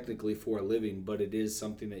that technically for a living, but it is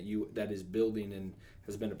something that is building and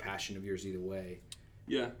has been a passion of yours either way.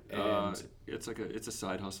 Yeah, and it's a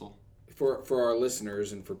side hustle. For our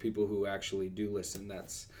listeners and for people who actually do listen,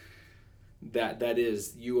 that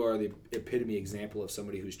is, you are the epitome example of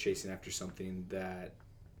somebody who's chasing after something that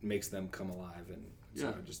makes them come alive, and so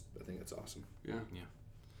I think that's awesome.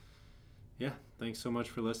 Yeah. Thanks so much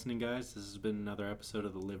for listening, guys. This has been another episode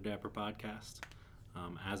of the Live Dapper podcast.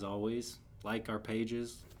 As always, like our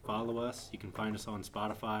pages, follow us. You can find us on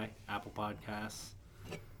Spotify, Apple Podcasts,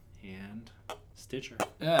 and Stitcher.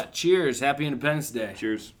 Cheers. Happy Independence Day.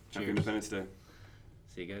 Cheers. Happy Independence Day.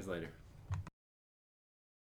 See you guys later.